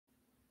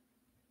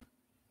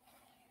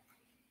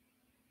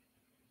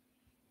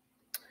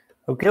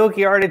Okie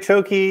dokie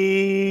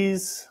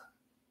artichokes.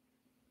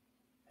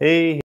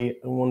 Hey, I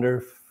wonder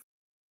if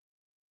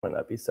might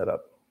not be set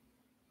up.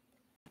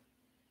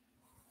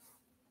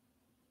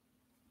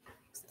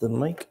 Is the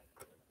mic?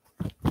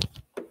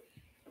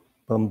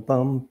 Bum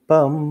bum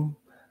bum.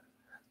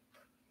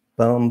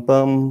 Bum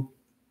bum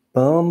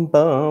bum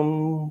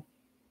bum.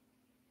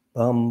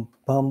 Bum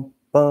bum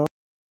bum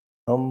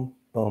bum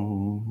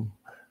bum.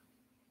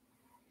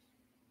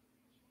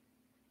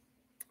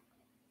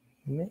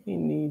 May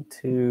need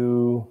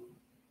to.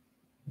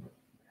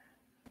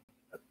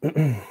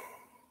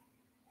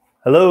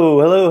 Hello,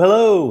 hello,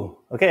 hello.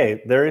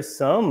 Okay, there is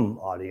some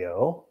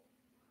audio.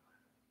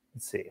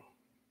 Let's see.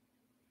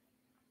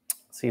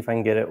 See if I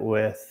can get it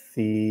with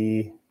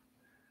the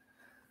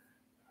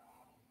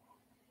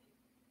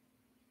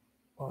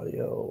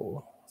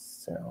audio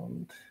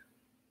sound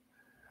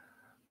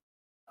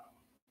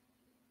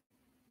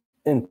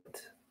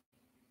input.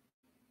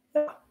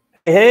 Yeah.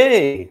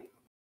 Hey.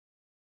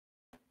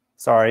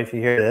 Sorry if you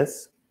hear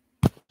this.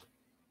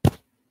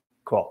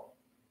 Cool.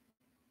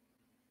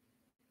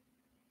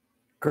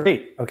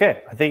 Great.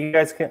 Okay. I think you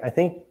guys can. I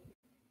think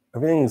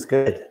everything's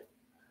good.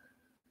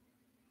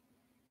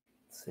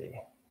 Let's see.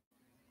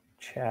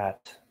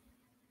 Chat.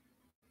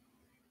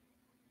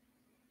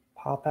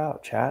 Pop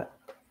out, chat.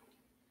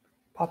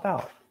 Pop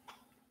out.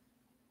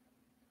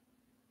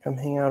 Come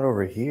hang out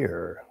over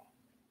here.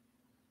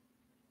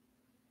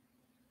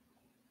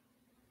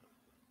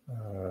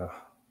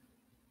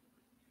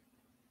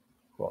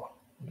 Cool.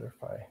 Wonder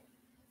if I.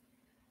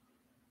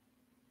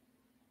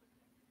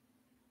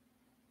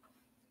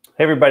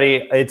 Hey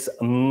everybody, it's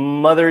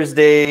Mother's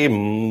Day.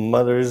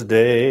 Mother's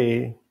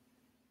Day.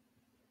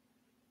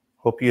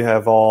 Hope you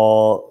have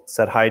all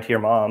said hi to your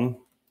mom.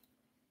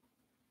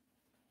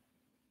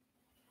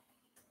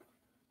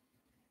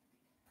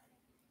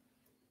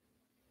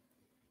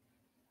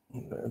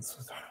 Let's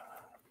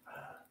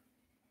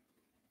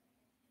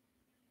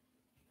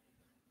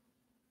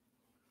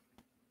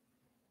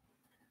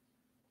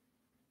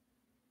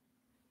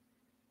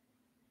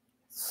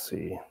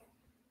see.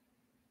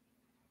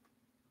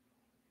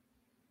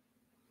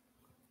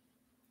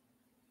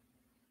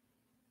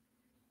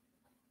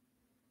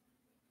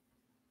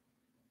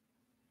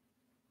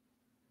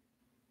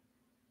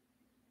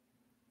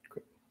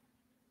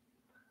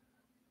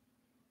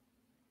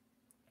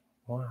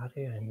 Well, how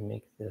do I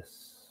make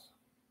this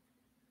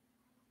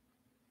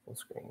full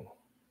screen?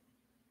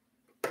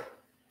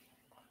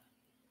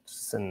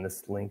 Send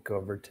this link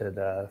over to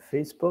the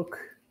Facebook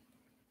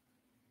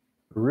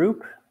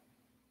group.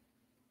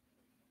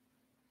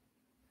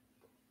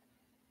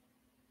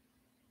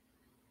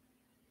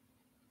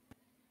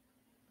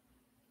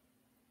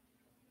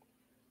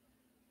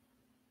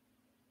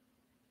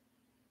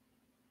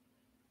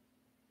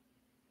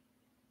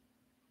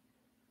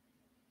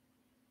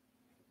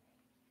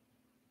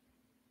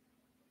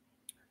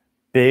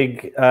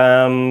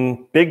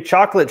 Big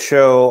chocolate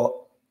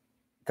show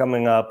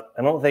coming up.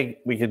 I don't think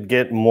we could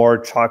get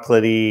more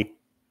chocolatey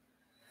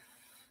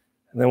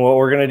than what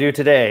we're going to do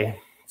today.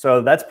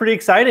 So that's pretty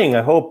exciting.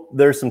 I hope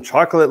there's some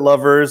chocolate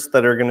lovers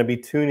that are going to be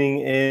tuning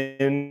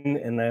in,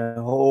 and I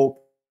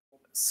hope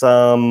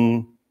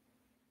some,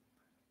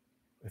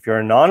 if you're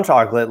a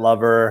non-chocolate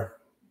lover,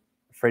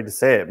 afraid to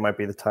say it, might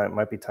be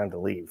time to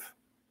leave.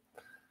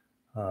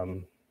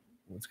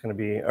 It's going to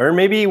be, or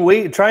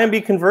maybe try and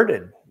be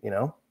converted, you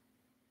know.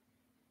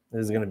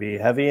 This is going to be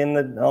heavy on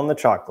the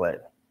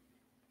chocolate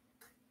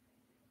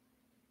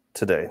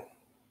today.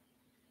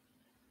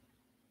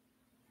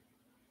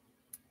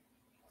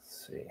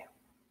 Let's see.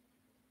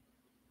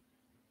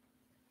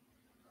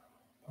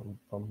 Bum,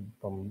 bum,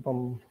 bum,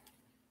 bum.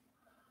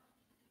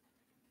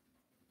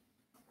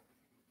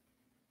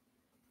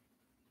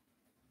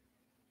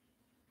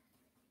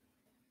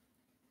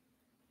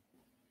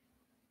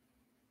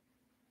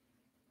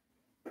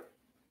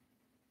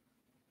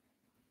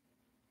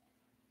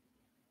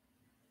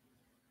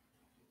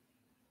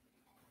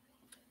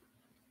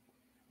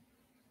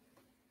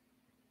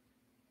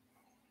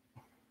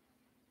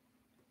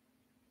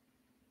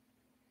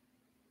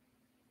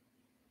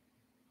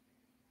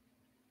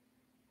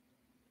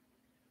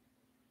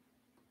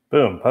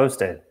 Boom,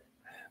 posted.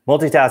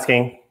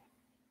 Multitasking.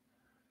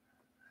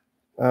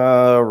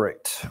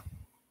 Right.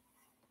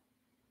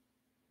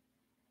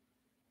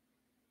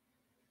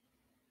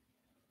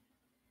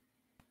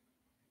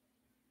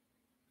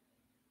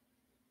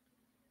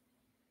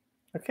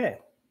 Okay.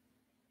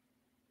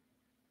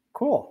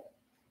 Cool.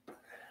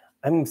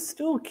 I'm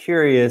still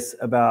curious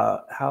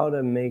about how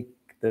to make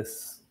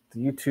this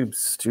YouTube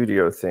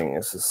studio thing.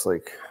 It's just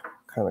like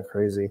kind of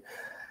crazy.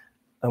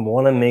 I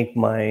want to make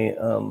my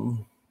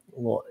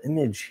little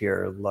image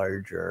here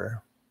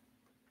larger.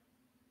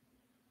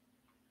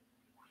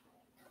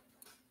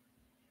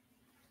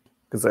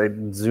 Because I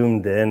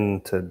zoomed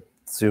in to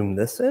zoom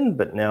this in,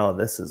 but now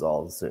this is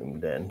all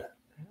zoomed in.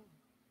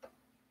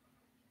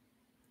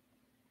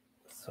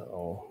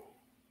 So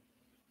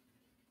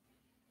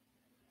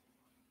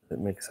it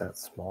makes that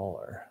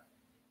smaller.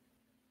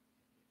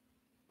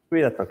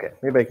 Maybe that's okay.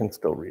 Maybe I can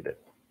still read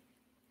it.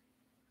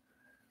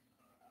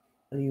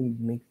 How do you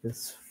make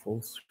this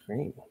full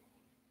screen?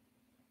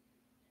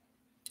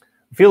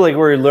 I feel like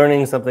we're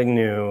learning something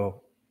new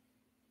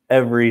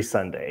every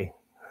Sunday.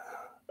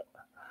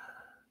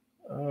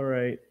 All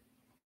right.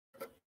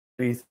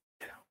 Please.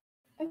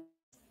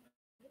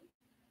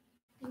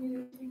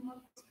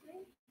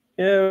 Yeah,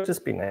 it would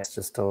just be nice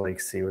just to like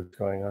see what's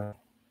going on.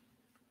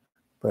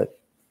 But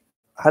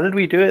how did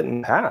we do it in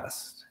the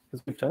past?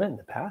 Because we've done it in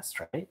the past,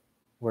 right?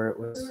 Where it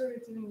was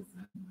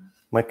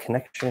my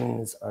connection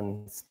is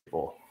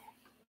unstable.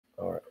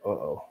 Or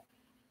uh-oh.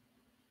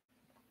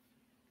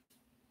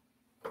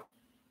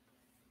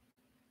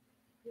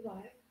 You live?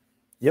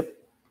 Yep.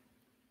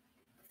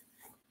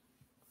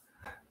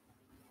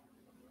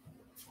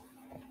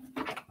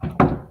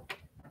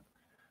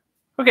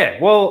 Okay,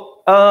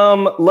 well,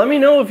 let me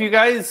know if you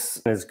guys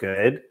is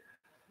good.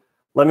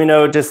 Let me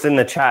know just in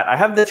the chat. I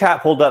have the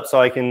chat pulled up so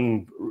I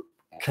can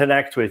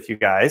connect with you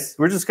guys.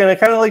 We're just gonna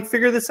kind of like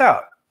figure this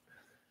out.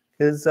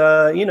 Because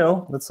you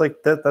know, that's like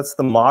that's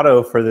the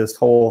motto for this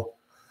whole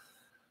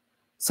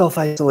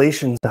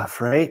self-isolation stuff,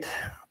 right?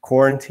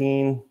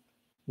 Quarantine,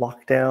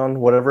 lockdown,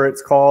 whatever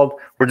it's called.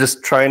 We're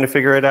just trying to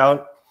figure it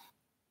out.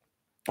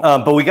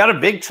 But we got a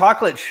big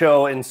chocolate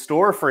show in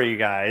store for you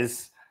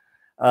guys.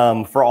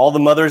 For all the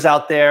mothers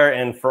out there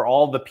and for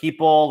all the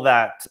people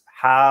that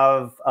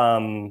have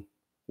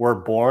were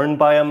born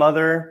by a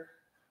mother.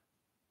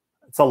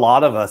 It's a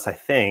lot of us, I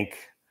think.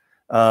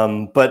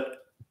 But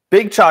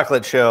big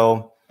chocolate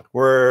show.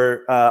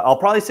 I'll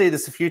probably say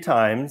this a few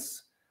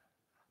times,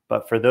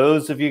 but for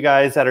those of you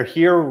guys that are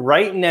here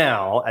right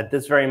now at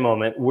this very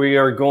moment, we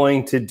are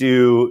going to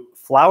do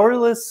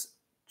flourless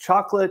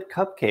chocolate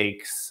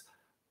cupcakes.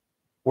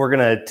 We're going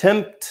to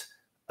attempt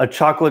a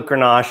chocolate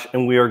ganache,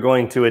 and we are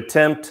going to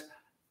attempt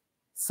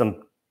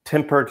some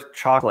tempered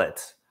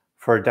chocolate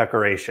for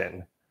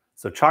decoration.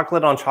 So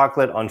chocolate on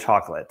chocolate on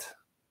chocolate.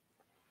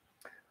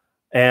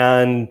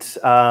 And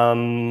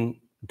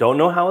don't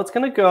know how it's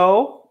going to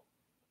go.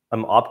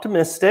 I'm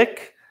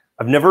optimistic.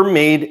 I've never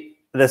made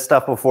this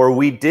stuff before.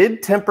 We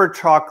did tempered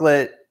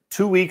chocolate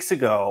 2 weeks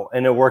ago,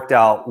 and it worked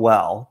out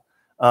well.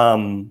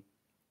 But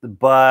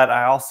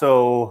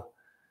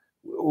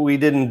we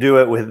didn't do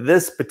it with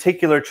this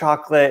particular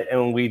chocolate,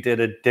 and we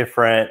did a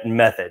different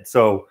method.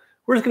 So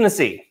we're just going to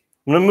see.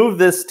 I'm going to move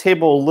this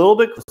table a little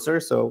bit closer,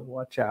 so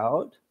watch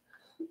out.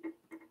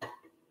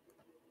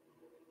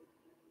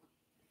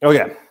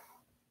 Okay.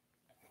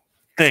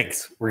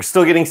 Thanks. We're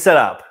still getting set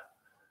up.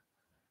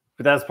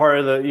 But that's part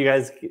of you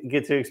guys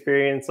get to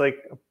experience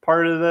like a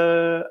part of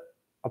the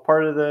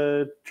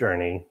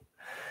journey.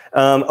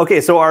 Okay,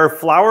 so our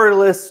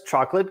flourless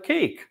chocolate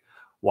cake.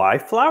 Why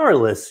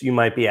flourless, you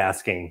might be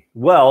asking?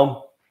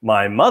 Well,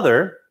 my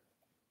mother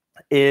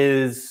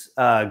is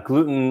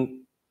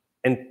gluten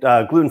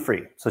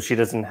free, so she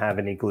doesn't have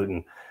any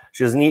gluten.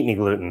 She doesn't eat any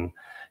gluten,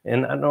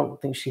 and I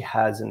don't think she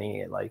has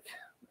any like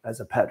as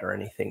a pet or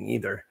anything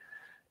either.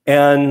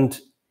 And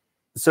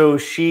so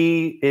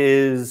she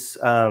is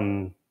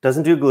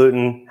doesn't do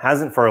gluten,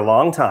 hasn't for a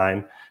long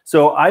time.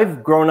 So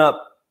I've grown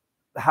up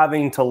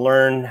having to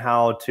learn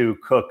how to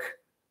cook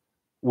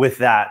with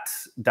that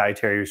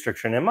dietary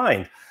restriction in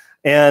mind.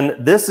 And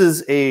this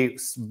is a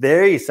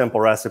very simple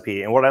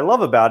recipe. And what I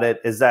love about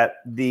it is that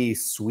the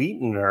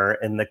sweetener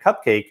in the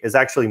cupcake is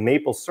actually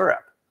maple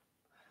syrup.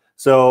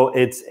 So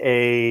it's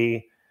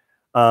it's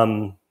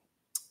an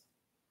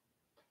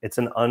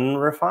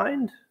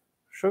unrefined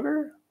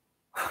sugar.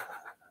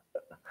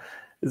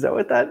 Is that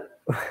what that?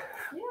 Yeah.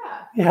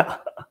 Yeah.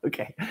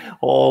 Okay.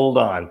 Hold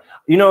on.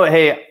 You know,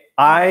 hey,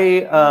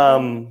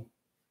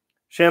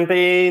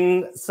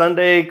 Champagne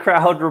Sunday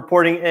crowd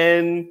reporting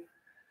in.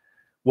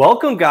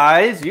 Welcome,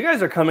 guys. You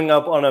guys are coming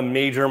up on a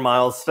major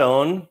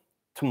milestone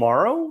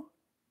tomorrow.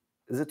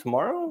 Is it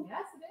tomorrow?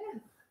 Yes, it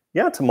is.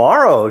 Yeah,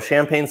 tomorrow.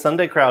 Champagne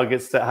Sunday crowd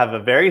gets to have a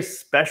very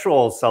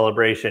special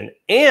celebration.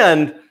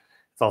 And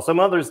it's also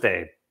Mother's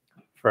Day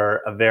for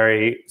a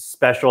very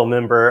special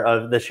member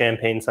of the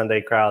Champagne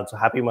Sunday crowd. So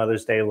happy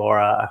Mother's Day,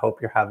 Laura. I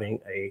hope you're having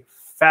a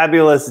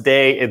fabulous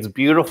day. It's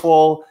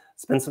beautiful.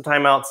 Spend some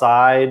time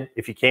outside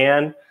if you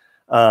can.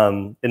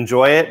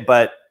 Enjoy it.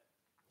 But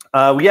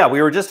yeah,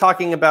 we were just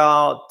talking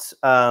about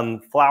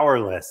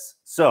flourless.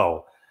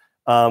 So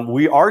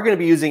we are going to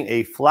be using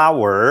a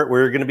flour.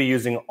 We're going to be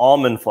using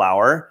almond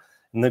flour.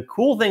 And the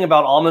cool thing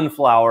about almond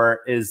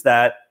flour is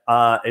that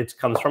it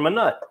comes from a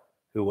nut.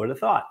 Who would have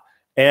thought?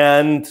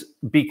 And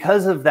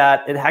because of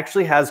that, it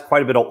actually has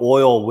quite a bit of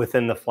oil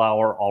within the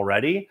flour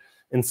already.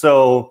 And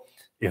so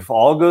if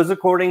all goes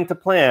according to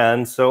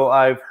plan, so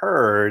I've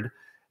heard,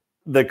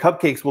 the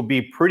cupcakes will be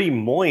pretty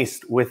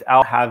moist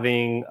without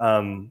having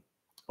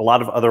a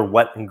lot of other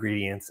wet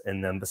ingredients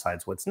in them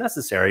besides what's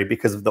necessary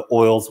because of the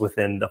oils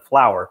within the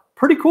flour.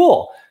 Pretty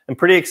cool and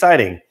pretty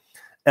exciting.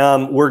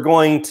 We're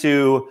going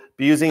to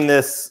be using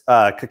this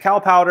cacao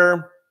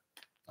powder.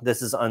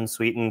 This is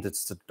unsweetened.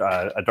 It's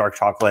a dark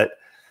chocolate.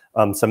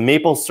 Some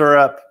maple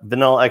syrup,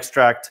 vanilla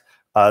extract.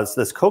 So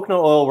this coconut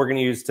oil we're going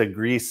to use to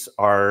grease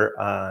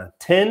our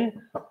tin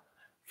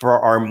For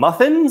our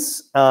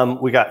muffins,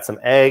 we got some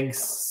eggs,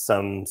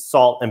 some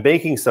salt, and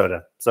baking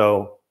soda.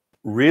 So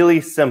really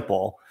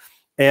simple.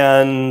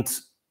 And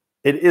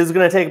it is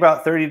going to take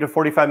about 30 to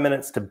 45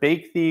 minutes to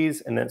bake these,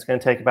 and then it's going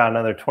to take about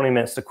another 20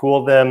 minutes to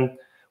cool them.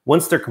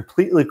 Once they're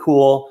completely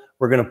cool,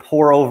 we're going to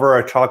pour over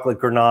our chocolate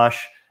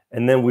ganache,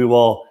 and then we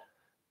will,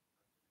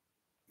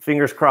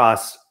 fingers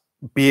crossed,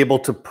 be able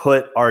to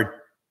put our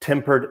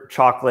tempered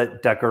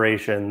chocolate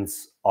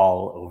decorations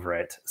all over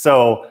it.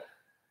 So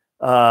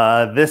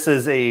this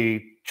is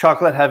a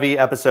chocolate-heavy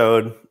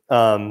episode.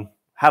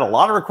 Had a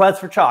lot of requests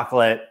for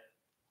chocolate.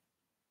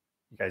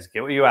 You guys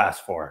get what you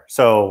asked for.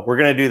 So we're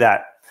going to do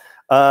that.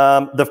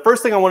 The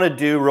first thing I want to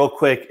do real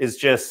quick is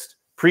just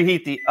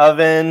preheat the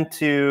oven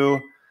to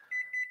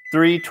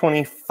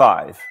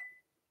 325.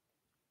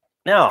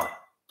 Now,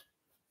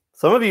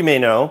 some of you may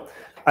know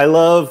I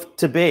love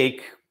to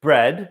bake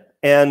bread.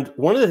 And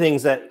one of the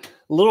things that,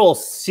 little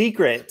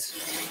secret,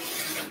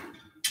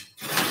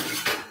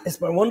 is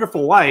my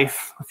wonderful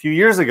wife a few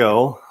years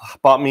ago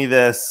bought me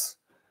this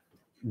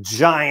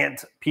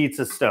giant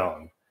pizza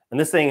stone. And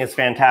this thing is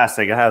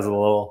fantastic. It has a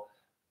little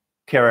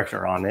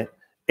character on it.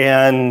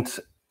 And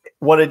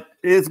what it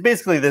is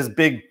basically this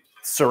big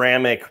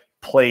ceramic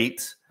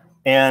plate.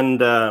 And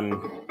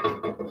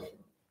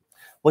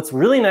what's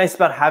really nice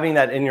about having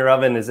that in your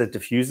oven is it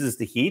diffuses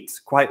the heat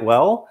quite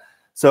well.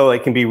 So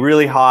it can be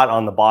really hot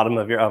on the bottom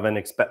of your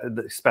oven,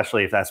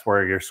 especially if that's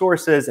where your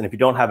source is. And if you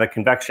don't have a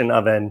convection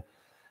oven,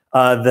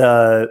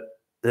 the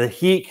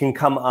heat can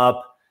come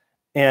up.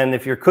 And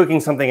if you're cooking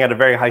something at a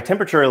very high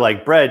temperature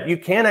like bread, you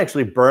can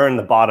actually burn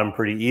the bottom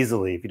pretty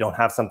easily if you don't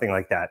have something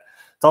like that.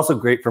 It's also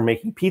great for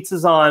making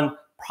pizzas on.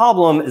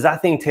 Problem is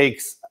that thing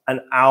takes an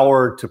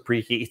hour to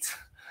preheat.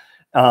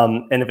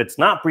 And if it's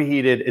not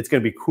preheated, it's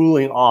going to be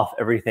cooling off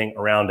everything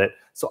around it.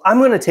 So I'm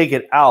going to take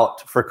it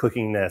out for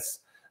cooking this.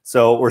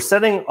 So we're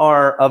setting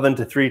our oven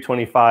to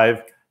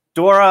 325.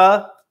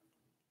 Dora,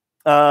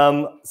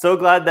 so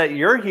glad that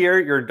you're here.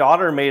 Your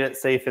daughter made it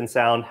safe and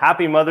sound.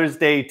 Happy Mother's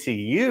Day to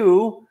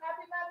you.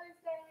 Happy Mother's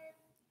Day.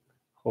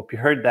 Hope you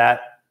heard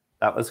that.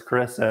 That was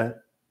Carissa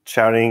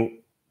shouting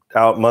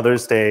out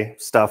Mother's Day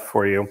stuff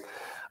for you.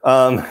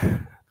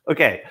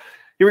 Okay,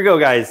 here we go,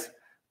 guys.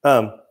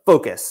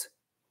 Focus.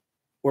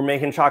 We're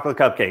making chocolate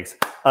cupcakes.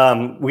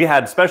 We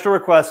had special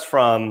requests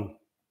from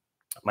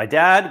my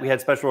dad. We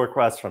had special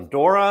requests from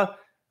Dora.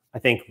 I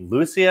think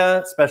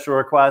Lucia, special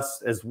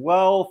requests as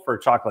well for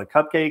chocolate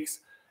cupcakes.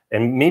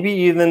 And maybe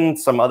even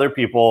some other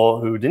people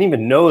who didn't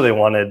even know they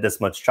wanted this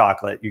much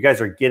chocolate. You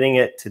guys are getting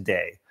it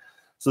today.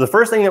 So the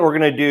first thing that we're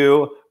going to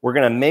do, we're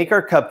going to make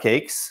our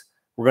cupcakes.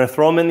 We're going to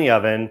throw them in the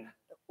oven.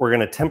 We're going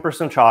to temper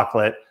some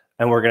chocolate.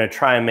 And we're going to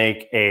try and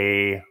make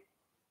a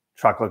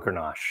chocolate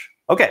ganache.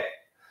 Okay.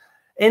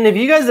 And if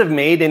you guys have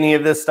made any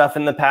of this stuff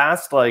in the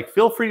past, like,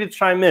 feel free to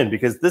chime in,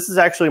 because this is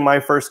actually my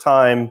first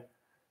time,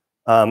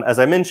 as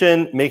I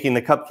mentioned, making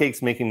the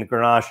cupcakes, making the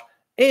ganache,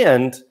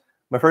 and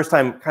my first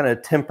time kind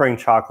of tempering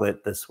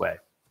chocolate this way.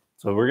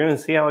 So we're going to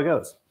see how it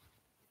goes.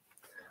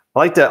 I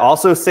like to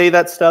also say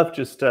that stuff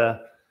just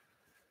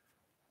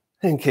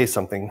in case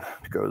something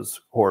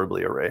goes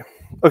horribly awry.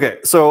 Okay,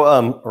 so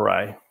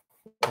awry.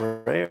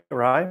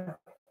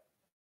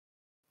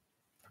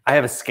 I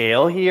have a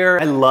scale here.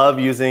 I love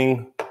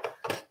using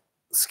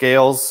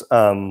scales,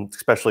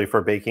 especially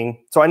for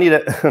baking. So I need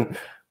it,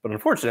 but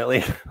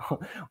unfortunately,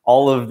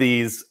 all of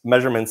these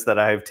measurements that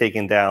I've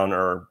taken down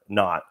are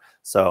not.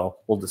 So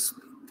we'll just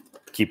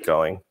keep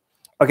going.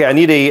 Okay, I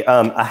need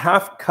a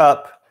half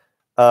cup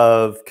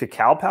of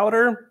cacao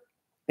powder.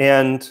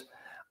 And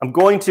I'm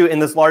going to, in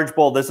this large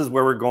bowl, this is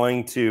where we're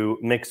going to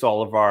mix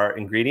all of our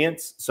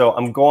ingredients. So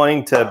I'm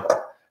going to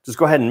just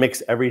go ahead and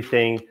mix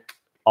everything,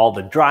 all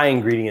the dry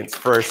ingredients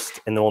first,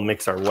 and then we'll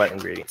mix our wet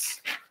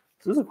ingredients.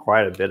 This is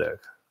quite a bit of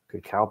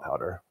cacao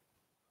powder.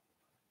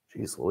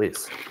 Jeez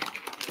Louise.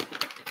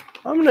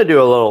 I'm going to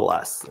do a little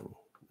less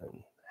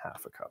than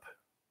half a cup.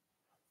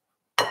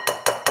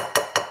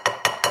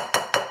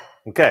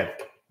 Okay.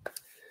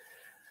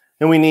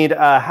 Then we need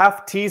a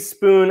half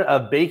teaspoon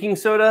of baking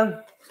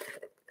soda.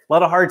 A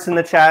lot of hearts in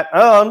the chat.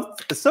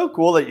 It's so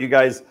cool that you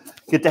guys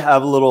get to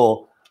have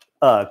little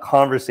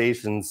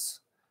conversations.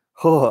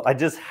 Oh, I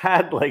just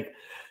had like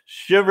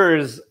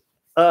shivers.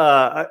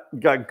 I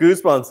got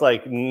goosebumps,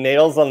 like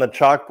nails on the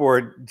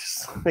chalkboard.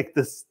 Just like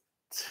this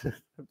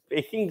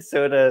baking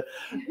soda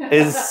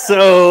is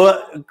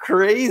so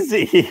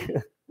crazy.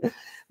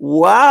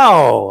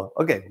 Wow.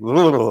 Okay.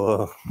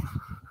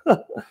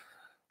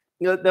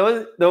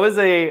 There was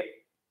a,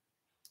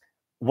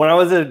 when I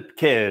was a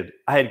kid,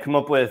 I had come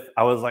up with,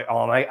 I was like,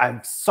 oh my,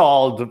 I've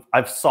solved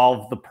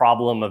the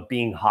problem of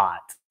being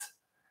hot.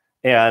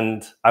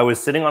 And I was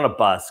sitting on a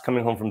bus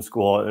coming home from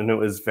school, and it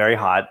was very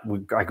hot.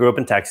 I grew up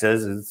in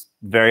Texas. It's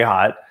very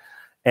hot.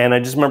 And I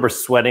just remember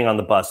sweating on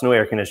the bus, no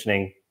air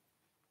conditioning,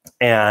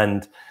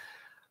 and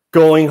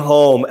going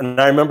home. And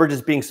I remember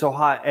just being so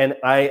hot. And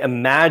I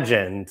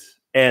imagined,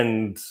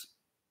 and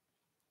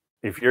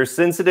if you're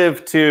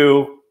sensitive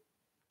to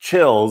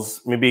chills,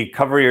 maybe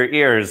cover your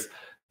ears.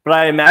 But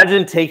I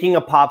imagined taking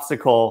a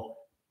popsicle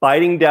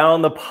biting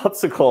down the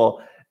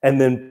popsicle and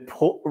then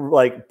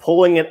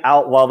pulling it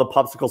out while the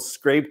popsicle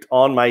scraped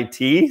on my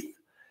teeth.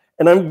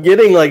 And I'm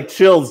getting like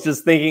chills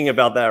just thinking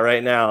about that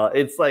right now.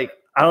 It's like,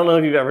 I don't know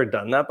if you've ever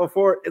done that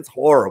before. It's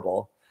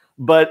horrible.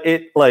 But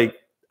it like,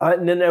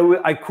 and then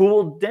I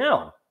cooled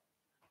down.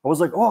 I was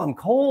like, oh, I'm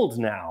cold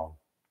now.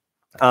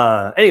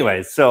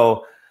 Anyway,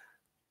 so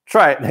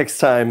try it next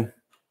time.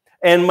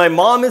 And my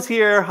mom is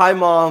here. Hi,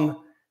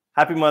 Mom.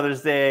 Happy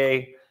Mother's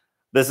Day.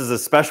 This is a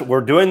special,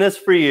 we're doing this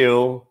for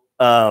you.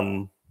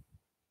 Chocolate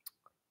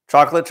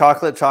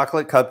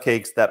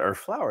cupcakes that are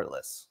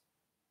flourless.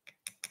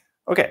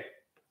 Okay,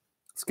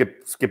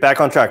 let's get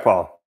back on track,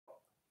 Paul.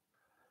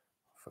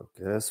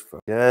 Focus.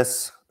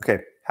 Okay,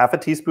 half a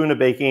teaspoon of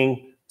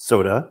baking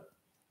soda.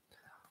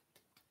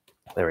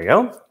 There we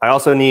go. I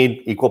also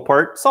need equal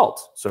part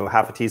salt. So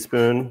half a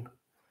teaspoon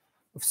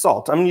of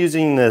salt. I'm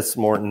using this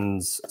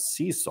Morton's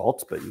sea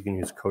salt, but you can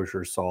use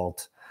kosher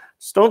salt.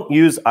 Just don't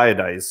use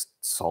iodized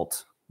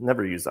salt.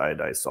 Never use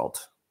iodized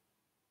salt.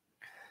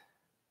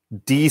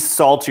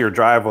 De-salt your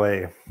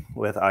driveway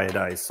with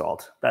iodized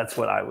salt. That's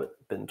what I've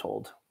been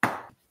told.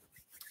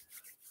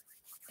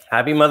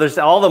 Happy Mother's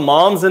Day. All the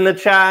moms in the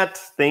chat,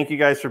 thank you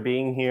guys for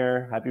being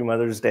here. Happy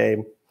Mother's Day.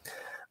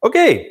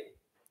 Okay,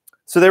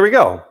 so there we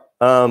go.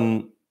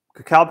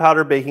 Cacao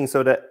powder, baking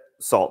soda,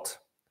 salt.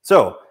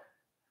 So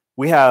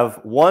we have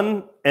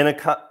 1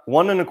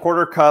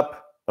 1/4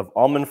 cup of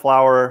almond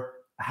flour,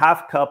 a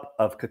half cup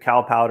of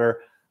cacao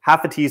powder,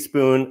 half a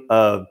teaspoon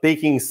of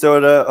baking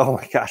soda. Oh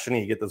my gosh, I need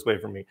to get this away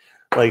from me.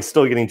 Like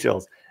still getting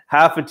chills.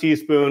 Half a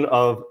teaspoon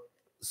of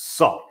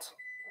salt.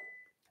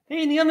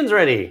 Hey, the oven's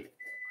ready.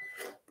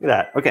 Look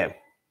at that. Okay.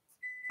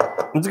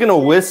 I'm just gonna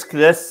whisk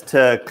this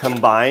to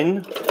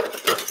combine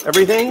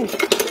everything.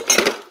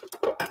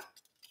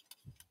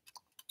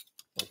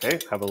 Okay,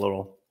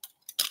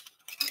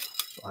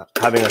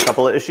 having a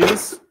couple of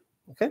issues.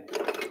 Okay,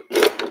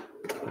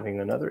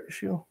 having another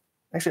issue.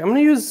 Actually, I'm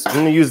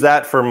gonna use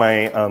that for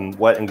my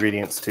wet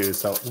ingredients too.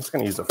 So I'm just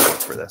gonna use a fork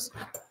for this.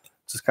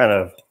 Just kind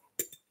of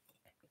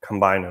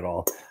combine it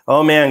all.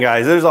 Oh man,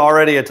 guys, there's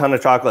already a ton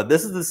of chocolate.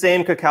 This is the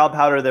same cacao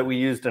powder that we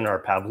used in our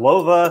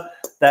pavlova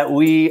that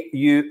we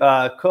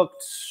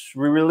cooked.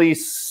 We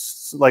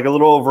released like a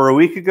little over a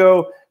week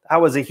ago. That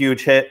was a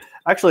huge hit.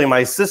 Actually,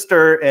 my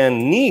sister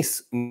and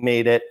niece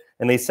made it,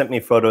 and they sent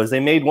me photos. They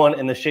made one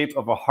in the shape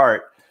of a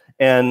heart,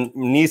 and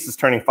niece is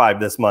turning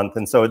 5 this month,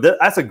 and so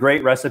that's a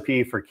great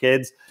recipe for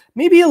kids.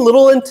 Maybe a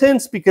little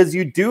intense because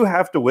you do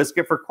have to whisk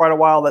it for quite a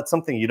while. That's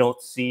something you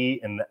don't see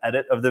in the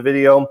edit of the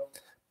video,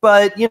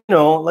 but you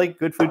know, like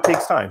good food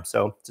takes time,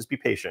 so just be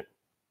patient.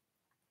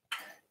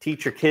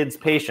 Teach your kids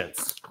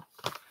patience.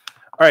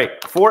 All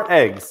right, 4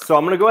 eggs. So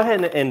I'm gonna go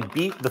ahead and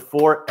beat the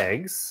 4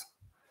 eggs.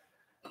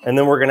 And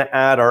then we're going to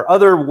add our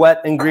other wet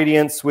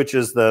ingredients, which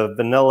is the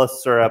vanilla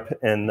syrup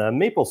and the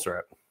maple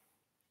syrup.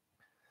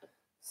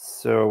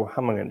 So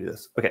how am I going to do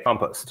this? Okay,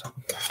 compost.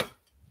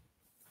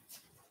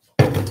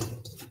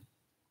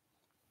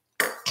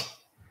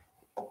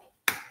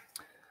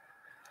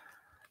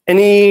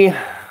 Any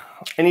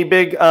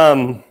big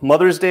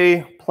Mother's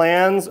Day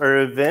plans or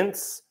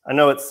events? I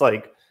know it's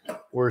like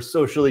we're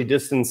socially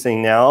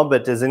distancing now,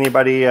 but does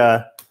anybody,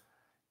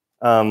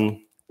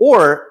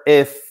 or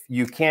if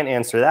you can't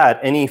answer that,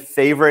 any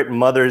favorite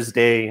Mother's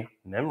Day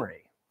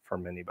memory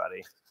from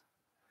anybody?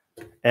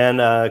 And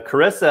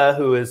Carissa,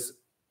 who is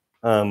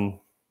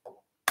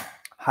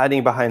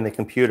hiding behind the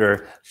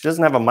computer, she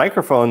doesn't have a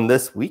microphone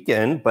this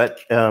weekend, but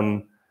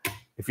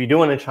if you do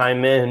want to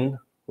chime in,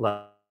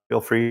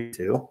 feel free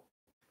to.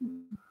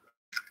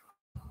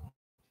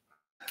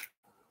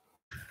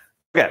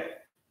 Okay,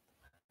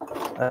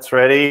 that's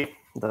ready.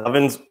 The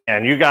oven's,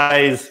 and you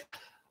guys,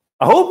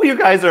 I hope you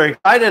guys are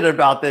excited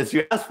about this.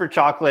 You asked for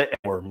chocolate, and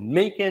we're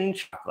making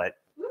chocolate.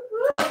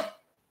 Okay,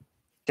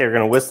 we're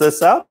gonna whisk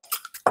this up.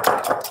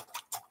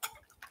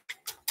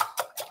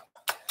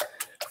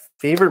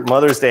 Favorite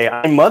Mother's Day.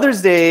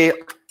 Mother's Day,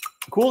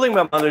 cool thing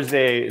about Mother's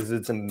Day is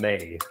it's in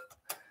May.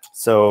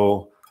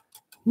 So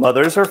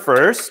mothers are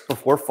first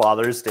before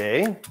Father's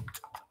Day.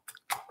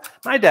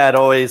 My dad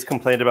always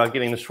complained about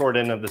getting the short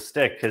end of the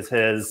stick because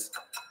his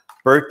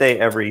birthday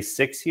every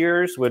 6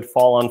 years would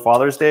fall on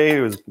Father's Day.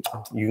 It was,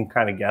 you can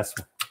kind of guess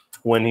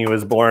when he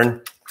was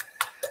born.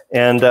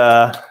 And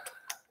love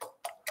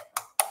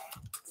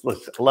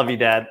you,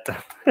 Dad.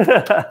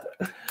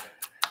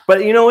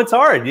 But you know, it's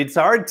hard. It's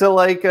hard to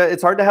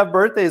it's hard to have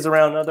birthdays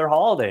around other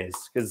holidays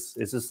because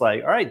it's just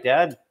like, all right,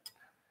 Dad,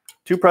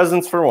 2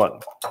 presents for 1.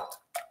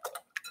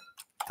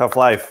 Tough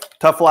life.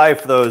 Tough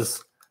life,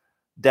 those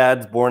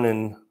dads born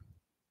in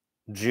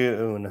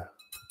June,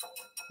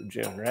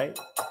 right?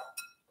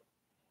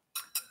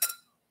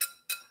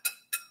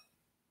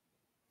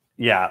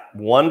 Yeah,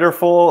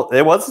 wonderful.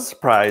 It was a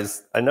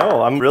surprise. I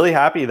know. I'm really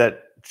happy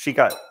that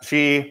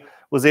she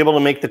was able to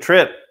make the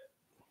trip.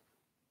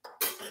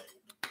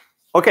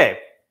 Okay,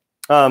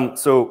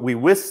 so we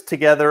whisked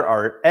together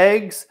our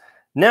eggs.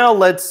 Now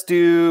let's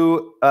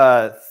do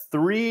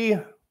 3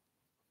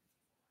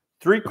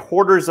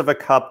 3/4 of a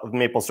cup of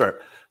maple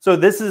syrup. So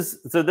this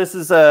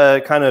is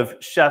a kind of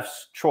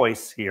chef's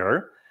choice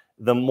here.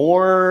 The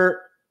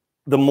more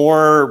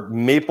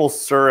maple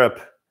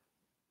syrup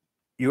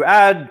you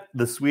add,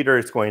 the sweeter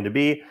it's going to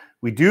be.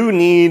 We do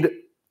need,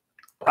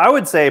 I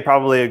would say,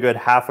 probably a good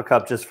 1/2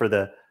 cup just for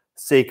the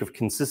sake of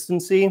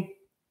consistency.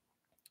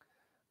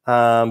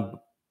 And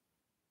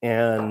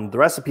the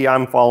recipe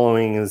I'm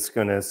following is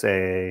going to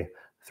say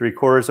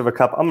 3/4 of a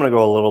cup. I'm going to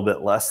go a little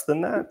bit less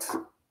than that.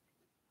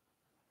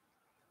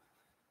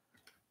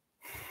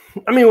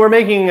 I mean, we're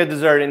making a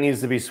dessert. It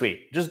needs to be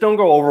sweet. Just don't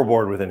go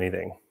overboard with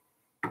anything.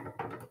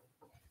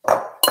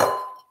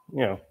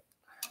 You know,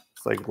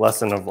 it's like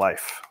lesson of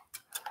life.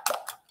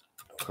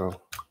 So,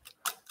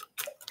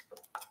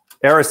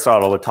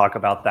 Aristotle would talk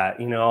about that,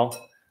 you know,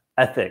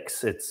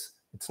 ethics. It's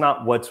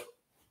not what's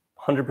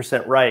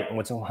 100% right and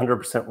what's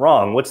 100%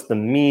 wrong. What's the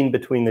mean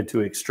between the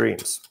two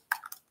extremes?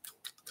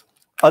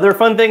 Other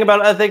fun thing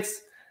about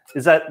ethics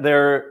is that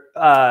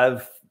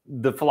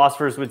the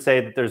philosophers would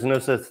say that there's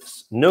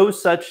no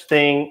such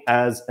thing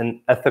as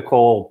an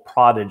ethical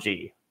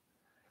prodigy.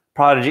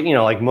 Prodigy, you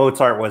know, like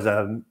Mozart was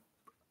a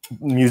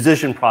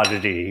musician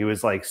prodigy. He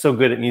was like so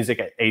good at music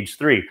at age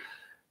 3.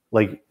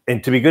 Like,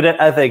 and to be good at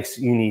ethics,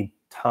 you need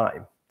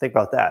time. Think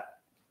about that.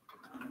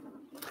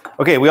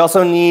 Okay, we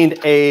also need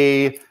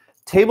a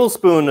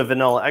tablespoon of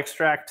vanilla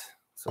extract.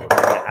 So we're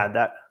going to add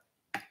that.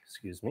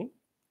 Excuse me.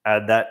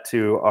 Add that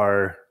to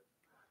our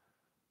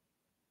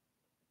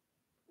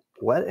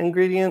wet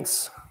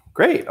ingredients.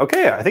 Great.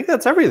 Okay, I think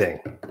that's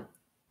everything.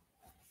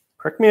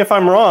 Correct me if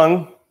I'm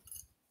wrong.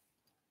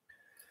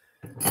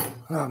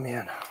 Oh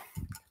man,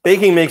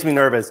 baking makes me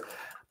nervous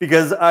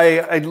because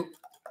I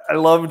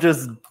love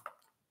just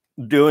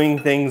doing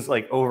things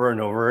like over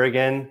and over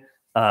again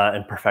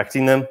and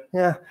perfecting them.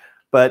 Yeah,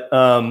 but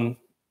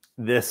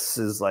this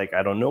is like,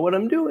 I don't know what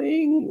I'm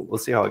doing. We'll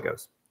see how it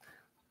goes.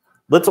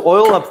 Let's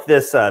oil up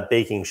this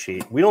baking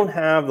sheet. We don't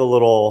have the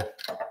little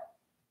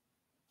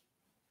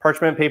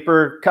parchment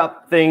paper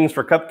cup things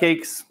for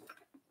cupcakes.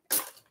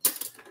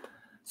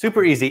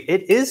 Super easy.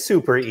 It is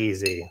super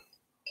easy.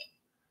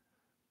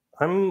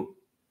 I'm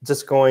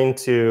just going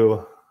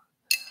to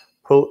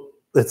pull,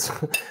 it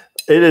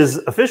is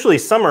officially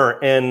summer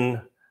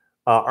in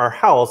our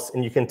house,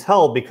 and you can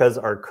tell because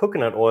our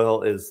coconut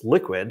oil is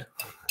liquid.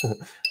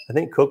 I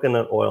think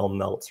coconut oil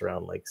melts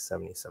around like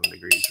 77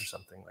 degrees or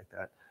something like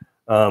that.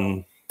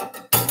 So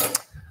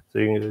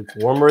it's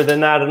warmer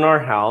than that in our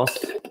house.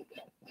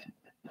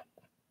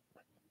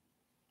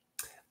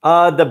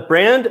 The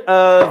brand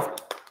of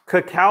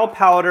cacao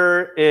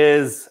powder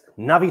is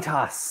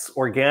Navitas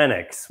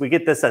Organics. We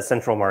get this at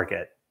Central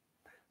Market.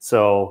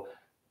 So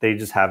they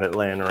just have it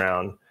laying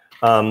around.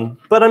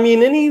 But I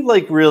mean, any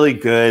like really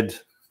good,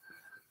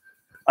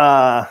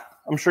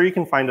 I'm sure you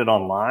can find it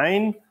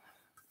online,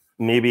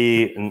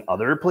 maybe in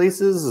other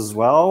places as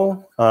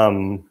well.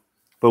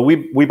 But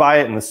we buy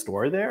it in the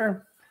store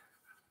there.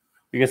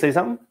 You gonna say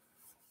something?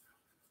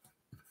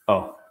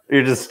 Oh,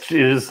 you're just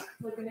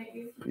Looking at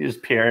you. You're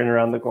just peering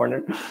around the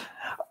corner.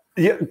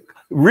 Yeah,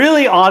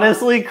 really,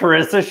 honestly,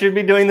 Carissa should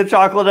be doing the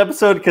chocolate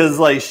episode because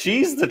like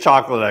she's the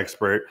chocolate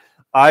expert.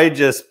 I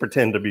just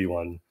pretend to be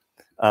one.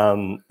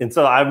 And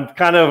so I'm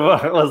kind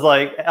of was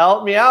like,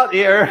 help me out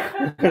here.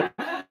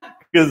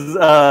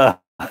 Because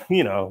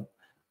you know,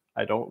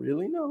 I don't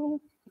really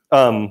know.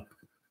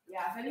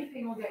 Yeah, if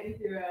anything will get you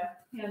through a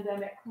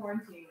pandemic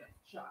quarantine,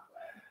 it's chocolate.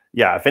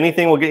 Yeah, if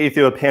anything will get you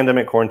through a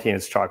pandemic quarantine,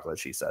 it's chocolate,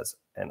 she says.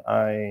 And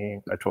I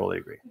totally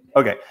agree.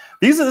 Okay,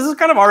 this is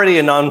kind of already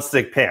a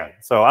non-stick pan,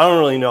 so I don't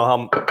really know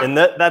how, and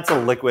that's a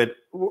liquid.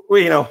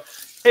 You know,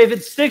 if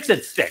it sticks,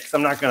 it sticks. We're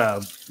not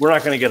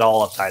gonna get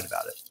all uptight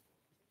about it.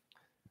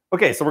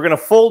 Okay, so we're gonna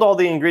fold all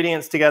the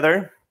ingredients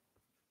together.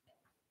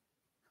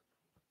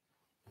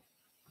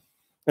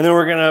 And then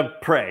we're gonna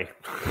pray.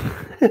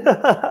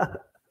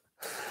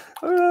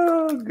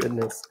 Oh,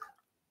 goodness.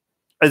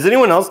 Is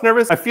anyone else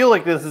nervous? I feel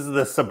like this is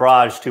the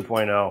Sabrage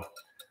 2.0.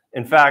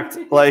 In fact,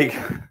 like,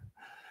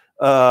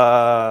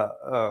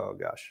 oh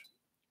gosh.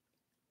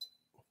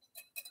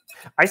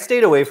 I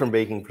stayed away from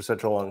baking for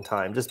such a long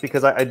time just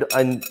because I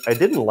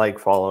didn't like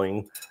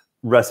following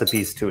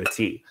recipes to a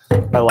T.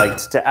 I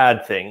liked to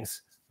add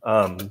things.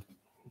 And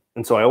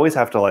so I always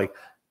have to like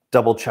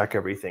double check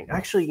everything.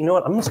 Actually, you know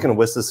what? I'm just going to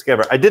whisk this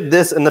together. I did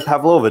this in the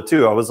pavlova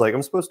too. I was like,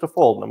 I'm supposed to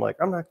fold. And I'm like,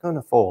 I'm not going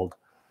to fold.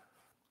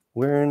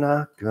 We're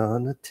not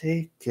going to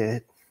take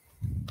it.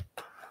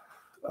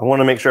 I want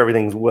to make sure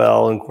everything's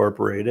well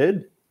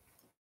incorporated.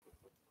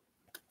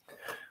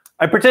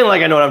 I pretend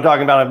like I know what I'm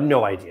talking about. I have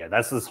no idea.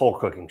 That's this whole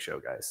cooking show,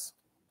 guys.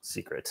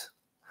 Secret.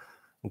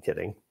 I'm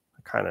kidding.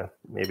 Kind of,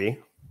 maybe.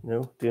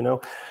 No? Do you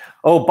know?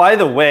 Oh, by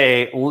the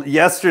way,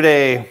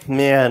 yesterday,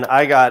 man,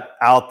 I got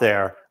out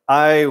there.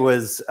 I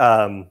was,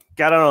 got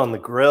out on the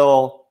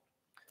grill,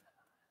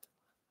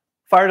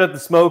 fired up the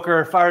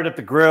smoker, fired up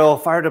the grill,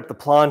 fired up the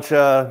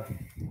plancha,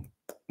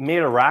 made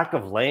a rack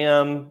of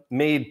lamb,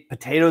 made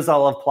potatoes a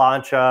la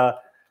plancha,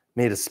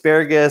 made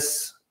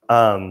asparagus.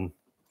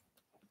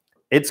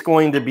 It's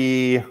going to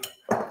be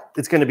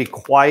it's going to be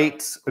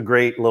quite a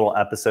great little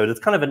episode. It's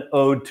kind of an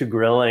ode to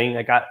grilling.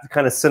 I got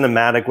kind of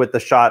cinematic with the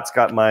shots.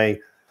 Got my,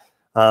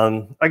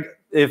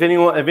 if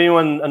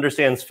anyone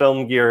understands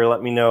film gear,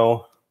 let me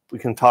know. We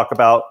can talk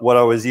about what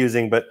I was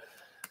using, but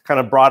kind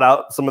of brought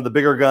out some of the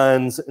bigger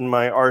guns in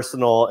my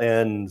arsenal,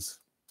 and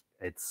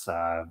it's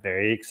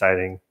very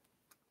exciting.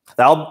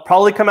 That'll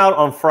probably come out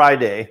on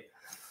Friday.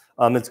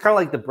 It's kind of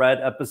like the bread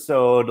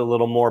episode, a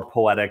little more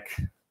poetic.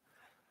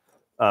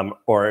 I'm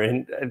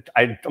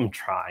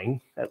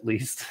trying at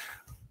least.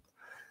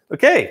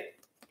 Okay.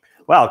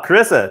 Wow,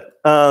 Carissa,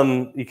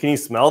 can you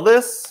smell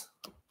this?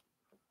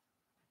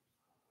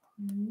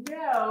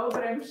 No,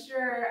 but I'm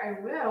sure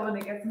I will when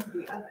it gets into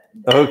the oven.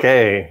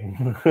 Okay.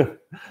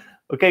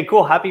 Okay,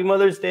 cool. Happy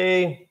Mother's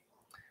Day,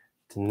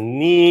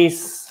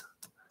 Denise.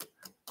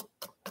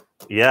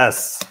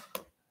 Yes.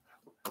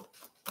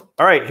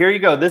 All right, here you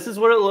go. This is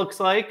what it looks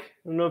like.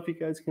 I don't know if you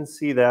guys can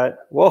see that.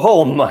 Whoa,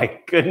 oh my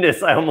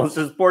goodness. I almost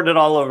just poured it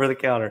all over the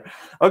counter.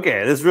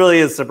 Okay, this really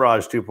is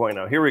Sabrage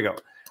 2.0. Here we go. All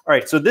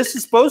right, so this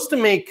is supposed to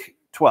make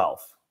 12,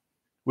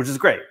 which is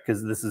great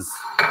because this is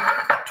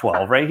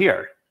 12 right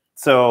here.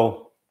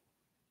 So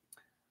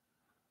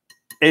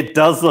it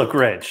does look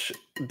rich,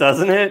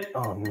 doesn't it?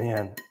 Oh,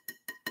 man.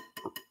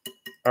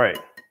 All right.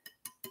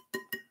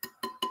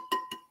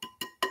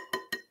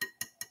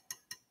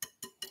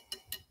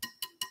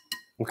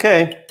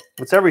 Okay,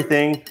 that's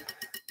everything.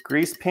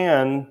 Grease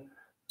pan.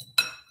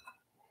 All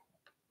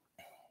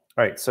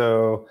right,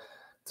 so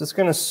just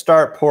going to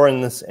start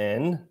pouring this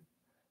in.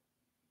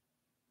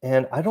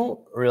 And I don't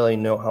really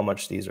know how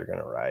much these are going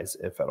to rise,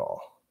 if at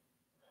all.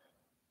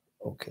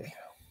 Okay.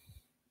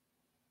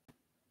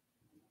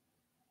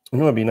 You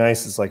know what would be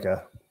nice is like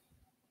a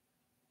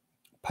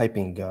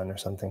piping gun or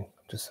something.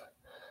 Just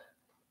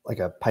like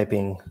a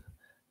piping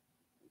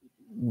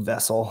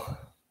vessel.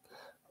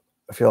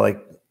 I feel like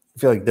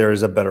there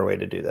is a better way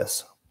to do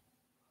this.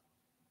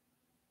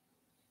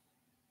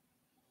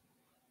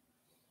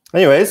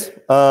 Anyways,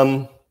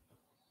 as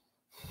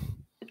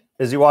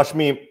you watch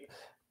me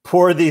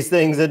pour these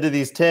things into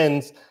these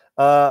tins,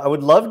 I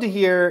would love to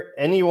hear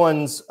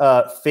anyone's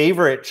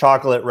favorite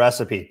chocolate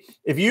recipe.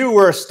 If you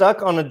were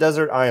stuck on a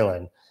desert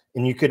island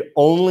and you could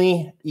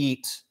only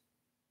eat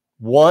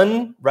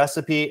one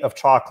recipe of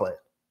chocolate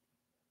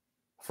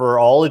for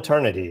all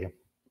eternity,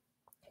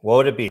 what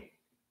would it be?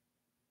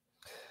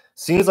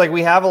 Seems like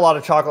we have a lot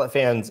of chocolate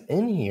fans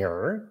in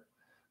here.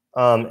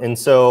 And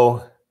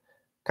so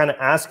kind of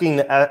asking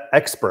the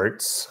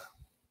experts,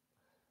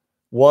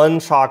 one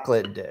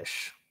chocolate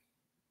dish,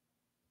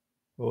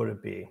 what would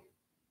it be?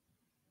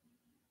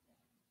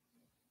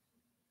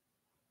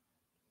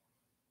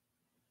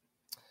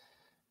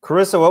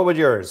 Carissa, what would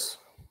yours?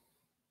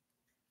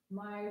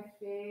 My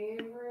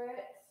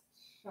favorite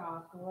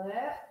chocolate.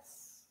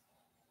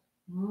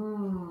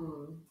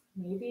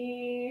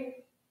 Maybe.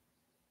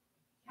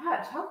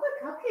 Yeah, chocolate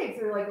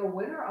cupcakes are like a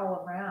winner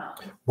all around.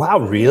 Wow,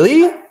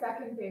 really? My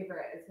second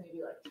favorite is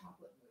maybe like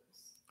chocolate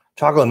mousse.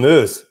 Chocolate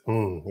mousse.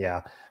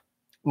 Yeah.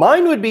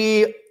 Mine would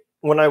be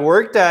when I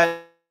worked at,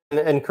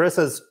 and Chris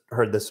has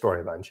heard this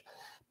story a bunch,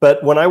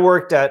 but when I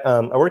worked at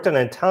an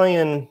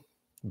Italian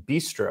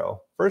bistro,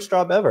 first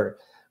job ever,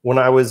 when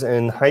I was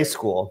in high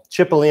school,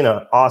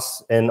 Cipollina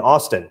in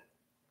Austin.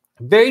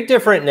 Very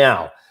different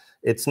now.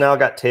 It's now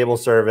got table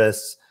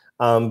service,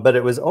 but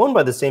it was owned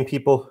by the same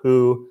people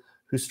who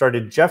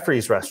started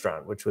Jeffrey's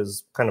Restaurant, which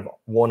was kind of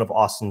one of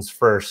Austin's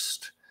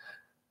first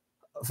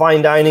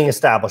fine dining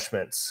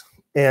establishments.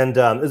 And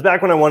it was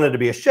back when I wanted to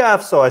be a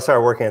chef, so I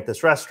started working at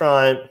this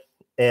restaurant.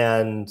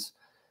 And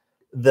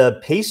the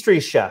pastry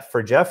chef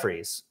for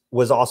Jeffrey's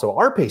was also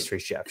our pastry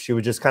chef. She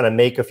would just kind of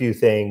make a few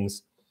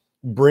things,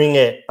 bring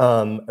it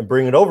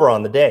over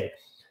on the day.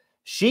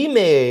 She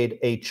made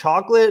a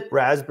chocolate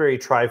raspberry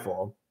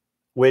trifle,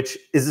 which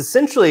is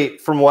essentially,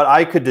 from what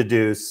I could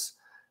deduce,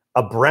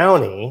 a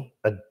brownie,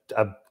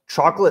 a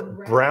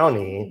chocolate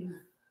brownie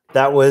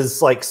that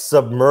was like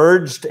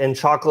submerged in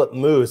chocolate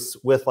mousse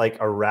with like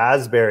a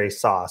raspberry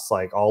sauce,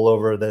 like all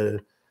over the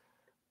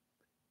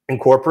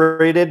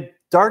incorporated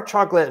dark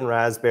chocolate and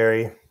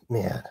raspberry.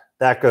 Man,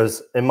 that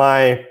goes, in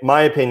my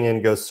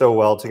opinion, goes so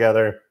well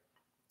together.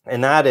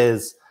 And that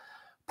is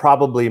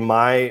probably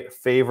my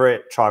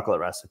favorite chocolate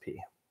recipe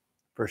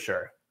for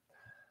sure.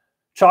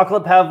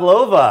 Chocolate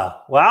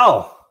pavlova.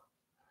 Wow.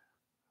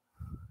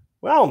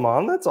 Wow,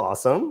 Mom, that's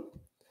awesome.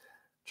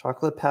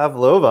 Chocolate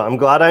pavlova. I'm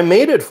glad I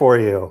made it for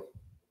you.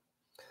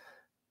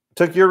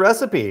 Took your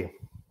recipe.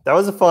 That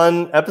was a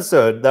fun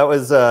episode. That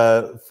was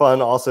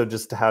fun also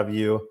just to have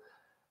you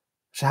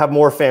have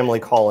more family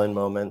call-in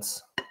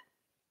moments.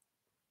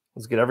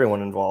 Let's get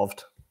everyone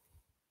involved.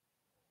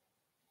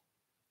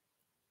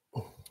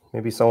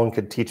 Maybe someone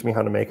could teach me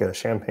how to make a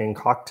champagne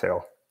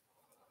cocktail.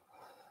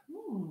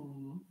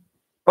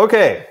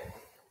 Okay.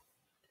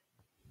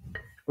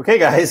 Okay,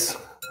 guys.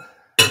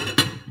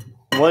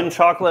 One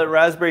chocolate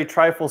raspberry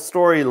trifle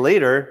story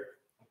later.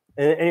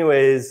 And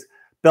anyways,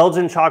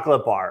 Belgian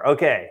chocolate bar.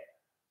 Okay.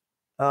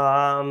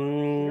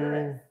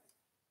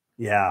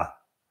 Yeah.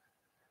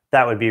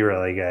 That would be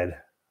really good.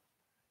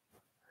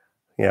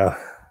 Yeah.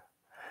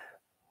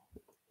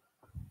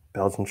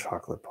 Belgian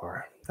chocolate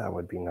bar. That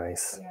would be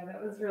nice. Yeah,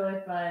 that was really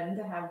fun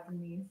to have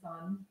Denise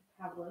on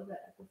Pavlova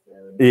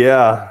episode.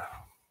 Yeah.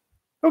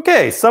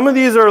 Okay, some of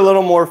these are a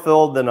little more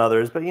filled than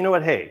others, but you know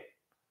what? Hey,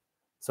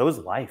 so is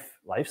life.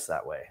 Life's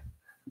that way.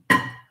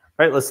 All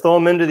right, let's throw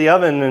them into the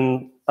oven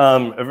and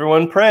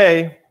everyone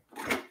pray.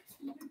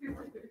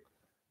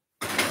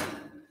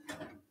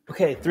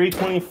 Okay,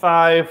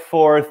 325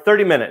 for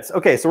 30 minutes.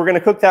 Okay, so we're going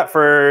to cook that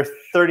for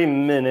 30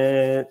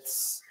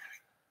 minutes.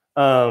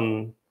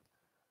 Let's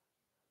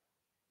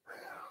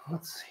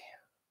see.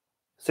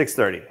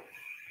 6:30. All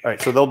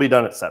right, so they'll be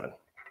done at 7.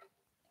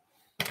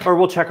 Or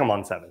we'll check them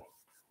on 7.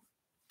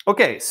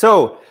 Okay,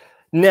 so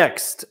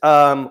next,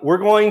 we're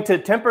going to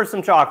temper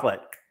some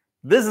chocolate.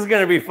 This is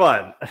going to be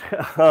fun.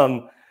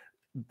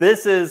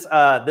 This is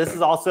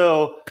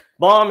also,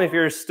 Mom, if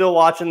you're still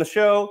watching the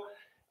show,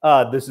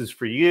 this is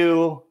for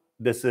you.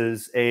 This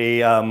is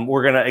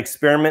we're going to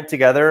experiment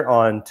together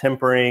on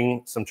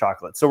tempering some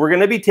chocolate. So we're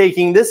going to be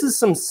taking, this is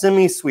some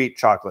semi-sweet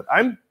chocolate.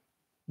 I'm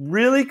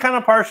really kind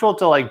of partial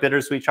to like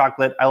bittersweet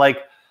chocolate. I like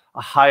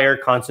a higher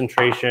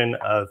concentration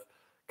of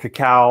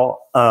cacao,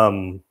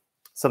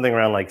 something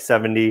around like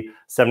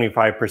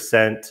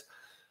 75%.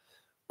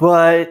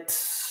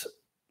 But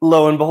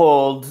lo and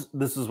behold,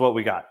 this is what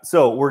we got.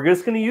 So we're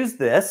just going to use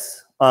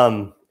this.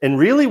 And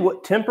really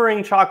what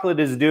tempering chocolate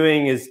is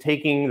doing is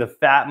taking the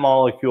fat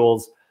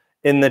molecules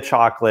in the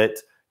chocolate,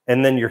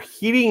 and then you're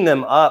heating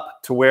them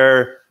up to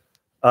where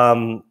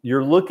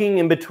you're looking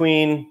in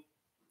between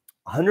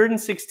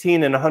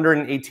 116 and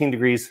 118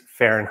 degrees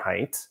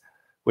Fahrenheit,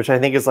 which I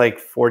think is like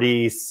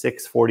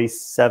 46,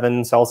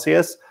 47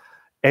 Celsius.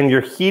 And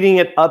you're heating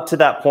it up to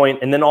that point,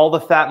 and then all the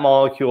fat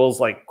molecules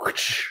like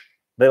whoosh,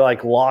 they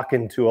like lock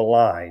into a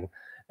line,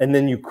 and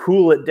then you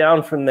cool it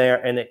down from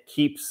there and it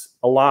keeps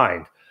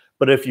aligned.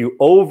 But if you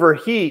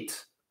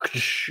overheat,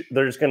 whoosh,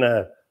 they're just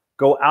gonna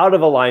go out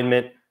of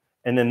alignment,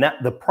 and then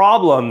the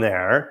problem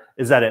there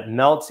is that it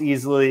melts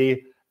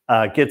easily,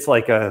 gets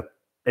like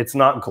it's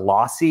not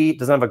glossy, it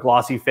doesn't have a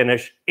glossy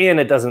finish, and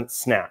it doesn't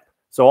snap.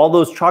 So all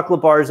those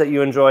chocolate bars that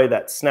you enjoy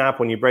that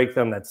snap when you break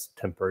them, that's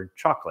tempered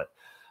chocolate.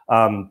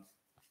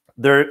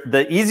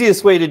 The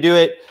easiest way to do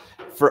it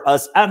for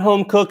us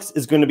at-home cooks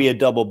is going to be a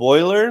double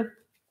boiler.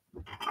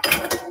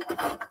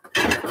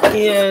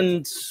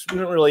 And we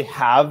don't really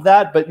have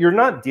that, but you're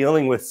not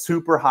dealing with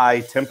super high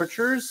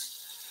temperatures.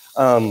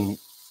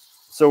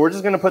 So we're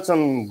just going to put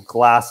some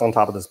glass on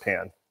top of this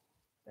pan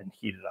and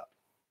heat it up.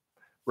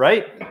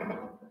 Right?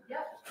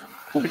 Yep.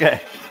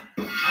 Okay.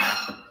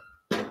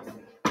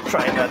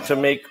 Trying not to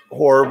make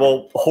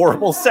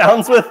horrible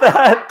sounds with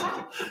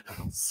that.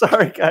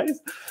 Sorry, guys.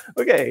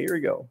 Okay, here we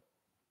go.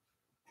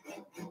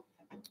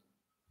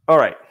 All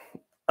right.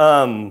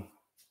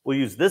 We'll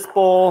use this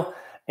bowl,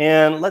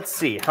 and let's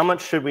see, how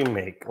much should we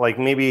make? Like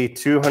maybe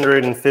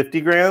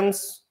 250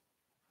 grams?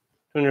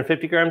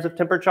 250 grams of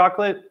tempered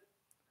chocolate?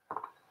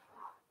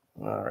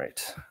 All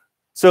right.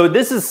 So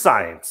this is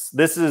science.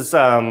 This is,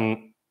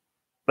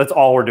 that's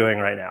all we're doing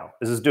right now.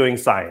 This is doing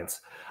science.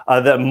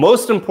 The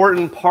most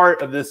important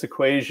part of this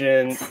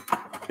equation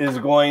is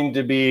going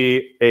to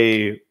be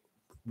a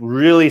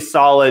really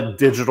solid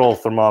digital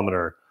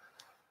thermometer,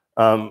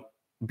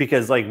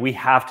 because like we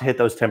have to hit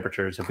those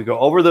temperatures. If we go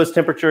over those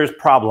temperatures,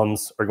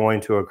 problems are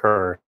going to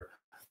occur.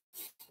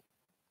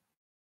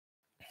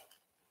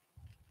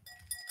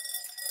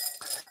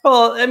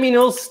 Well, I mean,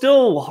 it'll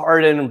still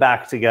harden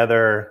back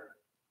together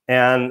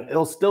and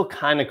it'll still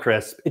kind of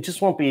crisp. It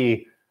just won't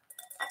be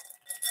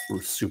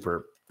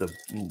super the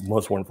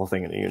most wonderful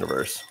thing in the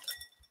universe.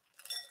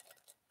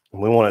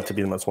 We want it to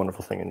be the most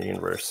wonderful thing in the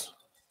universe.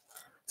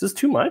 Is this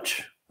too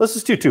much? Let's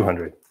just do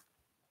 200.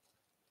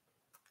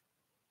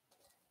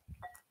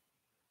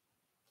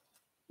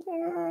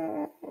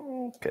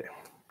 Okay,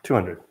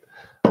 200.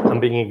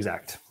 I'm being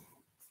exact.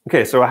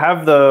 Okay, so I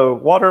have the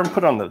water and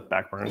put on the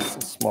back burner.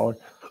 It's smaller.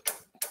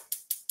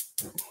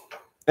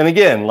 And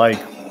again, like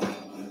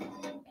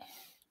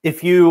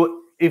if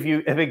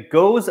it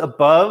goes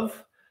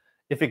above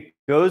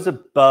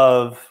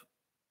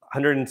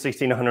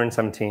 116,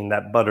 117,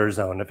 that butter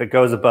zone, if it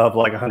goes above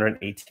like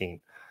 118,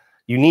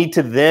 you need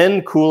to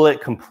then cool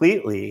it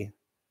completely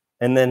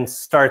and then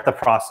start the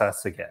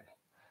process again.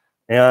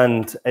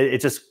 And it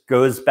just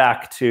goes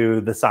back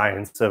to the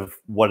science of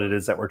what it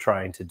is that we're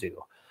trying to do.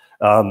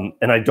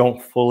 And I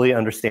don't fully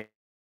understand.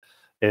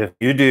 If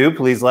you do,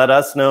 please let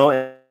us know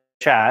in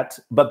chat.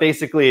 But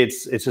basically,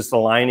 it's just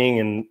aligning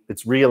and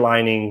it's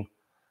realigning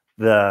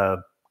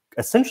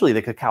essentially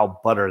the cacao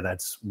butter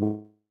that's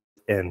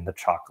in the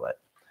chocolate.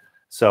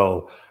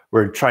 So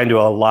we're trying to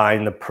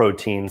align the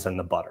proteins and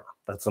the butter.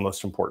 That's the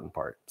most important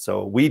part.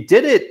 So we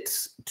did it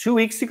 2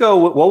 weeks ago.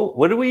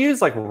 What did we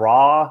use? Like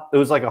raw. It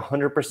was like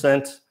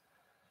 100%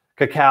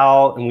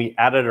 cacao, and we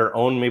added our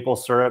own maple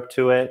syrup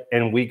to it,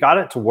 and we got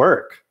it to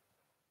work,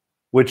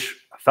 which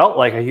felt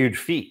like a huge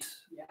feat.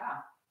 Yeah.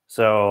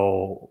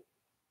 So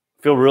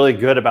feel really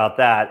good about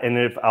that. And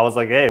if I was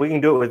like, hey, we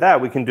can do it with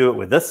that, we can do it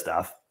with this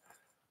stuff.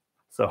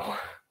 So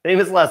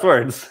famous last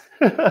words.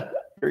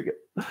 Very good.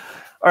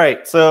 All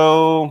right,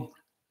 so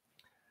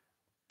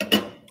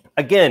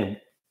again,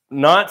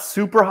 not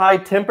super high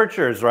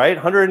temperatures, right?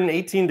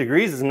 118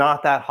 degrees is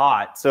not that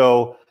hot.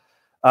 So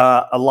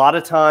a lot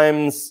of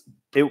times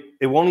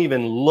it won't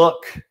even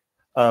look,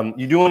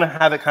 you do want to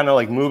have it kind of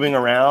like moving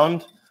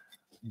around.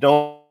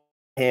 Don't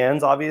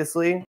hands,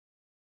 obviously.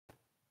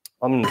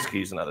 I'm just gonna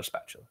use another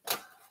spatula.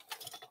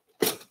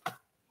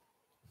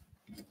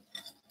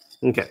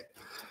 Okay.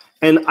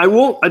 And I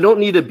don't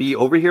need to be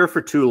over here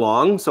for too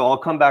long. So I'll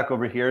come back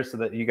over here so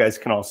that you guys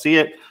can all see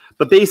it.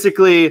 But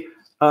basically,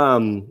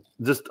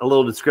 just a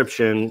little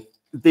description.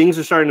 Things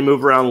are starting to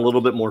move around a little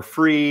bit more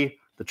free.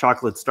 The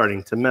chocolate's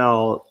starting to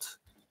melt.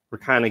 We're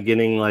kind of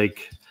getting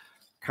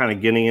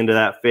into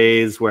that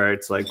phase where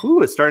it's like,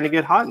 ooh, it's starting to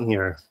get hot in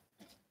here.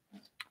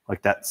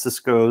 Like that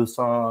Cisco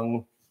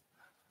song.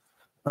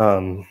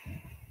 You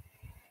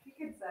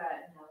could say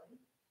Nelly.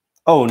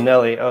 Oh,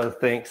 Nelly. Oh,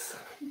 thanks.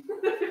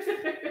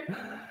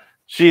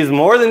 She's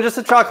more than just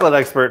a chocolate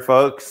expert,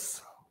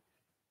 folks.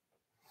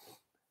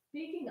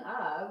 Speaking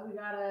of, we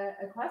got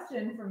a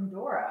question from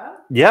Dora.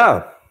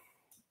 Yeah.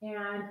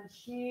 And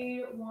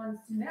she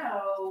wants to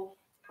know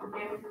if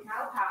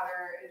cacao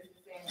powder is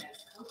the same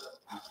as cocoa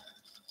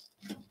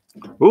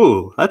powder.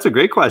 Ooh, that's a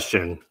great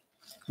question.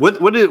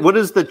 What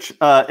is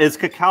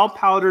cacao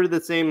powder the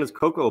same as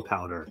cocoa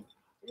powder?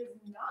 It is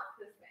not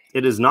the same.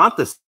 It is not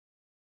the same.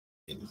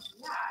 Yeah,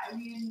 I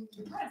mean,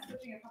 you're kind of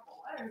switching a couple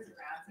letters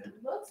around, so it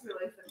looks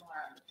really similar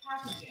on the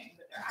packaging,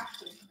 but they're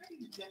actually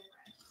pretty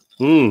different.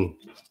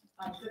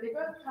 So they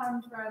both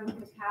come from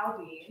cacao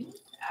beans,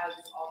 as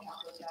all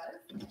chocolate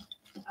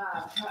does.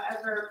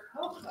 However,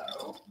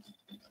 cocoa,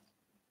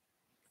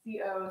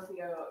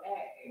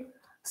 C-O-C-O-A.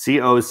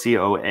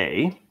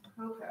 C-O-C-O-A.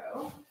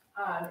 Cocoa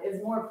is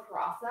more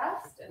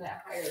processed and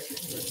at higher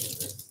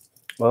temperatures.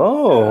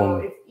 Oh.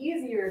 So it's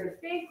easier to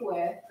bake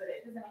with, but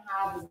it doesn't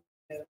have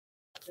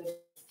the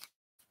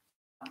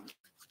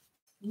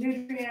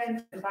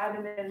nutrients and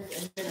vitamins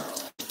and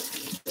minerals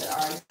that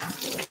are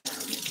naturally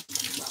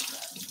found.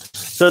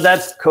 So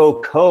that's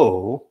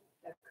cocoa.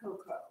 That's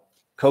cocoa.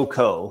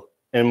 Cocoa.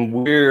 And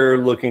we're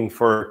looking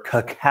for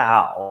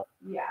cacao.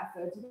 Yeah,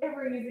 so today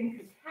we're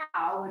using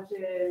cacao, which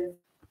is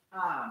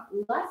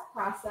less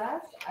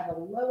processed at a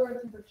lower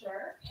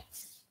temperature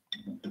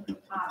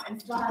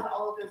and still has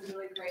all of those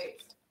really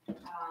great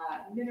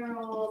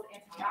minerals,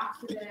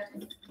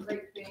 antioxidants,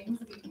 great things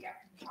that you can get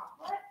from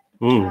chocolate.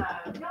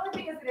 The only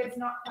thing is that it's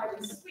not quite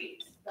as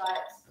sweet,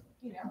 but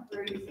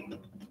we're using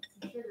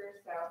some sugar,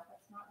 so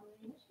that's not really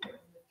an issue in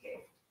this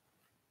case.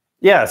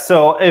 Yeah,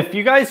 so if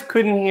you guys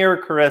couldn't hear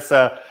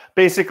Carissa,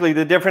 basically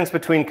the difference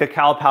between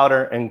cacao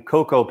powder and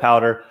cocoa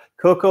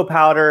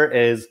powder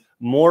is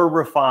more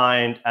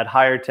refined at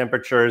higher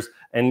temperatures,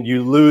 and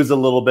you lose a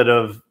little bit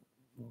of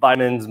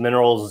vitamins,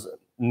 minerals,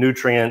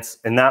 nutrients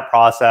in that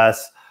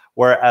process.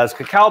 Whereas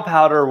cacao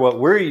powder, what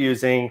we're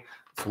using,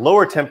 is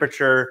lower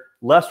temperature,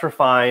 less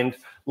refined,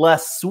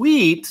 less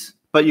sweet,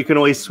 but you can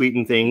always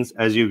sweeten things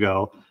as you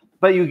go.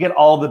 But you get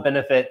all the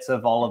benefits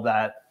of all of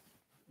that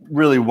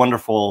really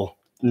wonderful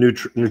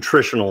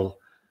nutritional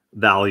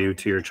value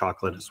to your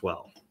chocolate as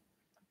well.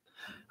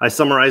 I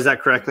summarized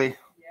that correctly?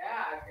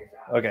 Yeah, great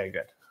job. Okay,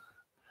 good.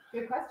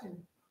 Good question.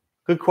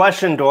 Good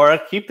question,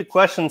 Dora. Keep the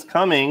questions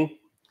coming.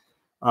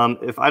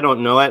 If I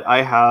don't know it,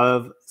 I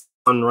have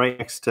one right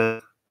next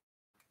to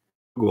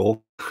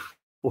Google.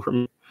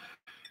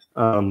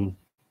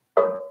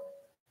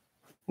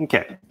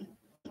 Okay.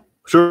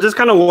 So we're just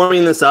kind of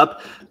warming this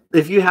up.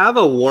 If you have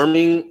a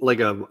warming, like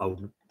a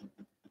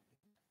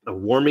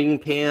warming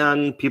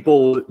pan,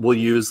 people will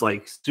use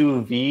like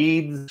sous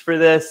vides for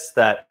this,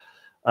 that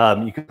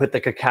you can put the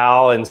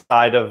cacao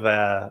inside of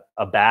a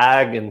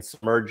bag and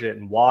submerge it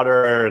in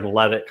water and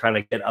let it kind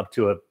of get up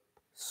to a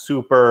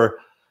super,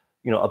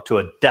 up to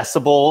a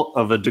decibel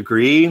of a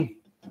degree.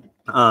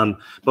 But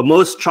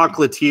most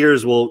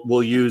chocolatiers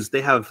will use,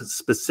 they have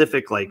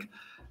specific like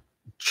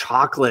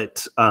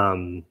chocolate,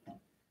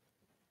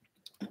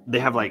 they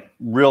have like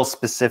real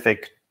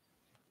specific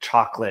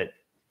chocolate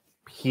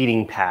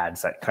heating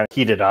pads that kind of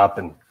heat it up,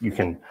 and you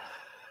can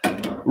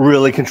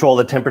really control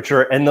the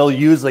temperature. And they'll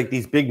use like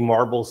these big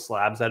marble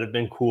slabs that have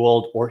been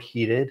cooled or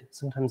heated.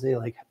 Sometimes they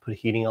like put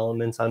heating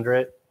elements under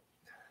it.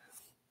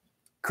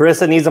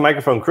 Carissa needs a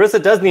microphone.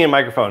 Carissa does need a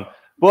microphone.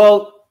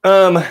 Well,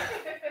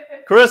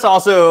 Carissa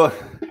also,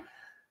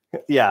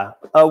 yeah,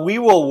 we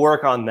will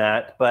work on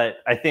that. But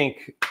I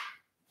think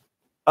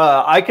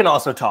I can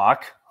also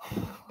talk.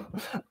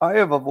 I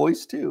have a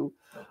voice too.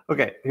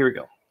 Okay, here we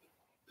go.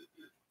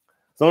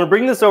 So I'm going to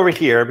bring this over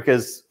here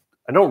because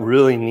I don't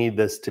really need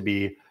this to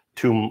be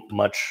too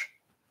much.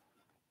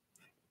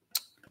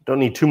 Don't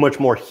need too much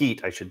more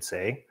heat, I should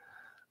say.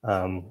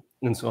 And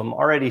so I'm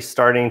already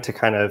starting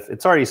to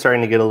it's already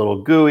starting to get a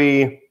little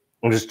gooey.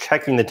 I'm just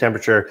checking the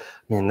temperature.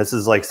 Man, this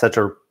is like such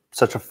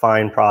a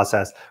fine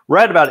process. We're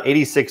at about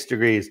 86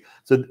 degrees.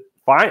 So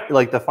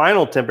like the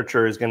final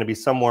temperature is going to be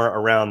somewhere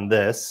around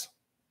this.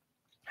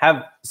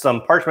 Have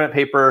some parchment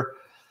paper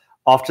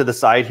off to the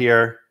side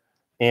here.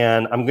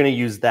 And I'm going to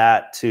use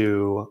that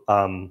to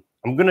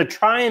I'm going to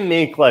try and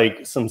make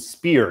like some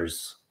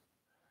spears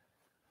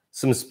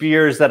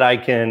that I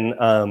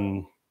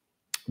can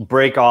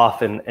break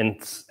off and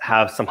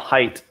have some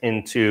height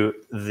into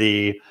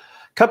the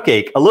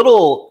cupcake. A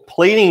little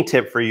plating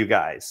tip for you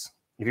guys.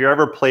 If you're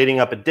ever plating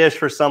up a dish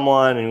for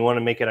someone and you want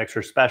to make it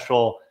extra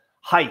special,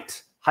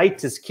 height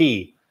is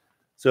key.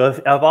 So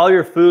if all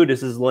your food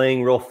is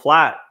laying real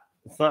flat,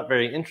 it's not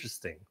very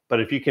interesting. But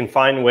if you can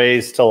find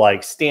ways to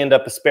like stand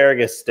up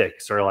asparagus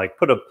sticks or like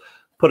put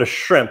a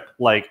shrimp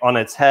like on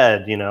its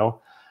head, you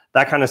know,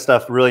 that kind of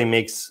stuff really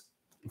makes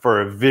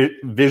for a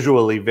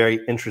visually very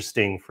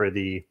interesting for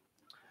the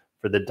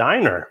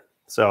diner.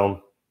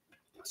 So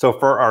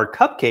for our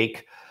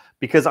cupcake,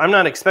 because I'm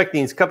not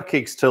expecting these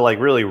cupcakes to like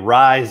really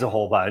rise a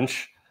whole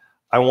bunch,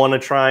 I want to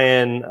try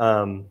and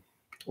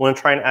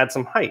add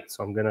some height.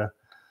 So I'm gonna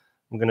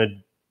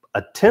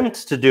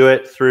attempt to do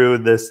it through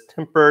this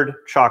tempered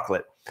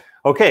chocolate.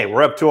 Okay,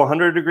 we're up to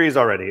 100 degrees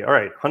already. All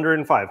right,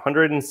 105,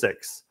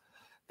 106.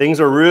 Things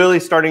are really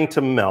starting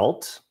to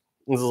melt.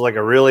 This is like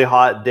a really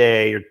hot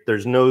day.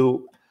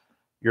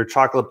 Your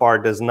chocolate bar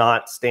does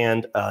not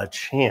stand a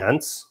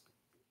chance.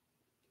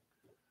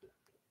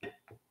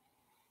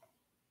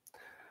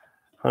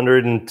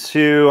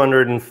 102,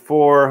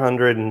 104,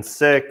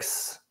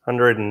 106,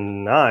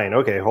 109.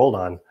 Okay, hold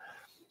on.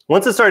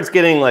 Once it starts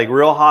getting like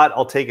real hot,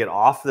 I'll take it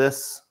off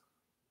this.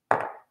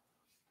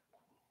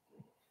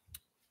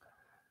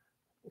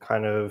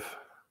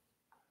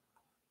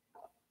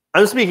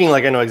 I'm speaking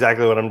like I know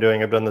exactly what I'm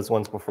doing. I've done this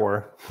once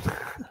before.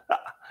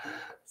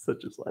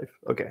 Such is life.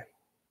 Okay.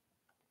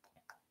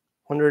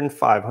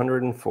 105,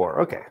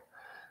 104. Okay.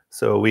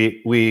 So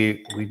we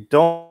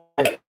don't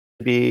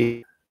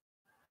be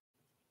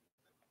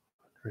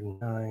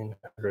 109,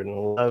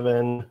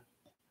 111.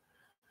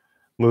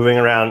 Moving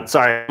around.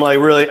 Sorry,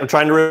 I'm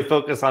trying to really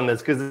focus on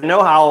this because I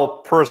know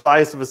how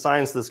precise of a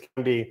science this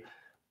can be.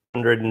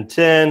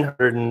 110,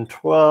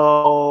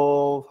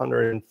 112,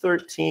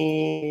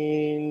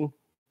 113.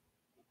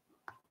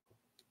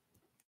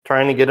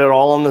 Trying to get it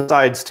all on the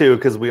sides too,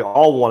 because we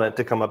all want it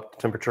to come up to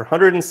temperature.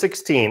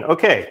 116.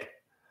 Okay.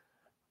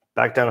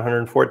 Back down to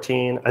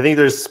 114. I think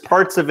there's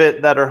parts of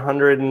it that are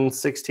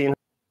 116,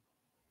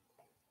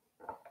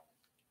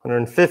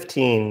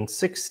 115,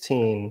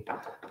 16,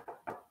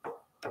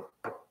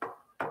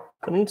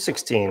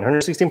 116,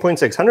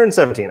 116.6,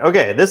 117.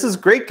 Okay, this is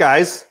great,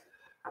 guys.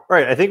 All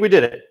right, I think we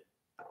did it.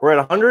 We're at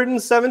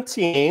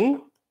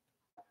 117.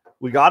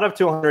 We got up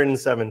to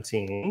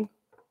 117.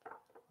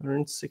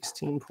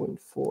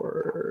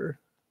 116.4.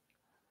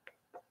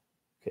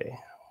 Okay.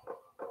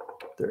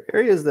 There are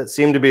areas that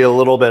seem to be a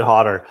little bit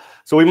hotter.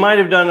 So we might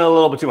have done a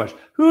little bit too much.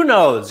 Who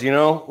knows, you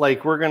know?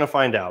 Like, we're going to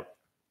find out.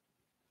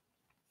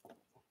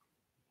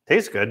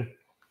 Tastes good.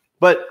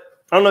 But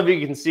I don't know if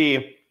you can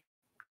see,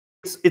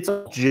 it's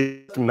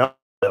just melted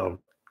though.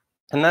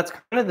 And that's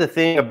kind of the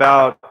thing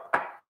about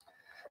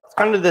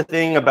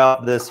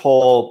this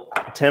whole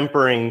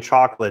tempering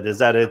chocolate is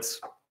that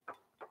it's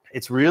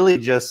really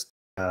just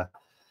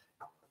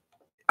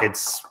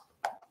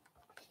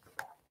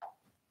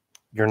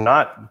you're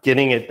not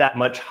getting it that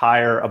much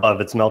higher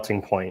above its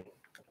melting point.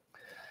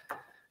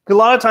 A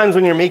lot of times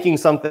when you're making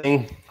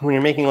something, when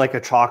you're making like a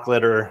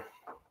chocolate or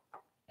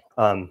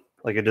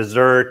like a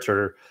dessert,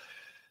 or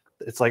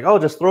it's like, oh,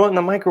 just throw it in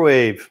the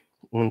microwave.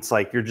 And it's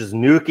like you're just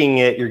nuking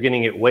it, you're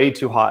getting it way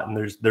too hot,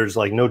 and there's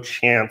like no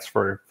chance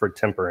for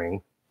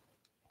tempering.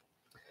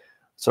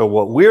 So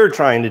what we're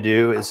trying to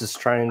do is just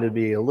trying to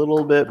be a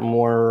little bit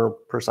more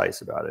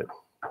precise about it.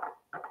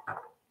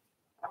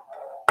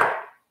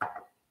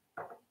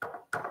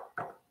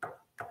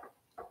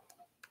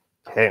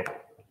 Okay.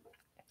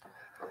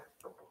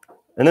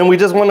 And then we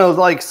just want to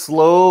like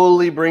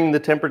slowly bring the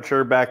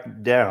temperature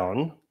back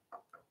down.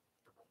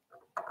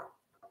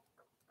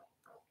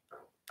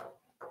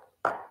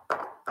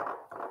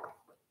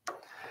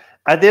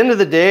 At the end of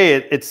the day,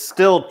 it's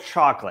still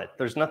chocolate.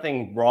 There's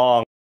nothing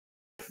wrong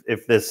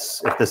if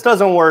this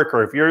doesn't work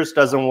or if yours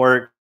doesn't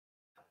work.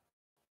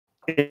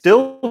 It's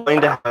still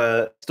going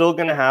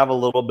to have a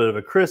little bit of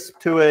a crisp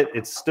to it.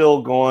 It's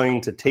still going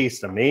to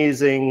taste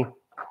amazing.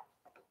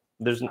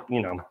 There's,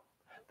 you know,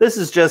 this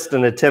is just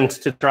an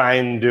attempt to try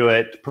and do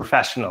it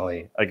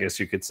professionally, I guess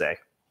you could say.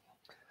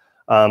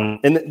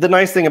 And the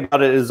nice thing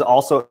about it is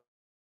also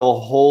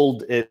it'll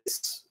hold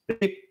its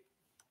shape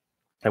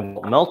and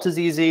won't melt as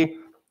easy.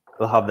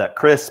 It'll have that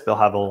crisp. It'll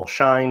have a little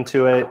shine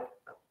to it.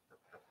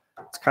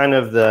 It's kind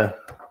of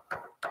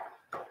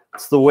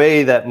it's the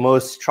way that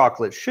most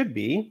chocolate should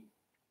be.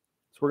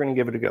 So we're going to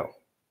give it a go.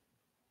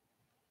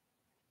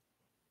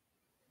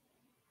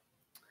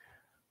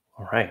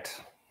 All right.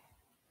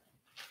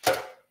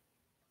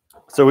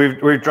 So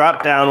we've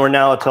dropped down. We're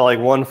now to like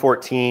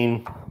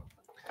 114.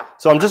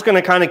 So I'm just going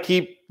to kind of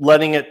keep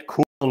letting it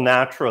cool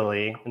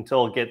naturally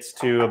until it gets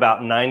to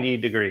about 90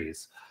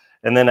 degrees.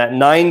 And then at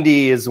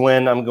 90 is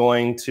when I'm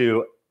going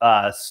to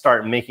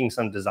start making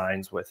some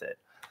designs with it.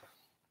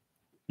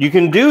 You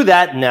can do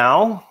that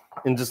now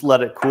and just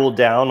let it cool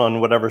down on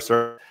whatever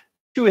surface.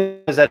 The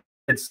issue is that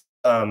it's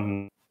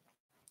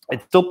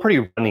still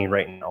pretty runny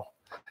right now.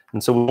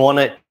 And so we want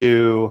it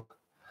to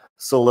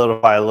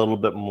solidify a little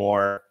bit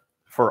more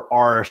for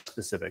our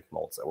specific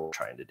molds that we're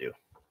trying to do.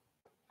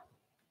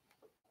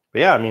 But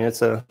yeah, I mean,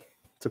 it's a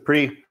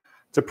pretty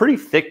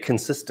thick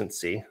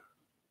consistency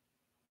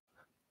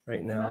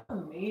right now.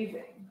 That's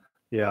amazing.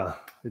 Yeah,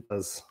 it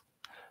does.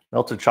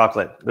 Melted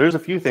chocolate. There's a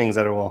few things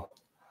that will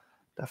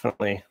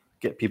definitely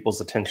get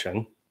people's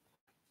attention.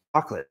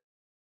 Chocolate.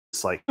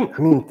 It's like, I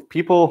mean,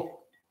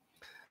 people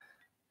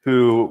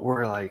who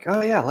were like,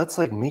 oh yeah, let's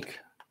like make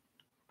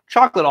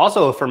chocolate,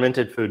 also a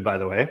fermented food, by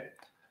the way.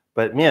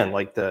 But man,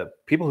 like the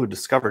people who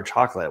discovered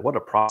chocolate, what a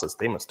process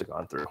they must have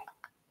gone through.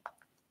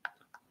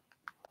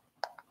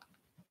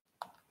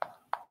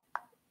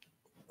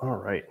 All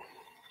right.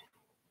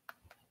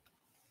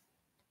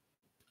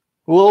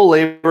 A little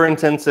labor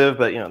intensive,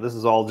 but you know, this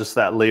is all just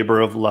that labor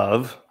of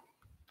love.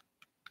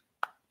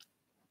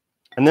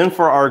 And then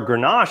for our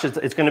ganache,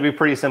 it's going to be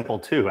pretty simple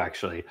too,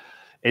 actually.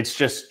 It's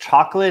just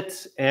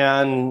chocolate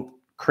and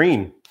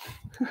cream.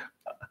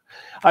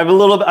 I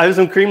have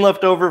some cream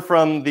left over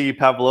from the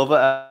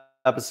pavlova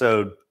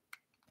episode,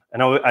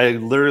 and I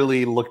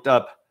literally looked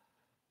up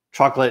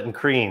chocolate and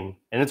cream,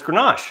 and it's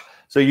ganache.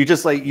 So you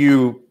just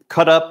you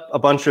cut up a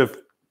bunch of,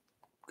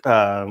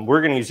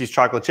 we're going to use these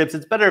chocolate chips.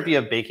 It's better if you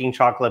have baking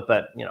chocolate,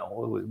 but you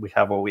know, we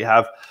have what we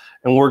have,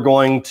 and we're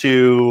going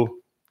to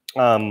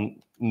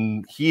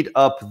heat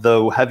up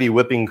the heavy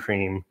whipping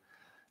cream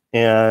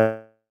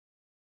and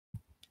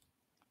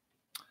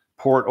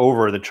pour it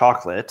over the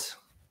chocolate.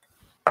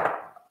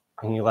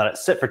 And you let it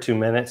sit for 2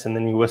 minutes, and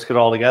then you whisk it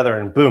all together,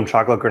 and boom,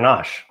 chocolate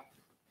ganache.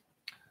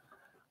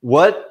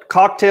 What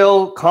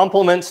cocktail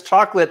complements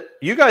chocolate?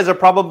 You guys are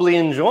probably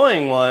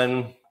enjoying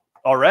one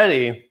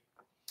already.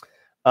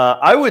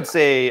 I would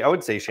say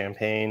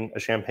champagne. A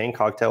champagne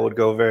cocktail would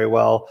go very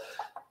well.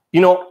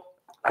 You know,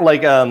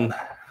 like a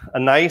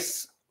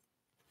nice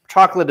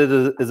chocolate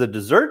is a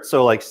dessert,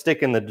 so like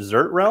stick in the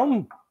dessert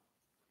realm.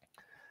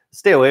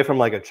 Stay away from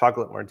like a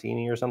chocolate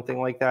martini or something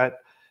like that.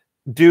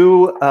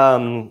 Do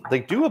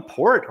a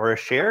port or a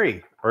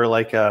sherry or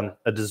like a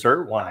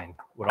dessert wine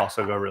would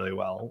also go really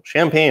well.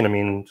 Champagne, I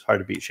mean, it's hard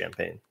to beat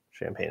champagne.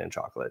 Champagne and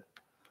chocolate.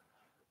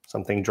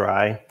 Something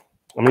dry.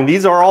 I mean,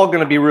 these are all going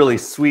to be really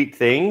sweet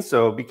things,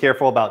 so be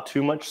careful about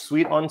too much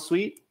sweet on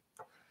sweet.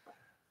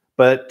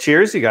 But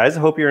cheers, you guys. I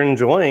hope you're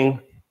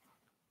enjoying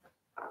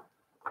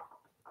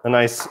a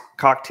nice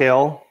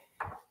cocktail.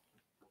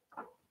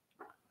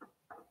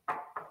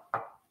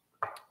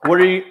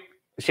 What are you...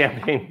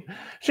 Champagne.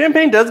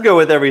 Champagne does go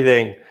with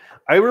everything.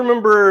 I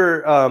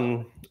remember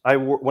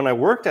when I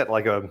worked at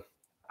like a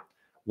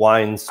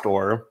wine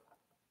store,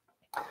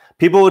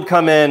 people would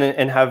come in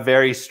and have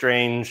very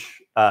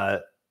strange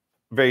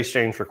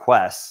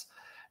requests.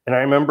 And I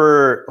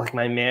remember like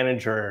my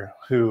manager,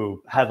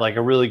 who had like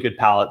a really good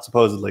palate,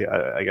 supposedly,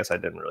 I guess I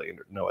didn't really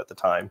know at the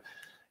time.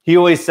 He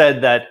always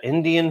said that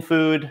Indian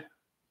food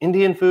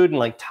and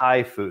like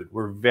Thai food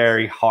were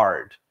very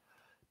hard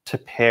to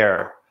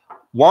pair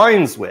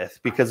wines with,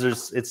 because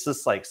it's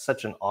just like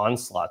such an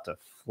onslaught of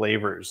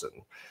flavors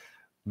and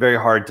very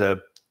hard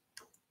to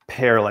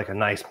pair like a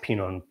nice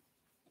Pinot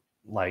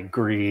like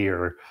Gris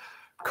or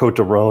Côte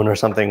d'Aron or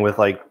something with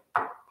like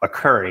a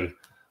curry.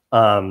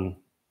 But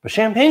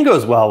champagne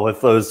goes well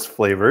with those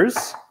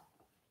flavors.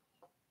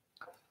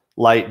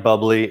 Light,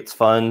 bubbly, it's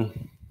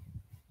fun.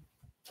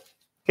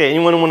 Okay,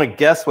 anyone want to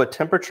guess what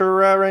temperature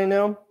we're at right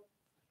now?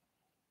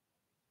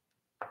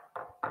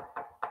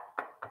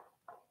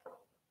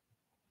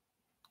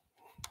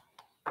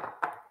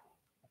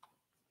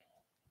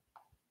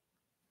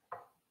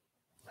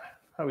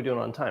 How are we doing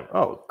on time?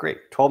 Oh,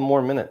 great. 12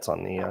 more minutes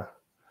on the,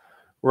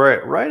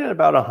 we're right at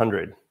about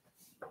 100.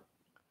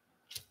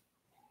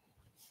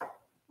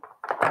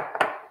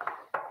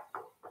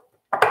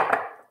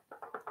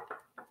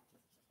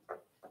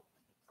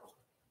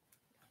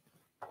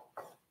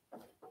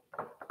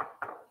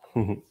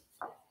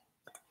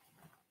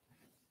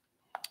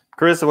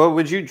 Carissa, what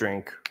would you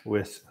drink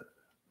with?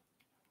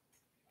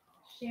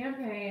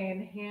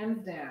 Champagne,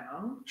 hands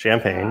down.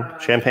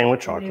 Champagne with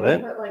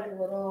chocolate. Put like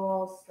a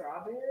little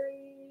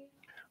strawberry.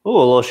 Oh, a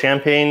little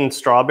champagne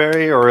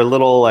strawberry, or a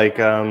little like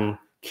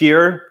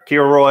Kir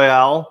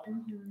Royale.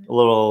 A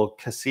little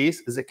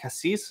cassis. Is it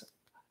cassis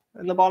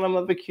in the bottom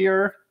of a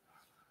Kir?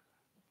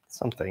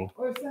 Something.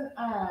 Or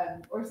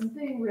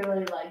something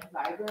really like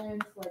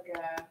vibrant, like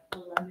a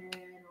lemon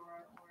or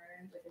an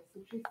orange, like a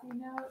citrusy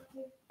note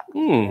with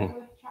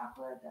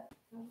chocolate.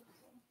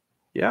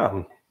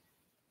 Yeah.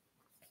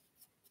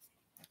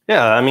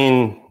 Yeah, I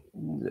mean,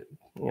 you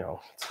know,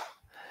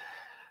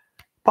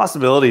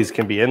 possibilities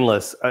can be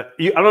endless. I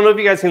don't know if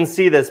you guys can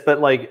see this,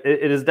 but like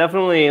it is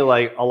definitely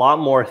like a lot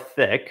more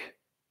thick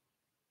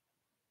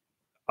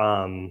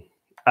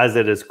as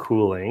it is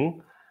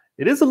cooling.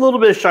 It is a little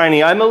bit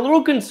shiny. I'm a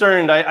little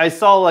concerned. I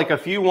saw like a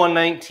few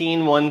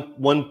 119,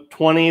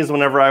 120s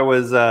whenever I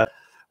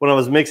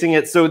was mixing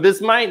it. So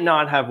this might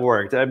not have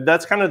worked.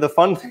 That's kind of the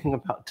fun thing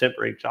about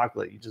tempering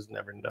chocolate. You just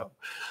never know.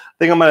 I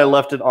think I might have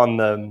left it on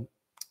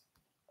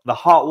the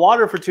hot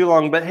water for too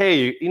long, but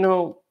hey, you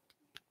know,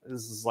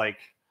 this is like,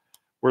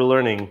 we're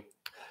learning.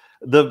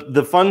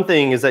 the fun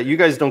thing is that you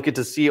guys don't get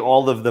to see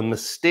all of the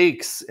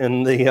mistakes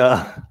in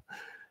the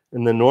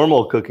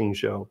normal cooking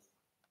show.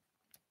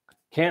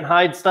 Can't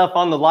hide stuff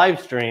on the live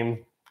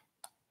stream.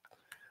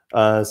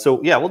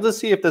 So yeah, we'll just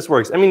see if this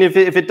works. I mean, if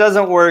it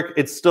doesn't work,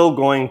 it's still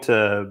going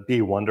to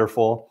be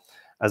wonderful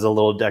as a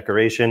little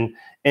decoration.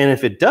 And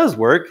if it does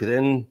work,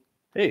 then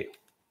hey,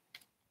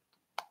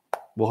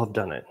 we'll have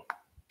done it.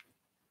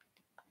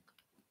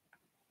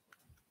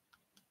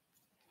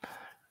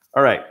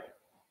 All right.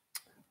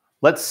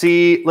 Let's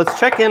see. Let's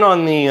check in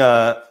on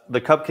the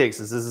cupcakes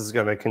as this is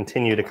going to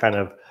continue to kind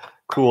of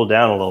cool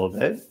down a little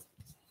bit.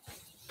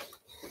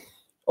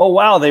 Oh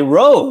wow, they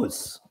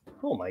rose.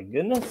 Oh my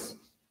goodness.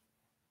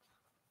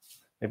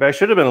 Maybe I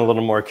should have been a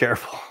little more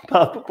careful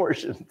about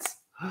proportions.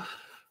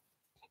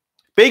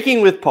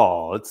 Baking with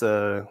Paul. It's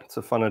a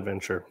fun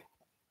adventure.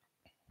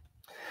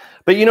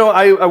 But you know,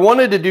 I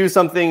wanted to do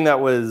something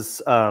that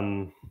was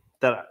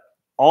that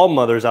all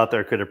mothers out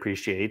there could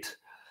appreciate.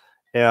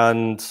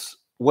 And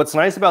what's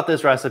nice about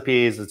this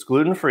recipe is it's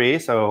gluten-free,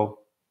 so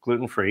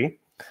gluten-free.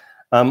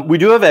 We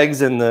do have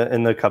eggs in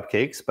the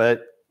cupcakes,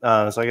 but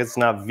so I guess it's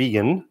not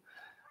vegan.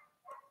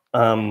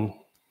 Got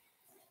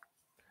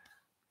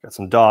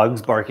some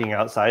dogs barking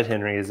outside.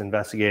 Henry is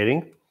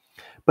investigating.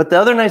 But the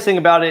other nice thing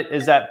about it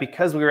is that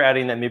because we were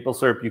adding that maple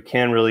syrup, you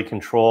can really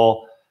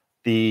control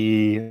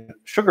the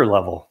sugar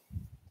level,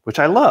 which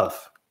I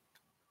love.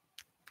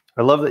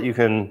 I love that you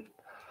can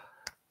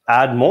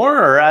add more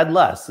or add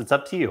less. It's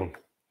up to you.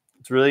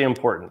 It's really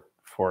important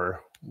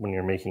for when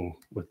you're making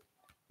with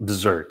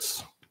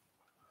desserts.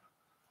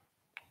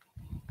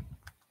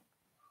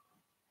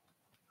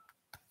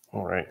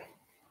 All right.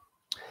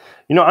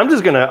 You know, I'm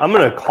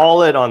gonna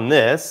call it on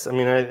this. I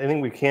mean, I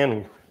think we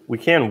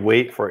can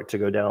wait for it to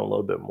go down a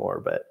little bit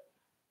more, but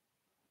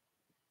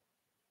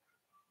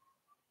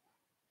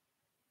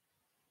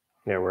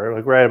yeah, we're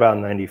like right about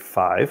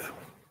 95.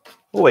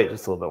 We'll wait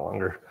just a little bit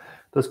longer.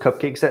 Those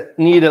cupcakes that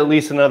need at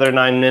least another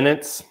 9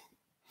 minutes.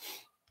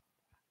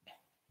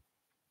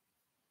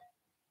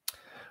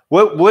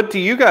 What do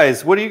you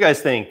guys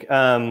think?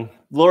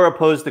 Laura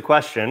posed the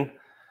question.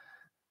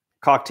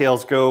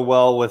 Cocktails go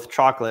well with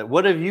chocolate.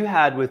 What have you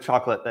had with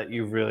chocolate that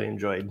you've really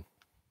enjoyed?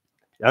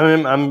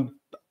 I'm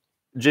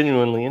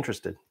genuinely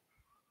interested.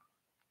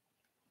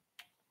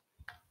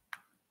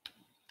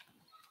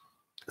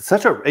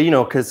 Such a, you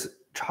know, because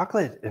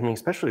chocolate, I mean,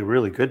 especially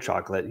really good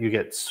chocolate, you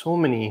get so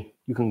many,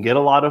 you can get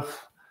a lot of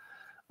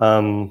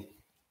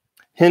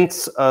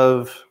hints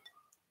of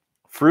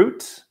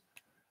fruit.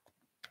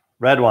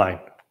 Red wine.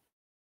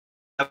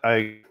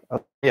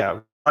 Yeah,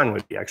 wine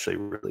would be actually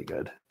really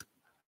good.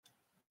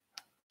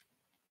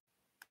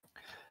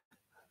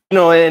 You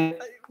know, and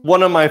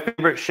one of my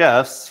favorite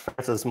chefs,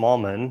 Francis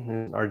Mallmann,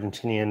 an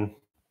Argentinian,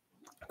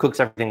 cooks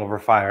everything over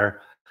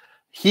fire.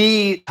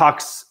 He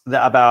talks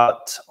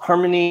about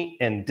harmony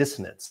and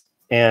dissonance.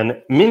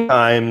 And many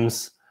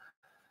times,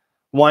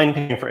 wine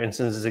pairing, for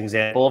instance, is an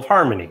example of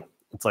harmony.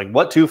 It's like,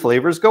 what two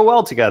flavors go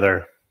well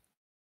together?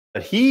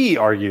 But he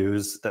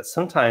argues that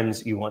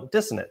sometimes you want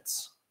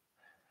dissonance.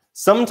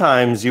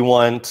 Sometimes you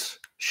want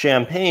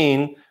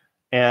champagne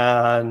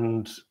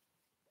and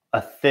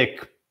a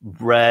thick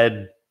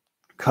red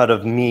cut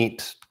of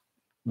meat,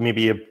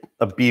 maybe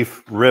a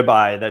beef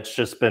ribeye that's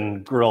just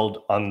been grilled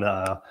on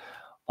the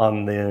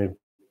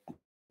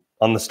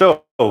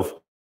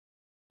stove,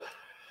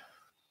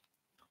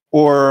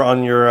 or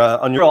on your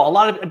grill. A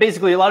lot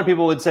of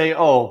people would say,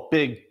 oh,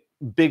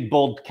 big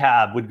bold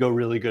cab would go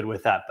really good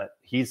with that, but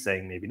he's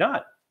saying maybe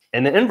not.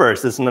 And the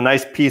inverse, this is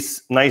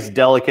a nice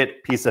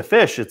delicate piece of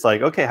fish. It's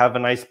like, okay, have a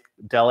nice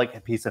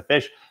delicate piece of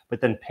fish, but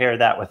then pair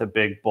that with a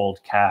big bold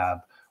cab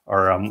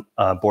or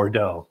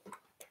Bordeaux.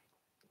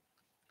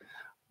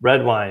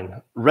 Red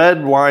wine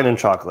and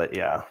chocolate.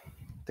 Yeah,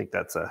 I think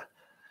that's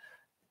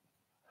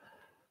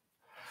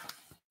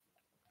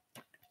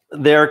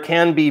there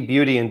can be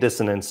beauty in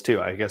dissonance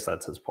too. I guess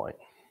that's his point.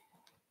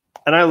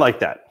 And I like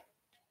that.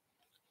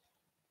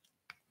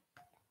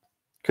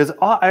 Because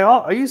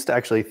I used to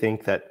actually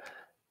think that,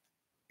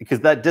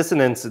 because that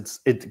dissonance,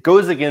 it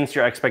goes against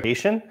your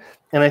expectation.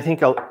 And I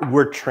think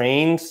we're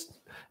trained,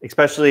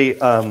 especially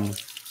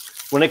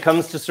when it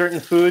comes to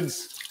certain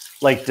foods,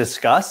 like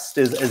disgust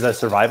is a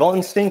survival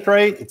instinct,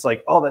 right? It's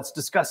like, oh, that's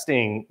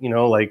disgusting. You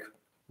know, like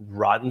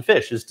rotten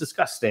fish is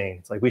disgusting.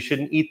 It's like, we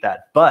shouldn't eat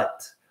that.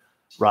 But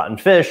rotten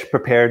fish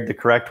prepared the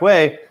correct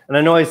way. And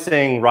I know I'm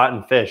saying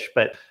rotten fish,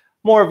 but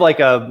more of like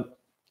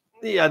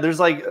there's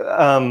like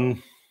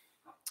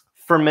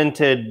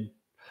fermented,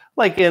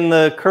 like in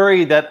the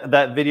curry,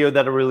 that video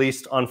that I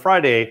released on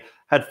Friday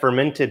had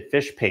fermented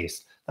fish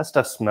paste. That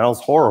stuff smells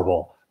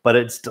horrible, but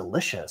it's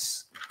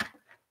delicious.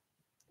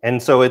 And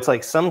so it's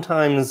like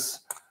sometimes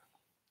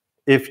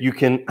if you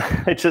can,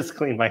 I just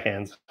cleaned my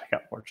hands. I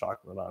got more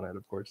chocolate on it,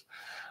 of course.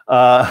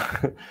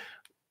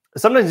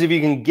 Sometimes if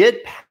you can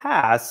get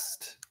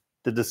past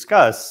the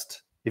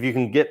disgust, if you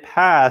can get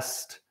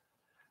past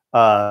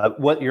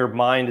what your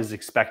mind is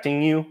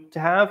expecting you to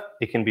have,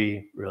 it can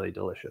be really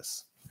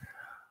delicious.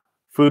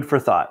 Food for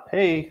thought.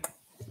 Hey,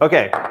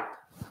 okay.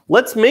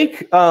 let's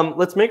make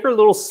our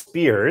little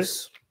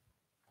spears.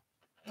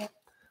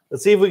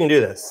 Let's see if we can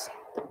do this.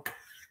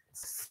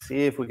 Let's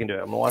see if we can do it.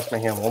 I'm gonna wash my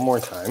hand one more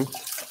time.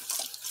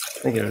 I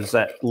think there's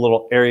that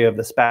little area of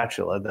the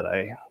spatula that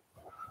I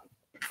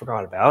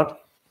forgot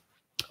about.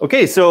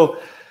 Okay, so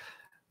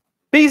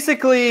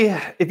basically,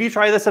 if you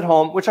try this at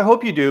home, which I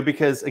hope you do,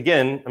 because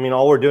again, I mean,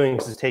 all we're doing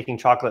is taking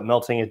chocolate,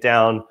 melting it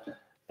down,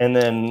 and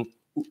then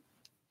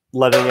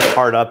letting it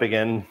hard up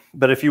again.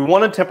 But if you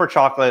want to temper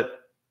chocolate,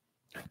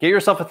 get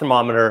yourself a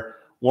thermometer,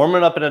 warm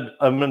it up in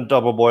a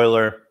double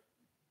boiler,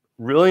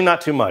 really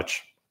not too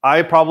much.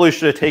 I probably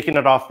should have taken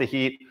it off the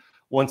heat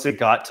once it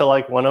got to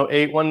like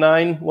 108,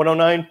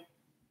 109.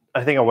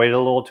 I think I waited a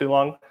little too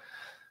long.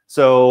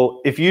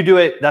 So if you do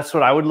it, that's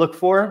what I would look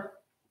for.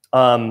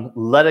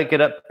 Let it get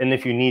up, and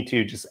if you need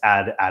to, just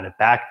add it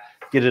back.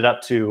 Get it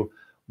up to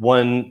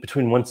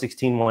between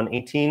 116,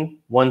 118.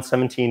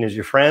 117 is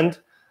your friend.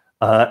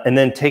 And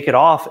then take it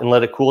off and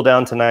let it cool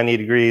down to 90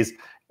 degrees,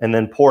 and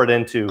then pour it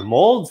into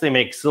molds. They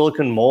make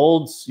silicone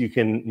molds. You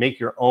can make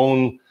your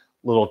own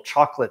little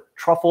chocolate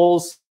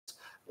truffles,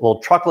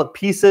 little chocolate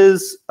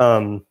pieces.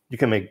 You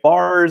can make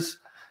bars.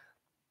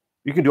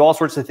 You can do all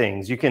sorts of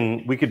things. We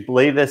could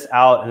lay this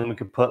out, and then we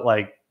could put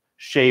like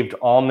shaved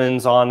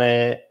almonds on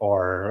it,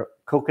 or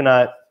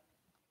coconut.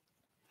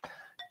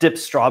 Dip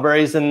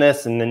strawberries in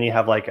this, and then you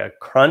have like a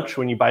crunch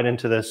when you bite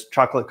into this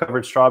chocolate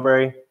covered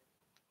strawberry.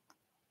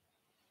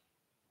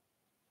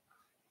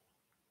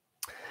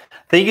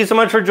 Thank you so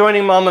much for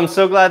joining, Mom. I'm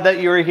so glad that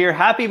you were here.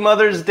 Happy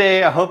Mother's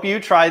Day. I hope you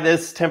try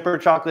this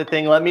tempered chocolate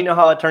thing. Let me know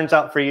how it turns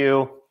out for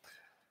you.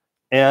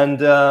 And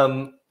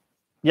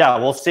yeah,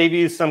 we'll save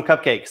you some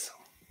cupcakes.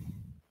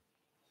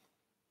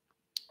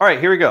 All right,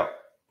 here we go.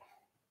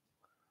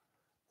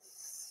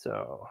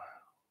 So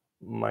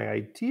my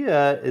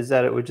idea is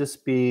that it would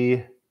just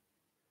be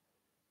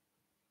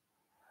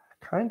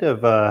kind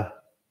of a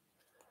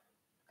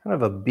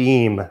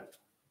beam.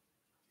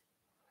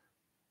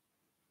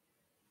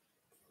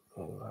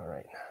 All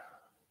right.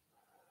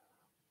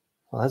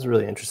 Well, that's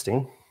really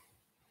interesting.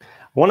 I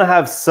want to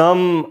have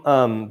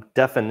some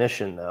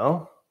definition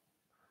though,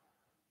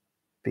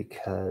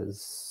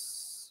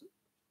 because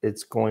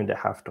it's going to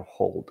have to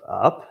hold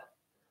up.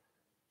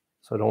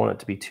 So I don't want it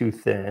to be too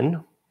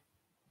thin.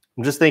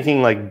 I'm just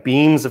thinking like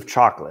beams of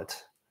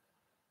chocolate.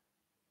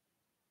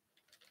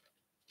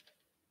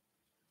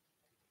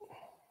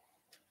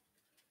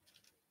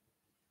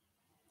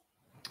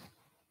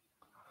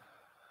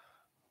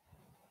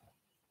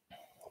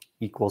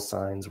 Equal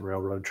signs,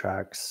 railroad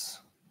tracks.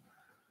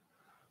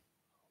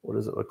 What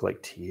does it look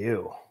like to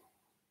you?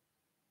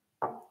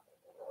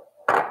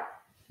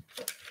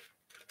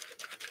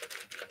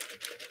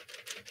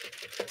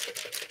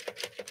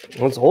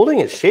 Well, it's holding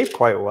its shape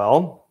quite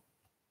well.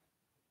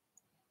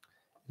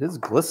 It is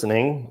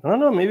glistening. I don't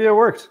know, maybe it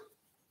worked.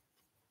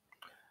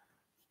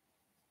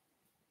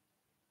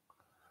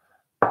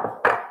 All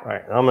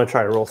right, now I'm gonna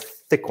try a real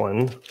thick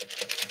one,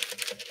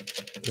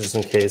 just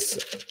in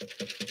case.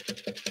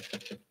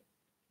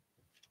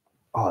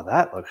 Oh,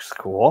 that looks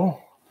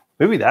cool.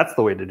 Maybe that's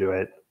the way to do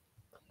it.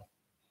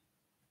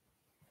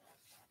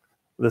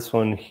 This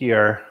one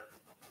here.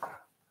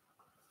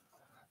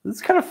 This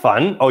is kind of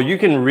fun. Oh, you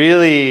can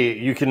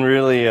really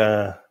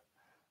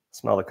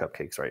smell the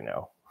cupcakes right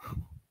now.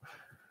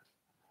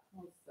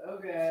 Oh, so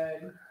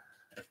good.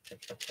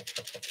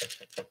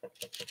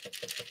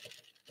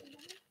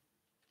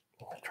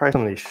 Try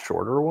some of these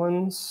shorter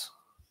ones,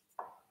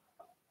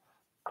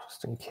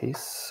 just in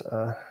case.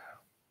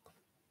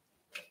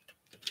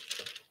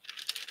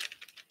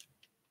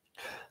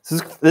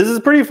 This is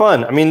pretty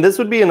fun. I mean, this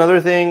would be another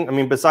thing. I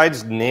mean,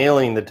 besides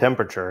nailing the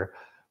temperature,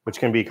 which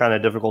can be kind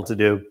of difficult to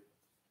do,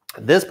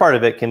 this part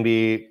of it can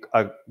be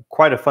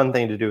quite a fun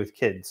thing to do with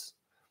kids,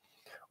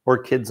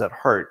 or kids at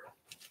heart.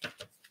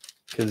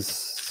 Because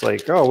it's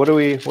like, oh, what are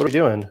we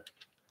doing?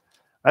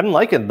 I'm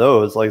liking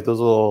those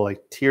little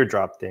like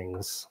teardrop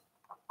things.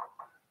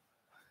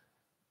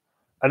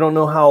 I don't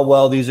know how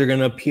well these are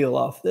gonna peel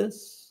off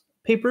this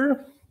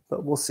paper,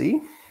 but we'll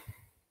see.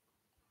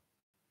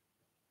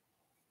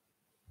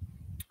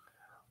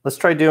 Let's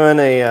try doing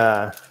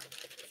a,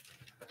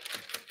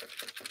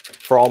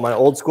 for all my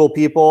old school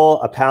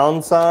people, a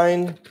pound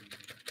sign.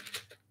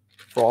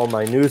 For all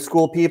my new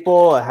school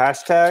people, a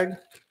hashtag.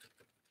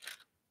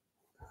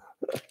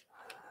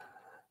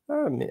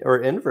 Or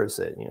inverse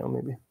it, you know,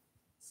 maybe.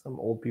 Some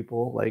old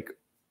people like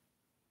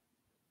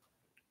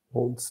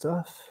old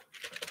stuff.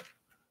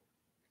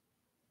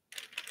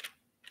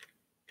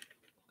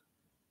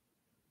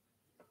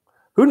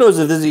 Who knows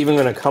if this is even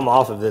going to come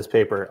off of this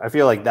paper? I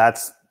feel like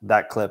that's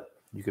that clip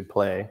you could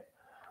play,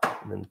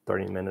 and then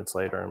 30 minutes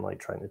later, I'm like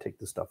trying to take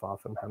this stuff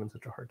off. I'm having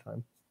such a hard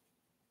time.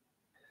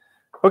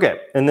 Okay,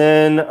 and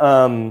then,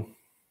 okay,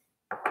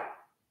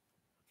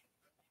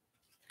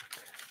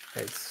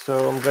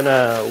 so I'm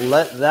gonna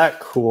let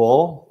that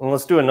cool, and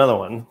let's do another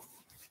one.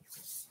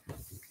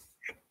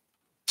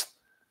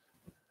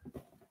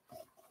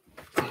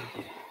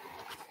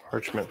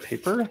 Parchment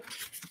paper.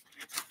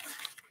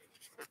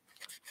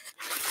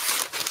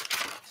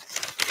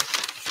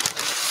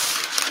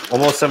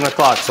 almost 7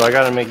 o'clock, so I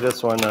got to make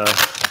this one.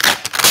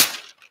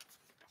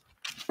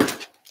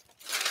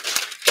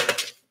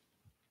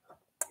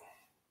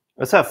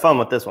 Let's have fun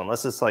with this one.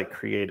 Let's just like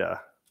create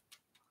a.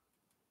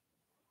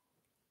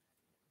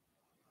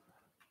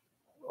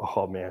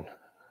 Oh man.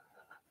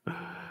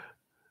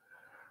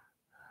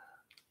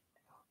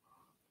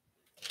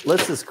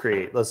 Let's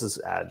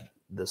just add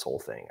this whole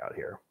thing out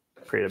here.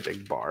 Create a big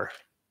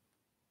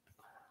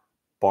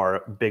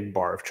big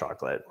bar of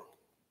chocolate.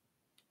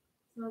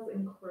 Smells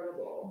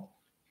incredible.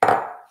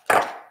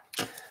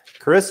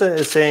 Carissa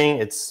is saying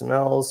it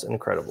smells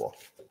incredible.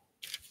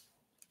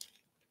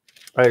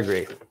 I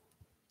agree.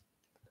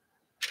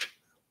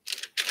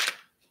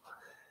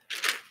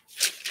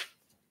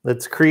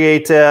 Let's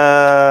create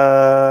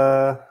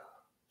a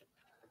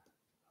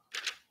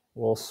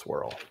little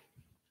swirl.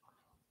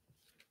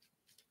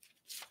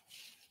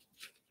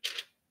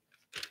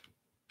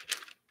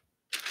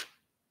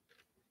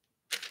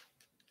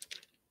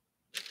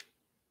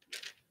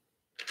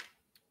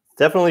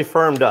 Definitely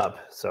firmed up,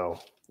 so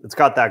it's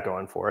got that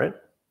going for it.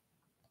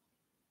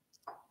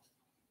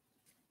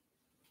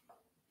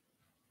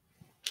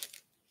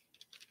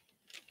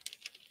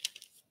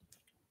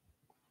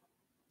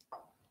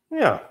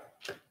 Yeah.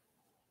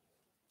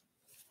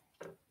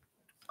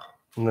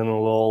 And then a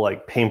little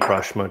like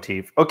paintbrush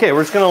motif. Okay,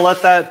 we're just gonna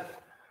let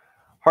that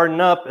harden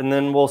up and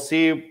then we'll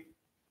see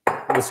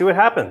what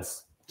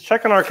happens. Let's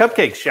check on our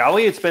cupcakes, shall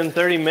we? It's been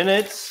 30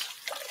 minutes.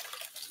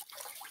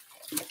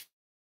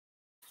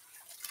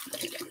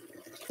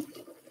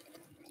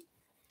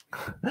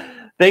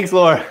 Thanks,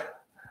 Laura.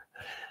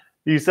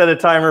 You set a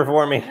timer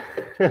for me.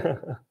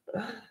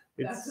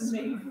 That's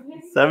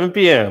amazing. 7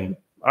 p.m.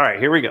 All right,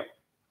 here we go.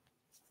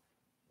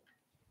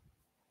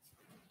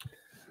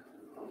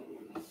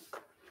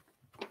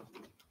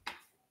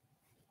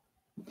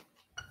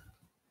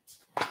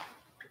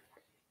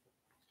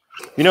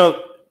 You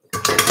know,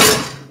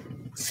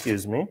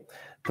 excuse me.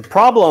 The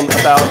problem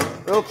about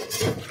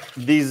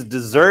these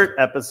dessert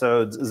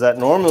episodes is that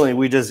normally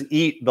we just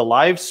eat the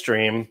live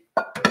stream.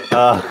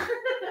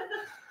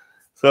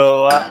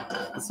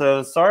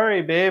 So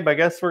sorry, babe. I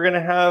guess we're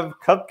gonna have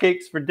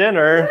cupcakes for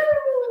dinner.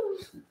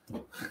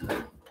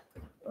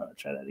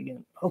 Try that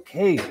again.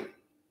 Okay.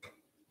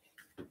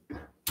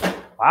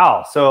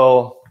 Wow.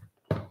 So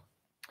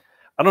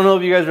I don't know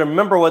if you guys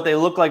remember what they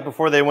looked like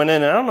before they went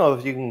in. I don't know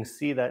if you can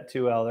see that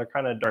too well. They're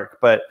kind of dark,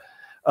 but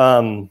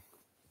yeah,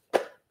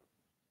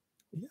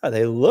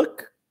 they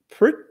look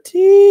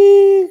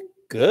pretty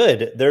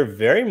good. They're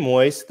very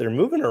moist. They're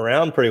moving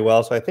around pretty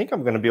well. So I think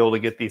I'm going to be able to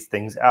get these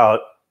things out.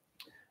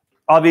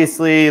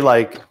 Obviously,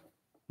 like,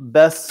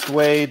 best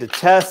way to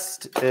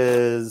test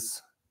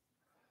is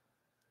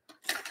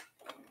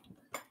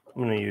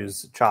I'm going to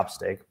use a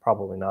chopstick.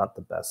 Probably not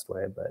the best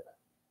way, but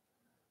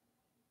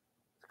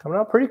it's coming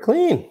out pretty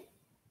clean.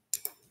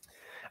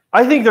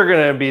 I think they're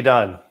going to be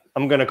done.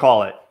 I'm going to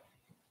call it.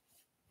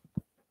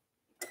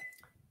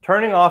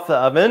 Turning off the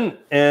oven,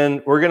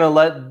 and we're going to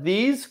let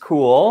these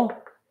cool.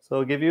 So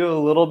I'll give you a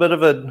little bit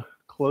of a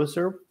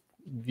closer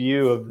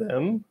view of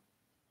them.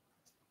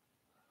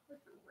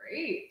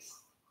 Great.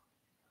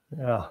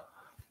 Yeah.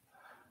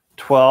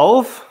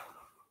 12.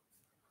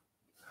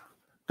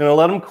 Gonna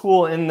let them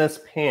cool in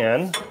this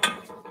pan.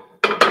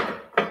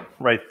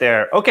 Right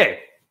there.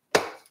 Okay.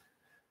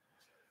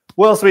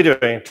 What else are we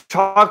doing?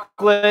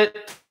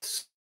 Chocolate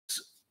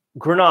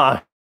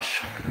ganache.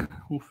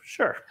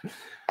 Sure.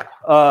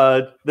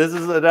 This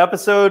is an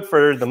episode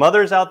for the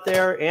mothers out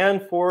there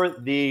and for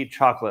the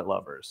chocolate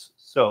lovers.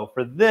 So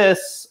for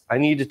this, I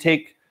need to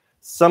take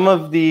some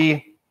of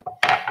the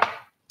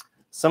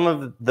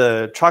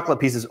chocolate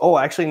pieces. Oh,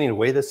 I actually need to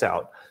weigh this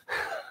out.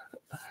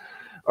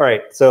 All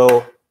right,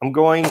 so I'm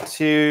going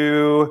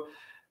to,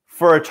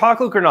 for a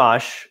chocolate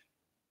ganache,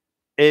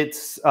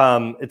 it's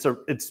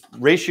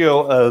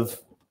ratio of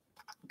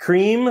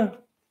cream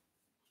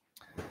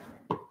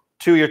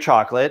to your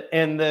chocolate,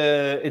 and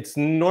it's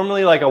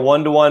normally like a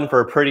 1-to-1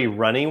 for a pretty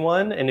runny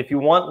one. And if you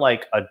want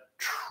like a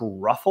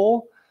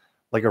truffle,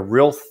 like a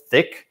real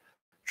thick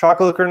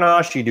chocolate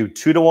ganache, you do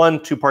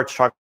 2-to-1, 2 parts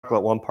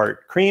chocolate, 1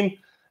 part cream.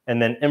 And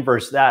then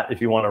inverse that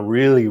if you want a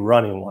really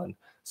runny one.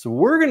 So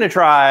we're going to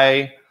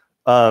try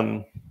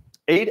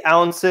 8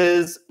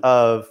 ounces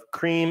of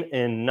cream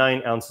and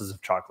 9 ounces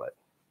of chocolate.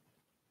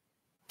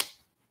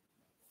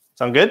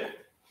 Sound good?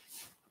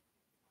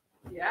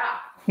 Yeah.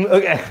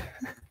 Okay.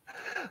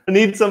 I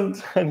need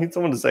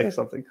someone to say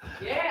something.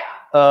 Yeah.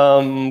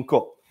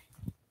 Cool.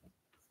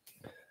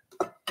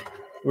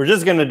 We're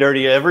just going to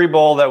dirty every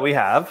bowl that we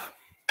have.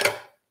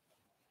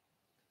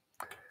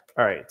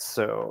 All right,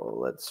 so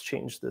let's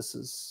change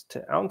this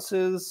to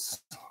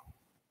ounces.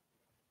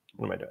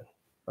 What am I doing?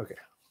 Okay.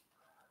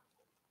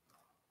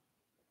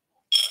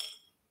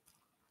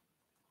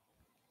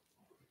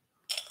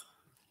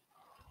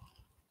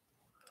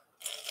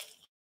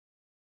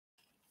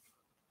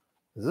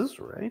 Is this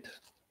right?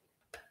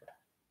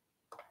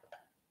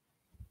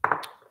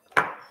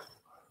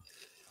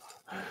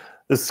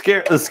 The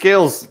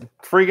scale's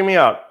freaking me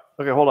out.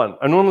 Okay, hold on.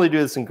 I normally do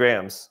this in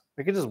grams.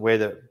 I could just weigh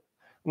that.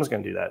 I'm just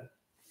going to do that.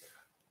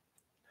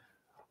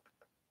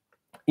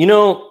 You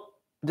know,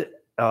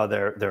 oh,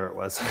 there it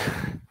was.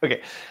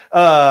 Okay.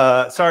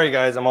 Sorry,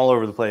 guys. I'm all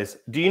over the place.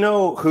 Do you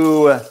know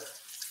who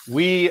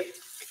we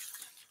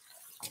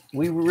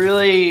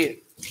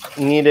really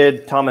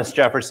needed? Thomas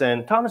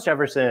Jefferson. Thomas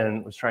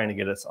Jefferson was trying to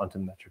get us onto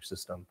the metric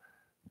system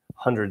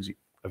hundreds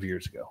of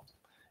years ago,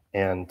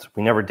 and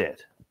we never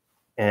did.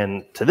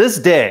 And to this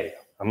day,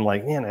 I'm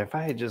like, man, if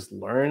I had just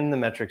learned the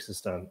metric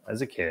system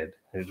as a kid,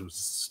 it was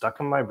stuck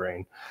in my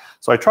brain.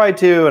 So I tried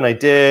to, and I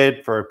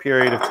did for a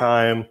period of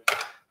time.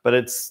 But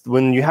it's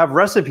when you have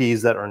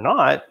recipes that are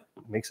not,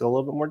 it makes it a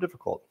little bit more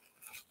difficult.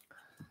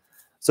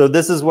 So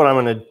this is what I'm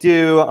going to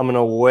do. I'm going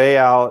to weigh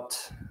out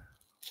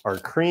our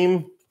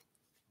cream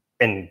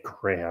in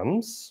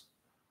grams.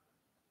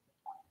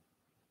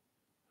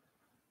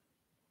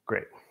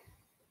 Great.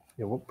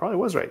 Yeah, well, probably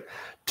was right.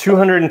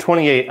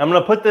 228. I'm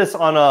going to put this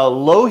on a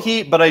low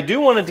heat, but I do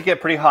want it to get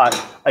pretty hot.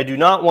 I do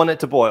not want it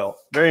to boil.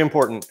 Very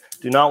important.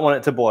 Do not want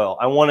it to boil.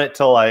 I want it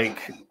to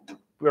like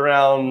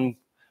around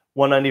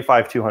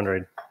 195,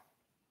 200.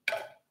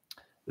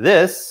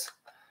 This,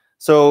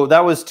 so that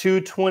was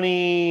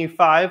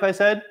 225, I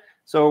said.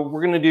 So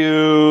we're going to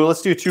do,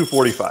 let's do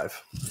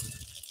 245.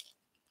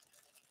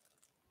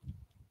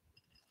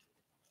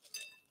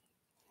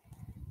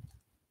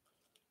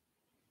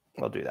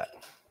 I'll do that.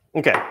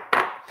 Okay.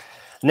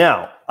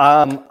 Now,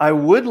 I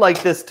would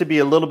like this to be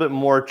a little bit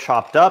more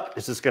chopped up.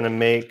 It's just going to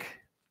make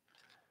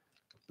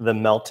the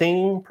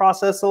melting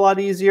process a lot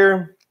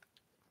easier.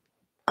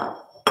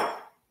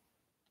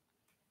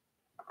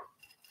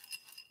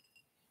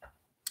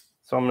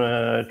 So I'm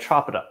going to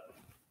chop it up.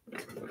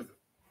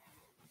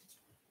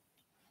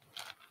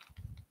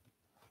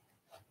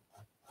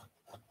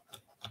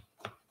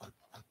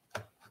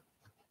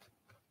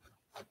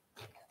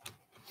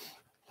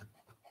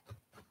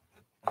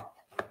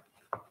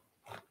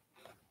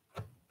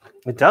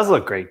 It does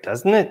look great,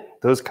 doesn't it?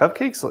 Those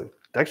cupcakes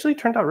actually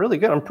turned out really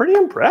good. I'm pretty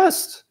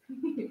impressed.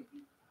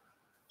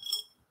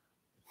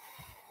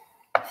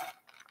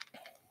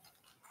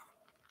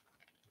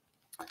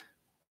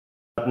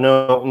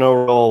 No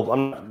roll.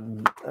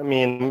 I'm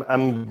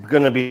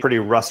going to be pretty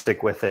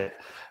rustic with it.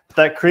 But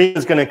that cream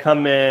is going to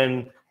come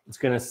in. It's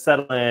going to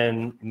settle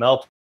in,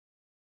 melt.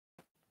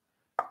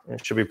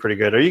 It should be pretty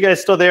good. Are you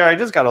guys still there? I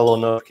just got a little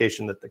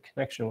notification that the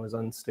connection was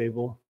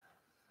unstable.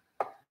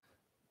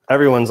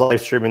 Everyone's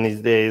live streaming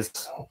these days.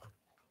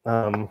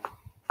 I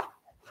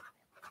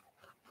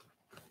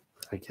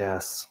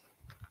guess.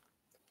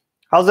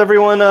 How's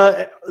everyone?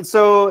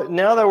 So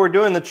now that we're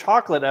doing the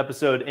chocolate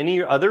episode,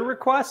 any other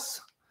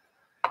requests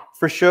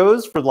for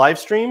shows for live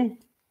stream?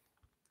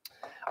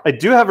 I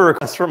do have a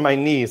request from my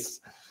niece.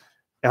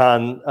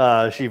 And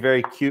she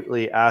very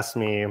cutely asked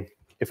me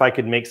if I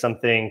could make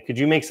something. Could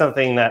you make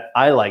something that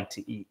I like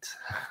to eat?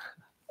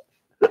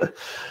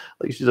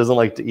 Like she doesn't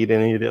like to eat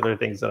any of the other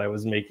things that I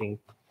was making.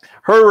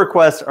 Her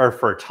requests are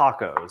for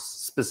tacos,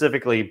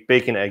 specifically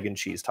bacon, egg, and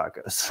cheese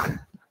tacos.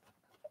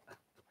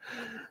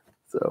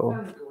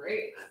 Sounds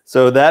great.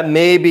 So that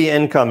may be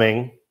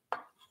incoming,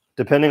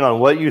 depending on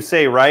what you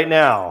say right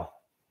now.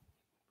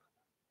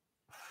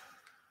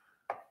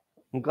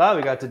 I'm glad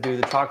we got to do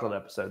the chocolate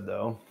episode,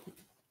 though.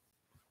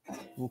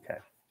 Okay.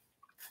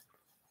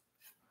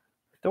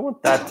 Don't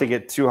want that to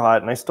get too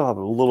hot, and I still have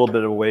a little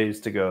bit of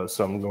ways to go,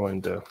 so I'm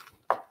going to.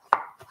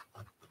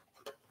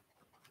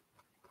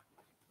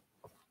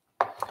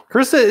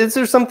 Carissa, is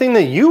there something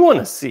that you want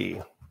to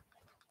see?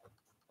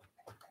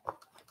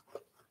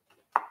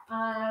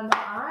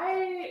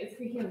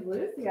 Speaking of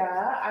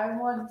Lucia, I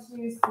want to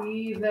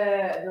see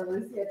the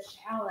Lucia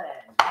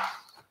challenge.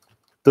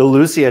 The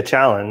Lucia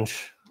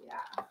challenge?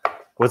 Yeah.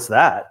 What's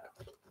that?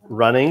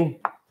 Running?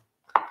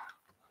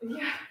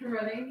 Yeah,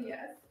 running,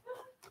 yes.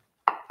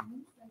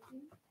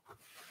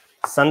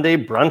 Sunday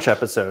brunch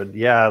episode.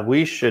 Yeah,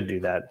 we should do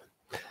that.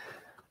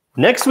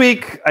 Next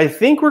week, I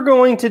think we're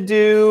going to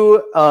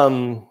do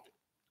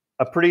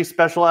a pretty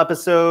special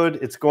episode.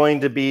 It's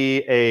going to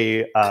be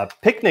a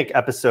picnic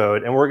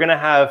episode, and we're going to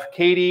have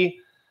Katie,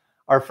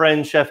 our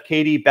friend Chef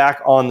Katie,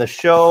 back on the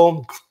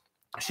show.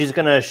 She's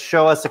going to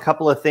show us a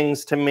couple of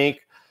things to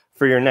make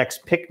for your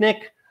next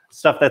picnic,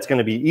 stuff that's going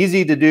to be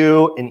easy to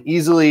do and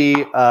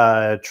easily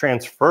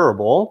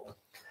transferable.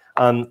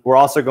 We're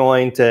also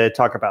going to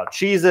talk about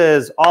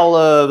cheeses,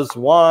 olives,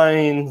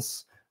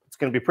 wines. It's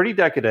going to be pretty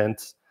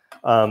decadent,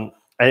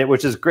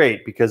 which is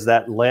great because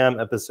that lamb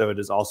episode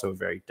is also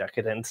very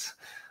decadent.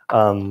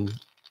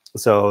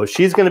 So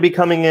she's going to be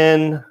coming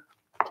in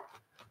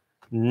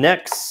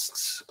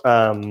next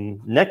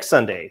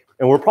Sunday,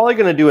 and we're probably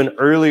going to do an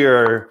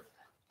earlier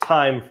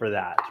time for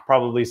that,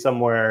 probably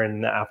somewhere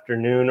in the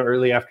afternoon,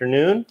 early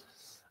afternoon.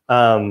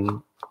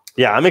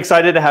 Yeah, I'm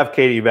excited to have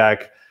Katie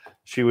back.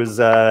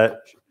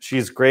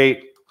 She's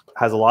great,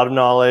 has a lot of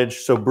knowledge.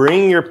 So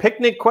bring your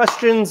picnic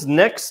questions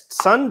next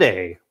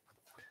Sunday.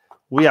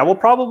 We'll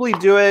probably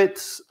do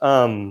it.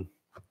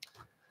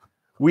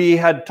 We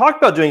had talked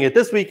about doing it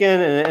this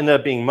weekend, and it ended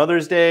up being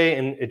Mother's Day,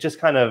 and it just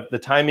kind of, the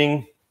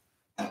timing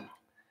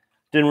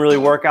didn't really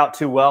work out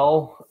too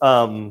well,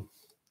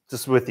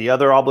 just with the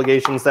other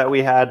obligations that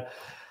we had.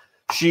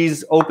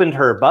 She's opened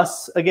her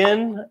bus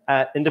again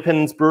at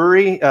Independence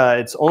Brewery.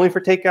 It's only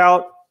for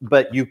takeout,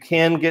 but you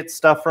can get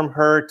stuff from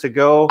her to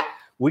go.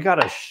 We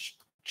got a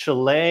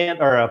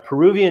Chilean or a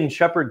Peruvian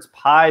shepherd's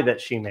pie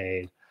that she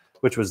made,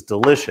 which was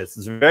delicious.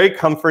 It's very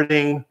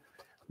comforting,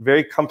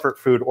 very comfort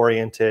food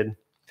oriented.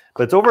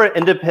 But it's over at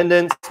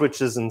Independence, which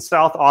is in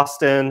South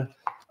Austin,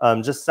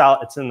 just south.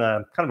 It's in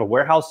the kind of a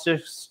warehouse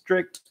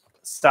district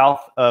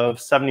south of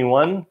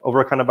 71,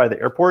 over kind of by the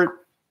airport.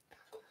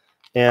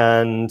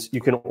 And you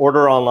can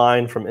order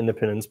online from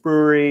Independence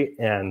Brewery,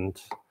 and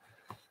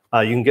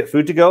you can get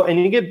food to go, and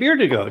you can get beer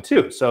to go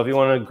too. So if you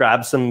want to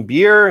grab some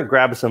beer,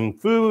 grab some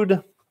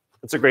food,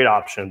 it's a great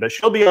option. But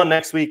she'll be on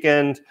next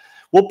weekend.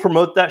 We'll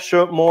promote that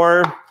show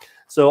more.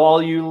 So all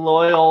you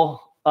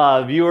loyal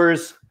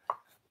viewers,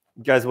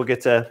 you guys will get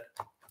to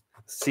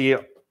see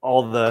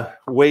all the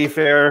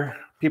Wayfair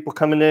people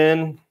coming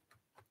in.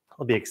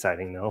 It'll be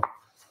exciting though.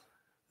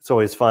 It's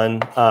always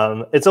fun.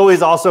 It's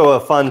always also a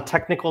fun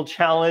technical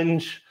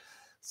challenge.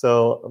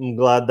 So I'm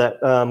glad that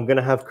I'm going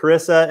to have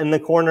Carissa in the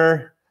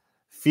corner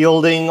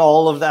fielding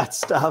all of that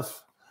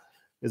stuff.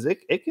 Because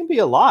it can be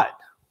a lot.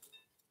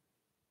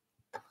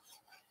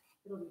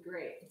 It'll be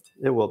great.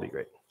 It will be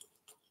great.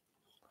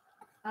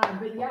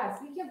 But yeah,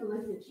 speaking of the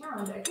listed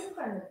challenge, I couldn't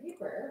find the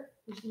paper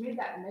because she made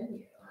that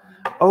menu.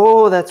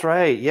 Oh, that's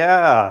right.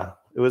 Yeah.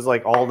 It was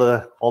like all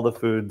the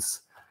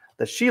foods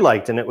that she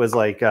liked. And it was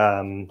like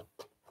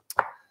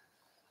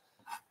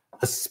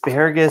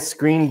asparagus,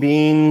 green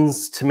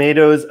beans,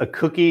 tomatoes, a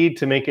cookie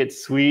to make it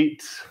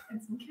sweet. And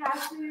some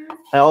cashews.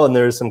 Oh, and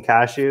there's some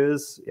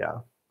cashews. Yeah.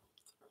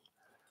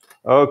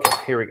 Okay,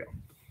 here we go.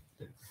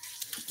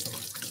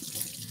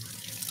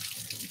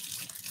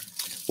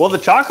 Well, the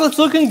chocolate's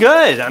looking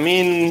good. I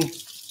mean,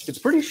 it's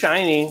pretty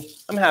shiny.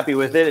 I'm happy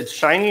with it. It's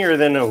shinier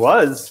than it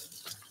was.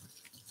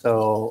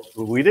 So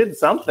we did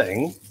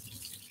something.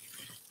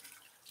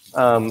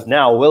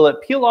 Now, will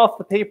it peel off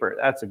the paper?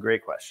 That's a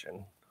great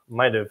question.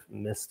 Might have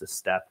missed a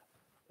step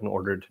in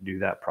order to do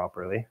that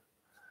properly.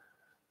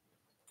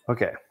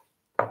 Okay.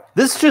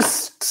 This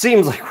just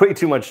seems like way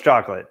too much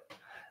chocolate.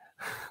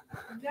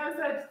 No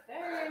such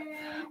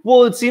thing.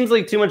 Well, it seems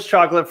like too much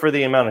chocolate for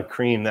the amount of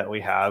cream that we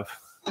have.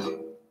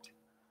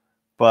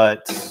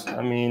 But,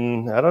 I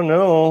mean, I don't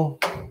know.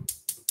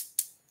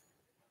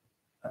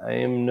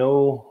 I'm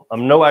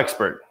no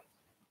expert.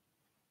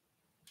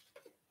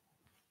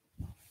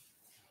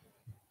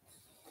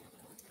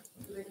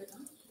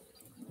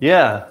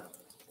 Yeah.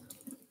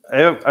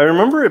 I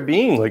remember it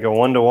being like a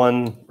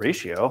 1-to-1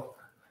 ratio.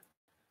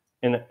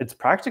 And it's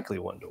practically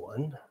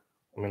 1-to-1.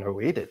 I mean, I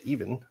weighed it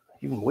even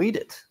weighed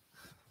it.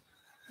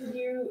 Did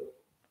you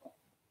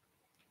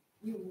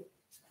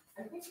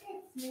I think it's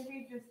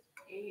maybe just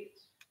 8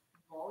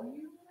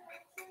 volume.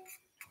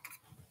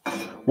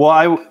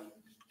 Well,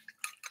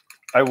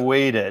 I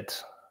weighed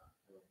it.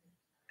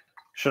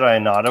 Should I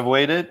not have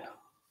weighed it?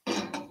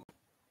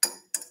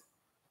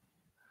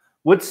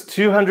 What's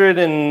 200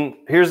 and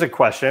here's a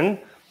question.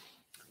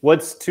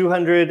 What's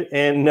 200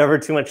 and never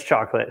too much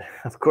chocolate?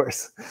 Of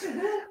course.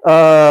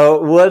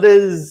 What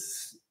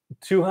is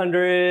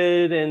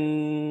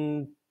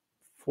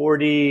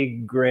 240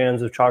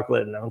 grams of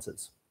chocolate in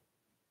ounces?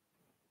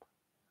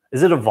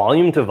 Is it a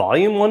volume to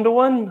volume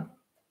 1-to-1?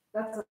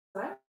 That's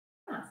what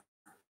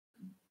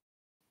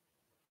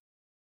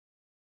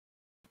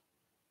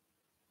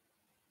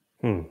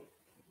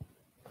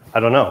I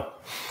don't know.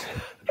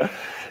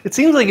 It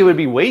seems like it would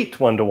be weight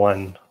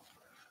 1-to-1.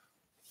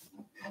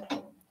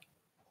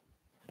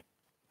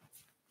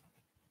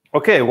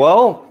 Okay,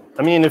 well,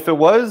 I mean, if it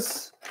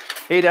was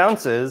 8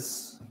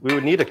 ounces, we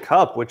would need a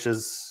cup, which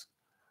is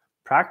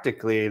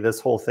practically this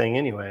whole thing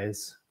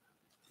anyways.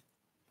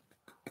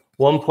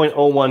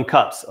 1.01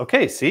 cups.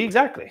 Okay, see,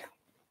 exactly.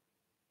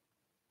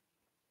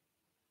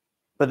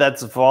 But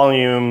that's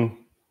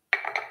volume,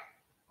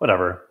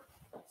 whatever.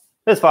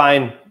 It's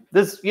fine.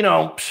 This, you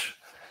know,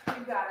 you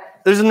got it.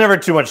 There's never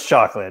too much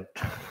chocolate.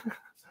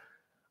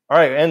 All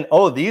right, and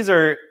oh, these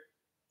are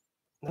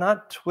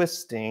not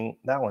twisting.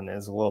 That one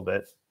is a little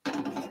bit.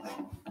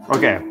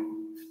 Okay.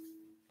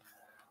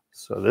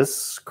 So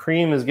this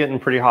cream is getting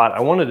pretty hot.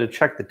 I wanted to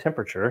check the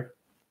temperature.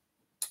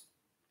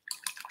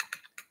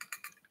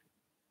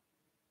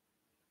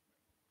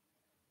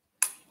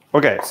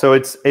 Okay, so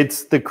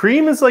it's the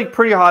cream is like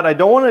pretty hot. I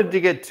don't want it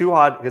to get too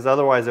hot because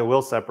otherwise it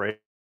will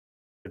separate.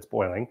 It's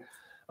boiling.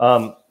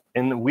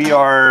 And we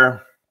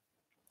are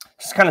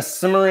just kind of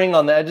simmering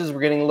on the edges.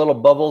 We're getting little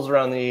bubbles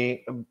around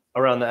the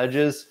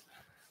edges.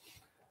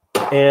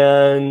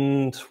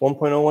 And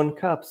 1.01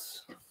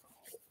 cups.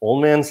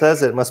 Old man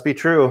says it must be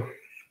true.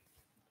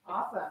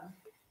 Awesome.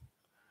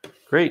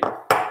 Great.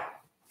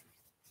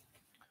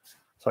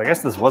 So I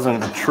guess this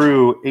wasn't a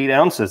true 8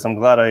 ounces. I'm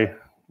glad I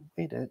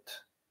made it.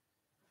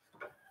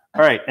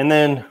 All right, and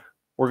then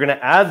we're going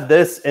to add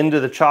this into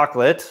the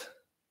chocolate.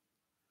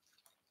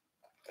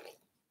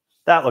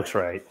 That looks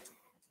right.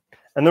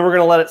 And then we're going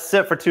to let it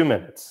sit for 2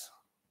 minutes.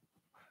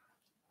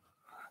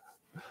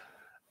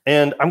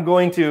 And I'm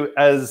going to,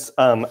 as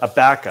a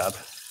backup,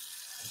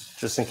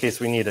 just in case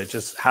we need it.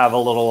 Just have a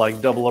little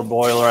like doubler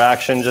boiler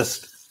action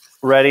just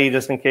ready,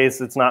 just in case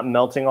it's not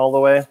melting all the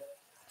way.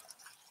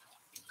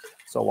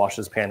 So I'll wash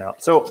this pan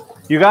out. So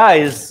you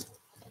guys,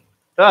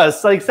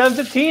 it's like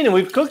 7:15 and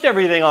we've cooked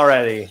everything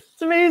already.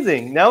 It's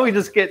amazing. Now we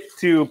just get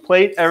to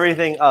plate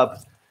everything up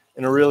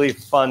in a really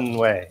fun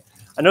way.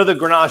 I know the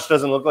grenache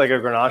doesn't look like a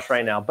grenache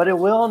right now, but it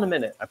will in a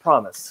minute, I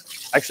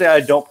promise. Actually,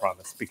 I don't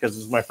promise because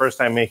this is my first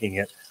time making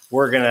it.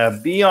 We're gonna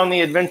be on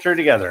the adventure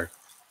together.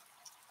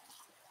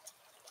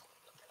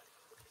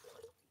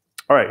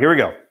 All right, here we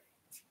go.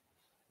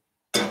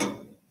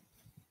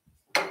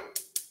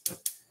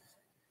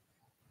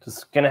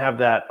 Just gonna have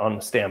that on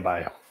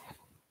standby.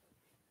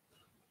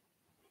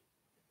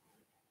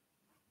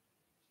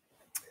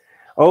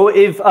 Oh,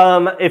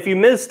 if you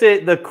missed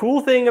it, the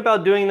cool thing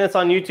about doing this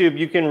on YouTube,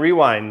 you can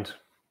rewind.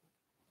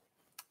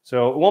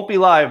 So it won't be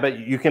live, but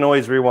you can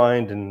always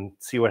rewind and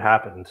see what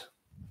happened.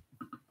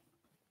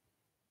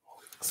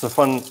 So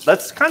fun.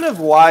 That's kind of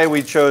why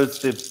we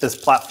chose this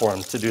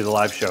platform to do the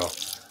live show.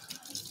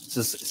 It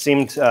just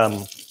seemed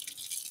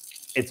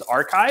it's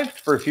archived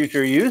for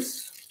future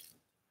use,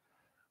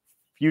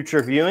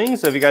 future viewing.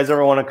 So if you guys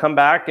ever want to come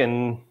back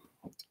and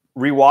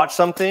rewatch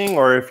something,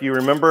 or if you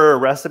remember a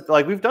recipe,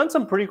 like we've done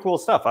some pretty cool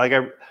stuff. Like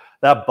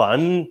the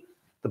bun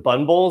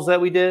bowls that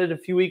we did a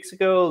few weeks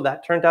ago,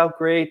 that turned out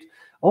great.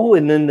 Oh,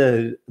 and then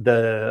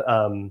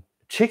the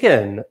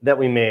chicken that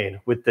we made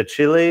with the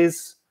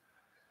chiles,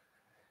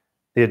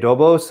 the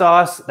adobo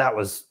sauce, that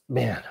was,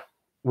 man,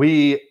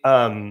 we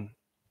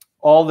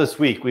all this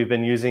week we've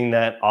been using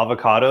that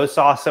avocado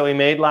sauce that we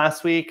made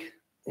last week.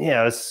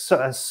 Yeah, it was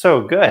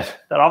so good.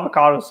 That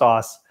avocado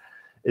sauce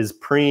is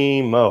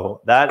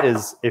primo. That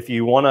is, if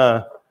you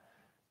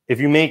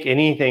make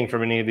anything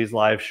from any of these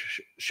live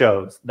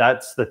shows,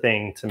 that's the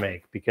thing to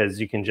make, because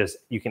you can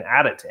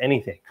add it to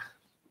anything.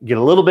 Get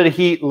a little bit of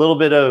heat, a little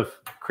bit of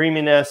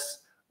creaminess,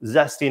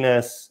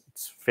 zestiness.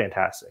 It's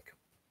fantastic.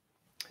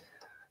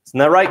 Isn't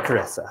that right,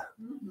 Carissa?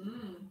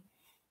 Mm-hmm.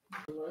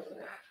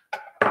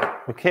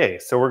 Okay,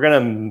 so we're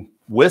gonna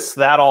whisk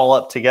that all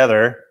up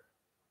together.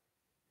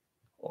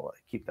 We'll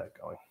keep that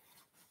going.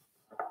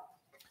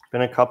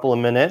 Been a couple of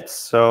minutes,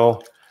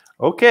 so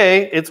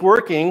okay, it's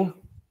working.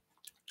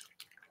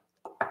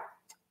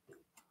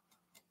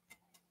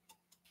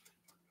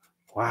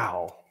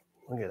 Wow,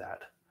 look at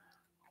that.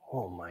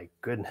 Oh my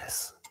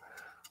goodness.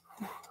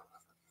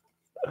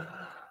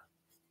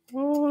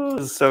 Oh,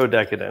 this is so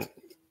decadent.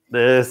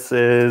 This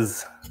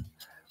is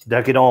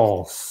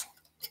decadence.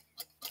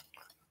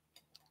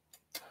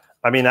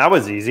 I mean, that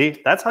was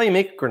easy. That's how you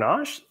make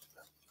grenache.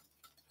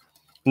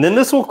 And then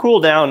this will cool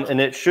down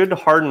and it should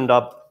harden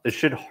up. It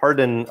should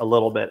harden a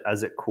little bit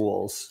as it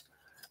cools.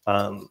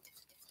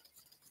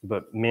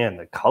 But man,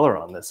 the color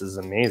on this is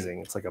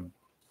amazing. It's like a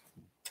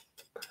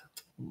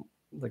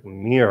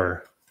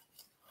mirror.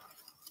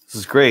 This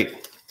is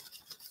great.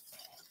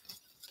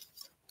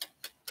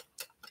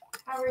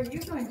 How are you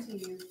going to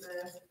use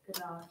the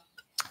ganache?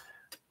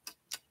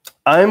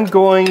 I'm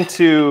going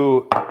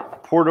to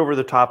pour it over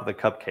the top of the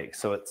cupcake,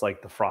 so it's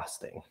like the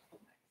frosting.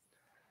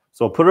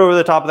 So we'll put it over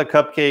the top of the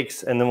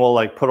cupcakes, and then we'll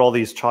like put all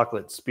these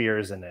chocolate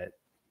spears in it,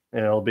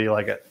 and it'll be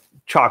like a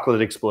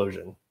chocolate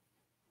explosion.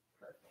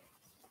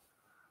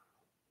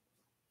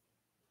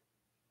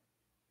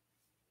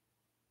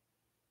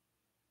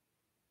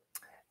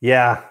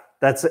 Yeah,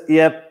 that's,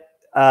 yep.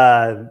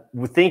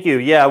 Thank you.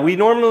 Yeah, we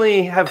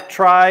normally have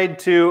tried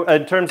to,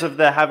 in terms of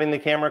having the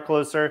camera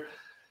closer,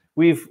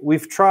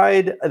 we've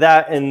tried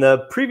that in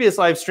the previous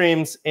live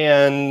streams,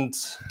 and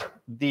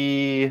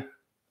the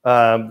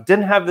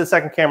didn't have the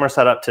second camera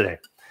set up today,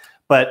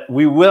 but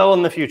we will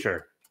in the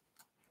future.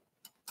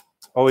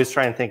 Always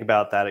try and think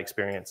about that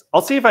experience.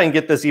 I'll see if I can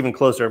get this even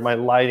closer. My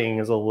lighting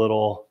is a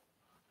little,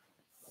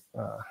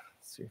 let's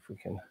see if we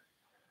can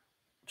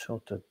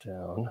tilt it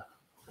down.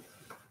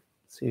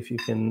 See if you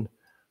can,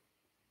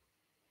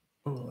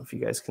 I don't know if you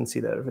guys can see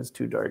that, if it's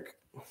too dark.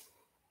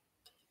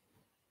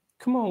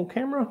 Come on,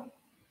 camera.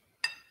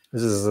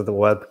 This is the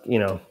web, you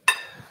know,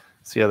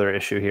 it's the other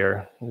issue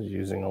here, is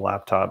using a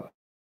laptop.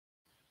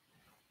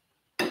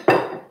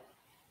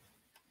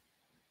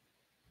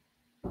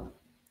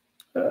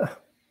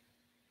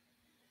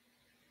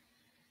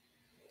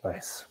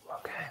 Nice.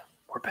 Okay,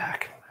 we're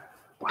back.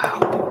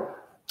 Wow.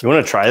 You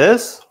want to try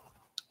this?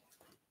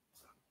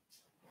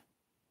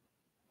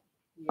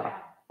 Yeah.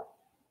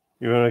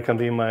 You want to come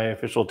be my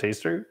official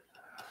taster?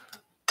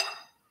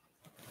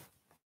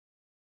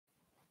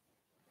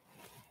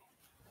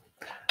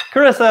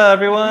 Carissa,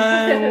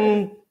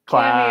 everyone.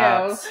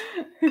 Claps.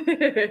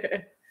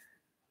 There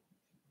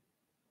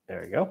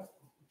you go.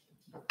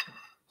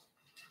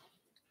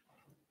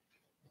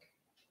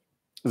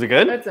 Is it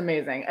good? That's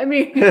amazing. I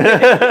mean,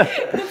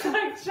 it's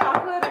like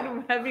chocolate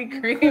and heavy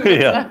cream.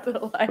 It's Yeah. not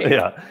to like.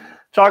 Yeah.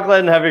 Chocolate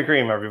and heavy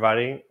cream,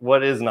 everybody.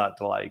 What is not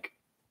to like?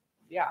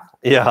 Yeah.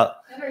 Yeah.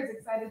 Henry's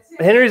excited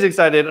too. Henry's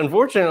excited.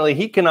 Unfortunately,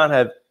 he cannot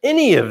have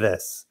any of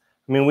this.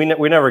 I mean, we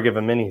never give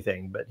him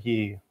anything, but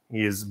he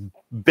is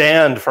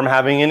banned from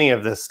having any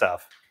of this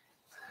stuff.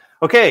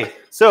 Okay,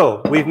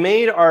 so we've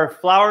made our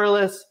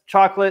flourless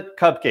chocolate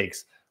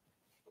cupcakes.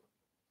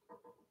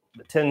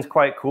 The tin's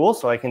quite cool,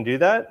 so I can do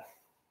that.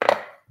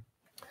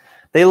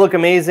 They look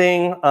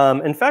amazing.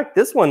 In fact,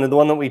 this one, the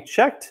one that we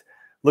checked,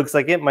 looks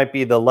like it might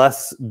be the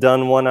less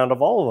done one out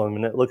of all of them,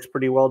 and it looks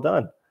pretty well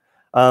done.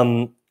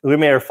 We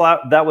made our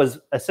flour. That was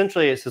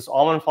essentially, it's just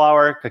almond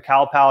flour,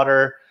 cacao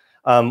powder.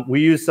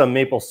 We used some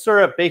maple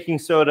syrup, baking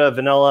soda,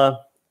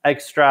 vanilla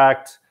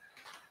extract,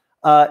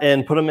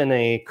 and put them in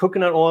a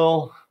coconut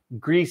oil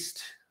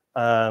greased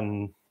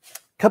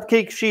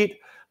cupcake sheet.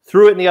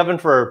 Threw it in the oven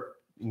for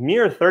a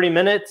mere 30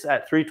 minutes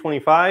at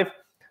 325.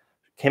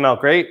 Came out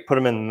great. Put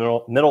them in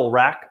the middle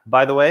rack,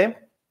 by the way.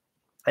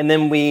 And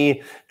then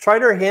we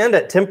tried our hand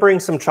at tempering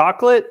some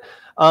chocolate.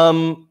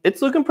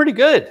 It's looking pretty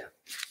good.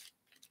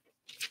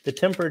 The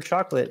tempered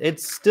chocolate.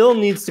 It still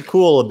needs to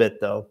cool a bit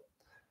though.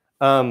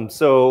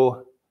 So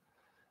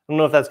I don't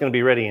know if that's going to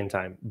be ready in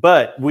time.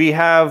 But we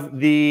have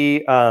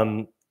the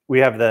and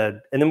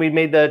then we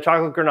made the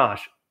chocolate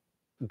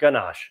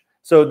ganache.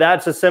 So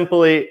that's a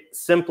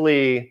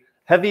simply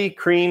heavy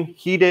cream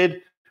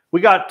heated. We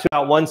got to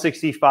about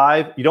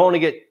 165. You don't want to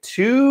get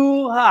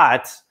too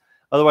hot.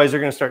 Otherwise, you're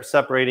going to start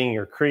separating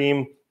your cream.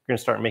 You're going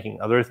to start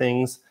making other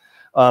things.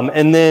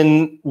 And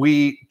then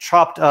we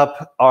chopped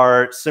up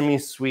our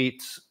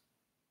semi-sweet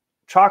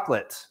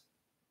chocolate.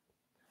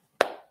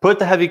 Put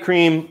the heavy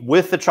cream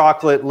with the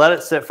chocolate, let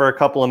it sit for a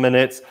couple of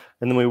minutes,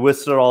 and then we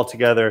whisked it all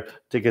together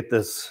to get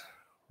this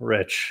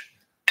rich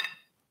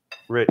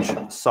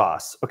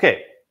sauce.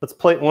 Okay, let's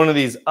plate one of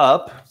these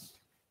up.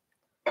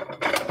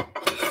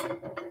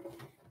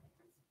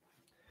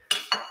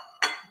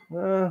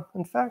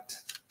 In fact,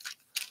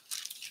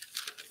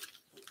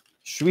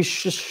 should we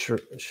just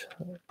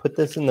put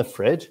this in the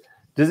fridge?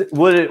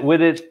 Would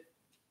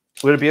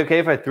it be okay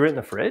if I threw it in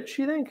the fridge,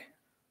 you think?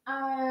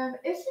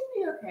 It should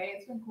be okay.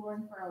 It's been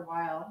cooling for a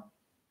while.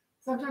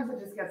 Sometimes it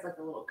just gets like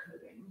a little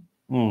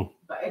coating,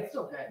 but it's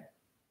still good.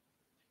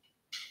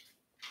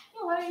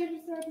 Well, why don't you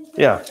just throw it in the fridge?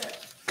 Yeah.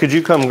 Could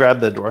you come grab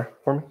the door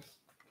for me?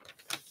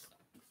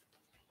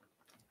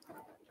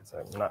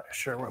 I'm not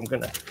sure where I'm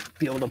going to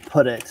be able to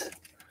put it.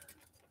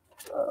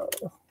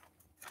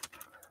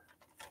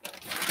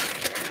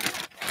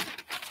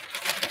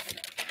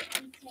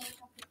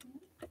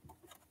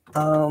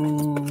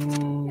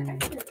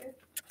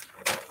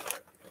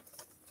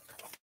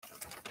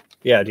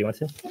 Yeah, do you want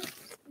to?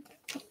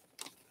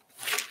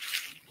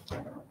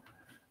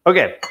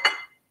 Okay.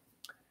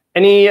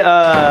 Any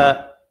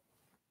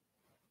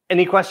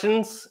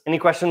questions? Any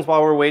questions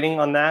while we're waiting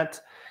on that?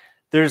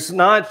 There's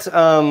not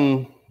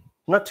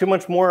too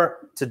much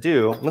more to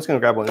do. I'm just going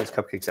to grab one of these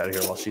cupcakes out of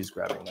here while she's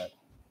grabbing that.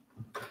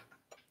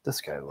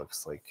 This guy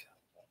looks like...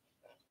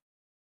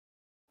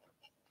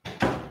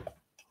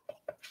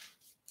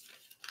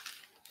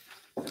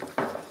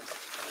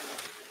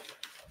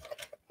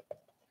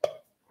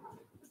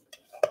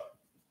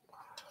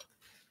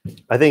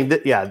 I think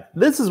that, yeah,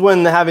 this is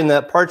when having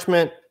that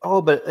parchment,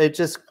 but it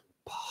just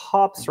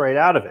pops right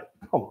out of it.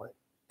 Oh my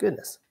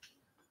goodness.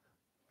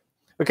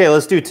 Okay,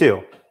 let's do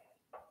two.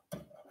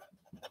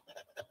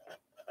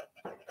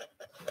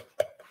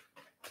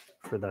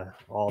 For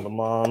all the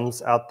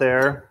moms out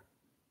there.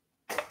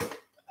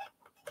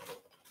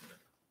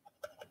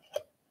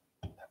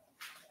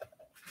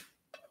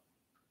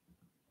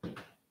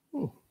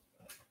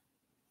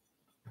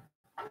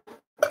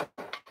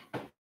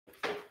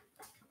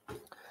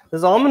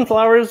 This almond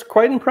flour is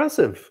quite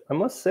impressive, I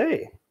must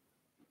say.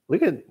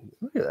 Look at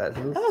that.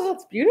 Oh,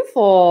 that's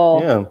beautiful.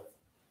 Yeah.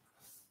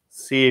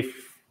 See if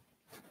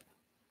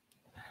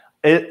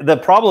the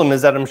problem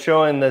is that I'm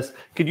showing this.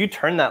 Could you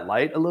turn that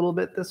light a little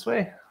bit this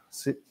way?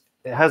 See,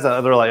 it has that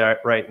other light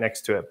right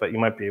next to it, but you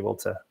might be able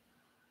to.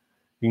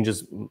 You can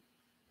just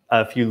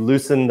if you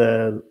loosen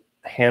the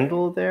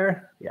handle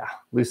there, yeah,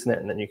 loosen it,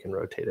 and then you can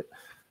rotate it.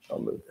 I'll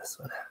move this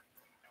one.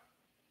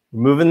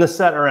 Moving the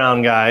set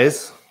around,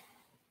 guys.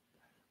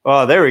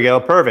 Oh, there we go.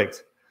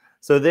 Perfect.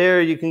 So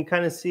there you can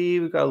kind of see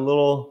we've got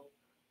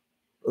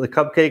the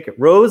cupcake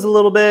rose a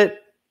little bit.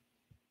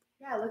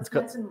 Yeah, it looks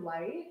nice and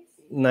light.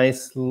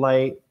 Nice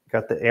light.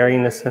 Got the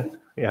airiness in.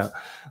 Yeah,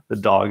 the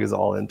dog is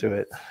all into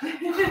it.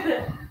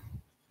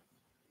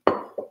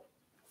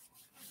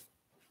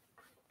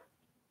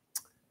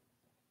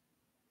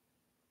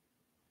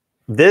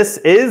 This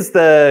is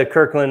the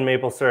Kirkland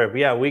maple syrup.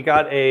 Yeah, we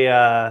got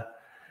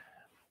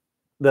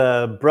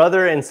the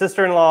brother and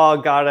sister-in-law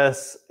got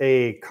us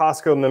a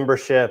Costco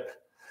membership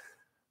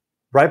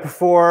right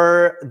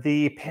before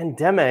the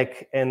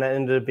pandemic, and that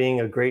ended up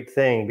being a great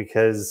thing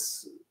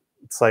because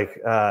it's like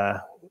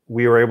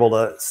we were able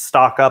to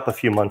stock up a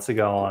few months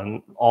ago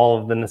on all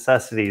of the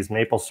necessities,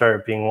 maple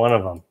syrup being one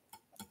of them.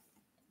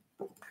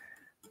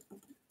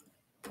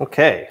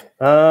 Okay.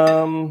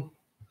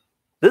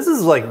 This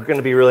is like going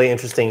to be really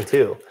interesting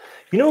too.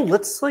 You know,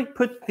 let's like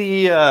put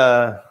the,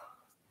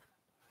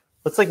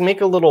 let's like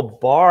make a little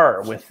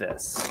bar with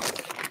this.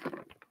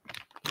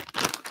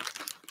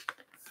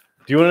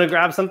 Do you want to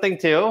grab something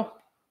too?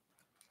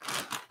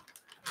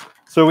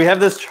 So we have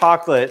this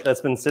chocolate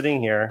that's been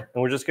sitting here,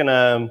 and we're just going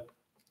to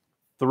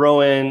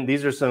throw in,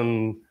 these are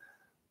some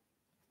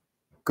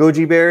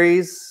goji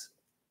berries.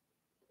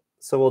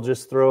 So we'll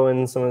just throw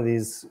in some of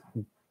these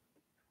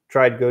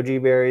dried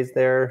goji berries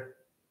there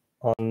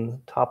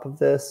on top of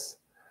this.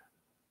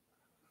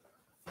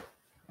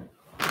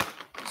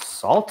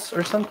 Salt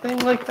or something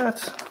like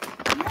that?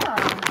 Yeah.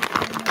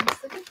 I'm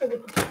just looking for the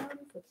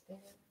pecans upstairs.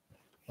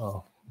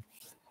 Oh.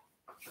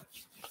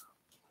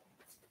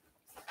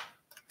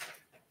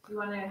 You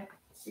want to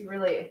be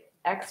really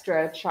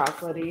extra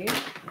chocolatey.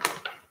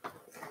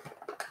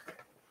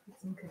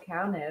 Some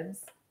cacao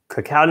nibs.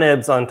 Cacao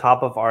nibs on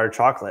top of our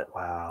chocolate.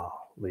 Wow.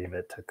 Leave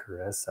it to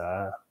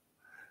Carissa.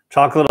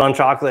 Chocolate on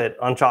chocolate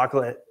on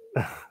chocolate.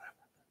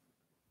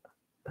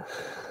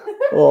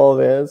 Oh,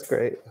 man, that's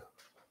great.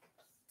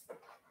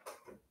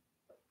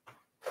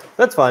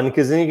 That's fun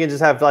because then you can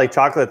just have like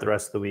chocolate the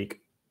rest of the week.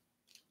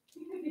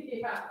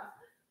 Yeah.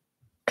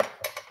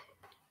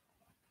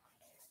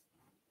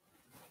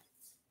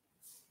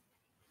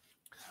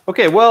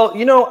 Okay, well,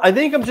 you know, I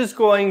think we're just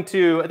going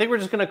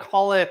to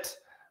call it.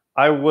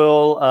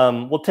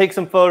 We'll take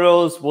some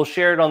photos. We'll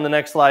share it on the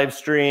next live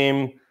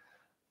stream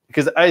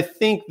because I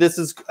think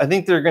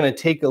they're going to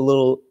take a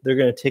little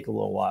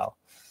while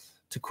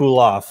to cool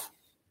off.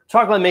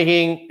 Chocolate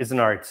making is an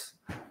art,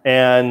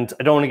 and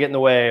I don't want to get in the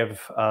way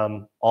of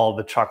all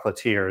the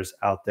chocolatiers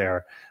out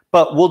there,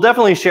 but we'll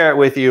definitely share it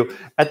with you.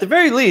 At the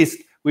very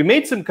least, we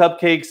made some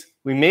cupcakes,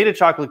 we made a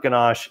chocolate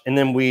ganache, and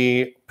then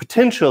we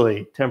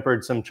potentially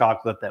tempered some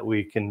chocolate that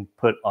we can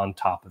put on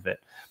top of it.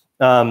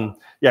 Yeah,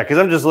 because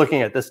I'm just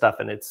looking at this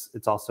stuff, and it's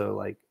also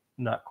like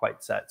not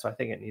quite set, so I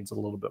think it needs a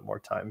little bit more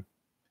time.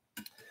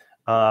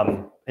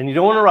 And you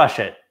don't want to rush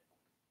it;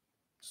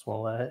 just want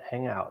to let it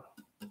hang out.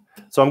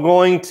 So I'm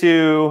going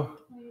to,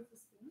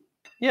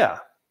 yeah.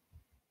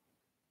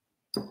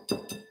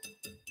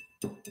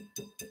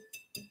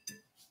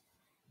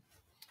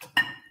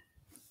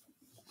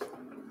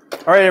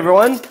 All right,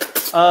 everyone.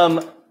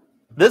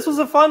 This was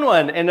a fun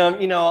one,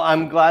 and you know,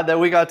 I'm glad that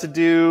we got to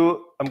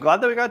do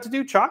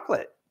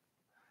chocolate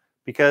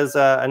because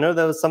I know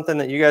that was something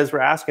that you guys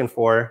were asking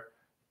for,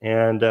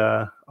 and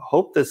I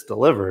hope this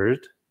delivered.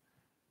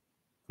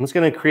 I'm just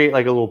going to create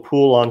like a little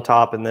pool on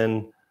top, and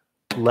then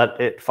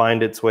let it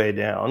find its way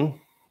down.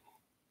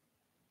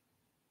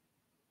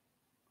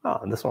 Oh,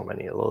 and this one might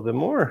need a little bit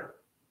more.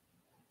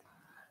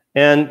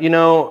 And you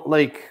know,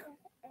 like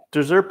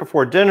dessert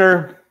before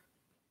dinner.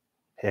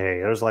 Hey,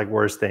 there's like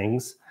worse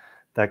things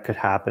that could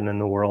happen in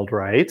the world,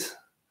 right?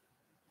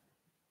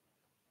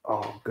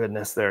 Oh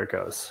goodness, there it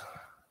goes.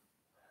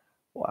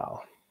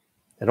 Wow.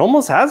 It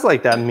almost has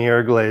like that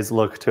mirror glaze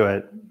look to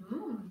it.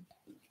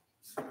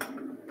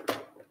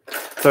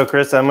 So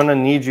Chris, I'm gonna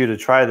need you to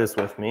try this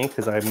with me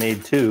because I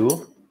made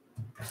two.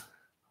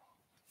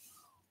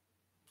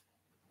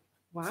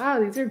 Wow,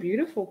 these are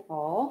beautiful,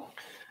 Paul.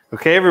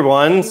 Okay,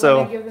 everyone. You so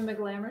want to give them a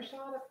glamour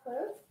shot up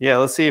close? Yeah,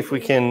 let's see if we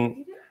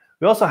can.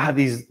 We also have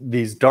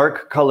these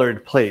dark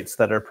colored plates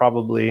that are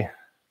probably.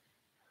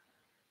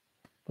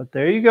 But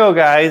there you go,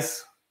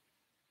 guys.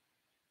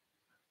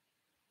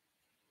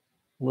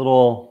 They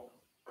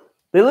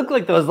look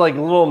like those like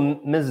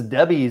little Miss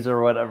Debbie's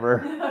or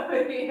whatever.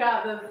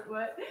 Yeah, the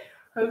what?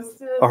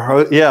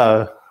 Hostess?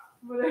 Yeah.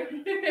 What were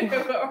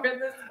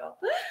this called?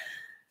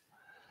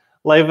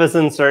 Life is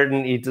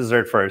uncertain, eat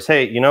dessert first.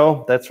 Hey, you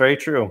know, that's very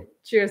true.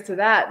 Cheers to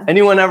that.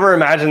 Anyone ever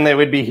imagined they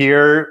would be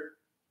here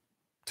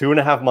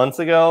 2.5 months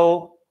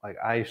ago? Like,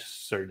 I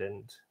sure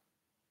didn't.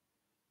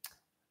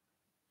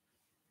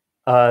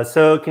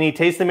 So can you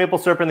taste the maple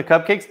syrup in the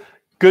cupcakes?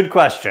 Good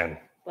question.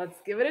 Let's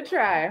give it a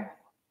try.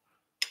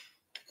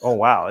 Oh,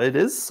 wow. It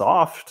is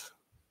soft.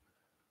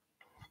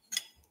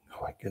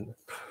 Oh, my goodness.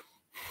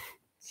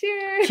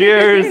 Cheers.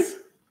 Cheers.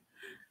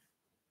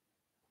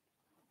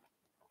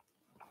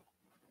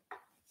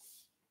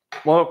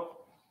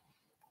 Well,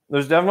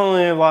 there's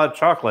definitely a lot of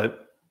chocolate.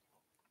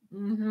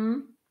 Mm-hmm.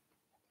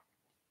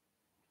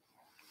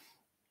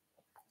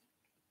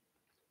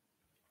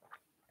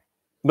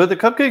 But the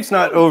cupcake's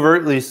not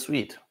overtly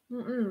sweet.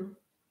 Mm-mm.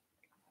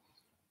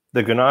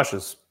 The ganache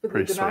is But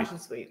pretty the ganache sweet.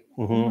 is sweet.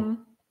 Mm-hmm. Mm-hmm.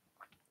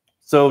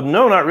 So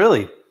no, not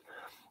really.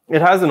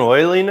 It has an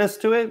oiliness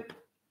to it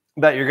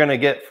that you're going to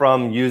get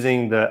from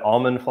using the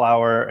almond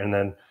flour and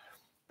then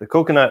the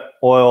coconut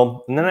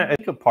oil. And then I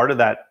think a part of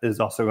that is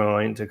also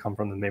going to come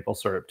from the maple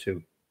syrup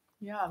too.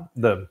 Yeah.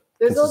 There's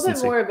a little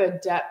bit more of a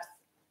depth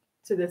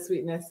to the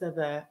sweetness of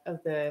the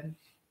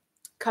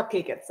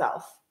cupcake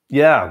itself.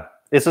 Yeah.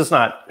 It's just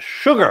not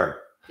sugar.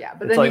 Yeah,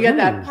 but then you get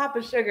that pop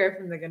of sugar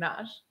from the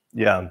ganache.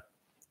 Yeah.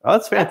 Oh,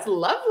 that's fantastic. That's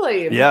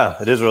lovely.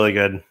 Yeah, it is really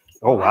good.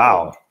 Oh,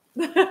 wow.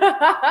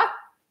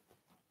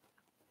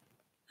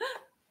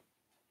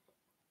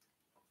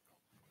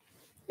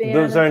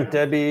 Those aren't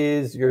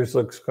Debbie's. Yours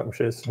looks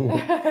scrumptious.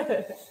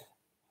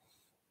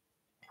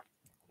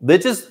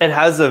 It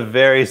has a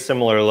very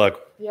similar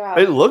look. Yeah.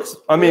 It looks,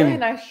 really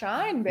nice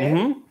shine, babe.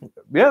 Mm-hmm.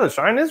 Yeah, the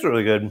shine is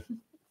really good.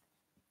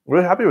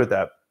 Really happy with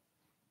that.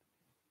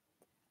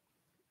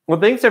 Well,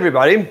 thanks,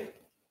 everybody.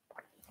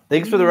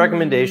 Thanks for the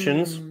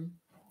recommendations.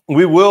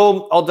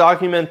 I'll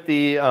document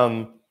the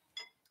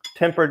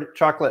tempered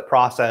chocolate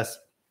process.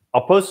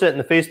 I'll post it in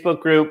the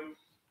Facebook group,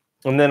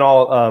 and then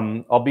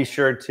I'll be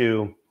sure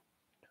to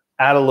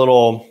add a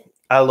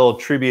little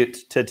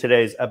tribute to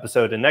today's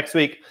episode and next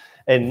week.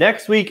 And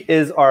next week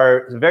is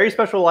our very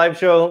special live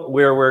show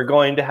where we're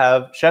going to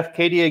have Chef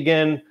Katie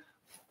again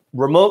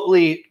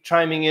remotely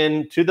chiming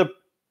in to the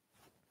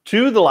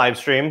live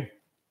stream.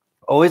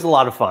 Always a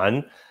lot of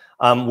fun.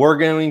 We're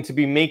going to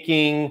be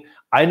making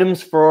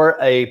items for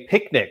a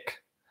picnic.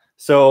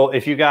 So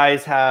if you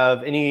guys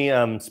have any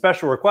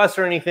special requests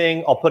or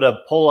anything, I'll put a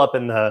poll up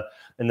in the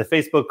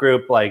Facebook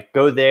group. Like,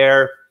 go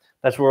there.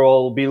 That's where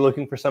we'll be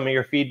looking for some of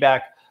your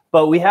feedback.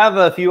 But we have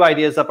a few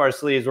ideas up our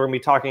sleeves. We're going to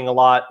be talking a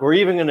lot. We're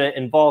even going to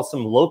involve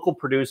some local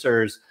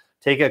producers,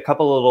 take a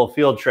couple of little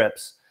field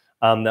trips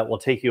that will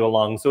take you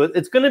along. So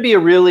it's going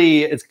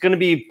to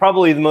be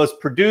probably the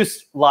most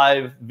produced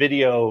live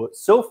video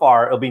so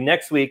far. It'll be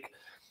next week.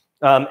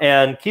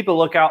 And keep a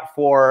lookout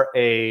for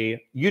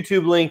a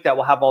YouTube link that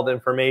will have all the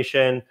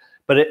information.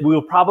 But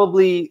it'll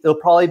probably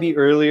be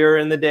earlier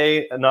in the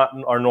day, not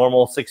our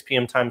normal 6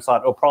 p.m. time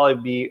slot. It'll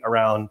probably be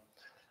around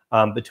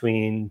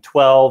between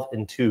 12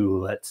 and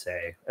 2, let's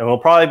say. And it'll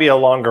probably be a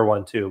longer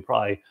one too,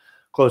 probably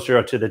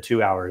closer to the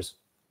 2 hours.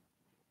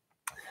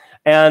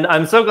 And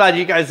I'm so glad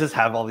you guys just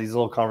have all these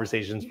little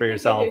conversations for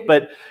yourself.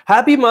 But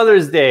happy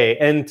Mother's Day.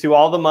 And to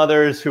all the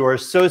mothers who are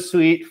so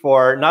sweet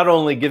for not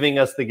only giving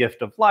us the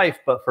gift of life,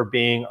 but for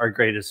being our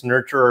greatest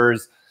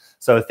nurturers.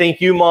 So thank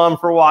you, Mom,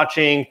 for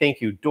watching.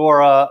 Thank you,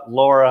 Dora,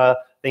 Laura.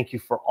 Thank you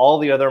for all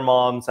the other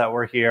moms that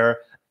were here.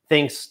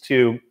 Thanks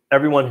to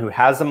everyone who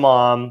has a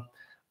mom.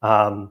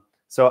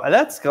 So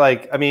that's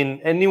like, I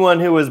mean, anyone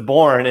who was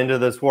born into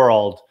this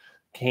world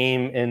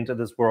came into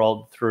this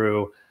world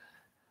through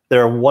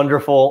their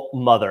wonderful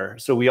mother.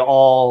 So we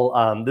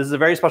all, this is a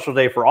very special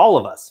day for all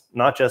of us,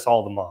 not just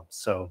all the moms.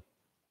 So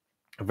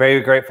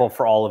very grateful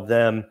for all of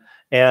them.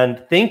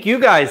 And thank you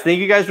guys. Thank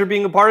you guys for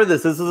being a part of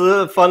this. This is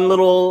a fun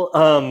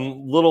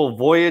little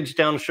voyage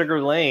down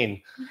Sugar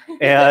Lane.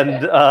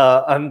 And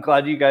I'm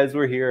glad you guys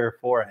were here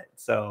for it.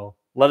 So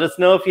let us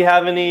know if you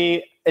have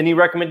any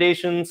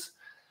recommendations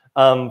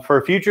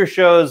for future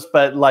shows,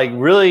 but like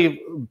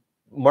really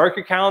mark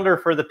your calendar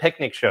for the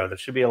picnic show. That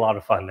should be a lot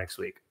of fun next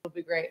week. It'll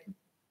be great.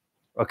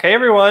 Okay,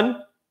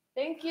 everyone.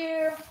 Thank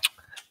you.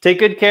 Take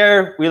good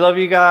care. We love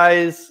you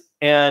guys,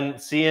 and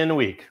see you in a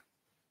week.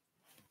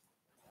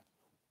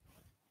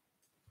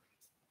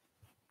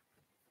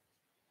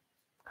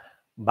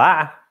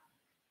 Bye.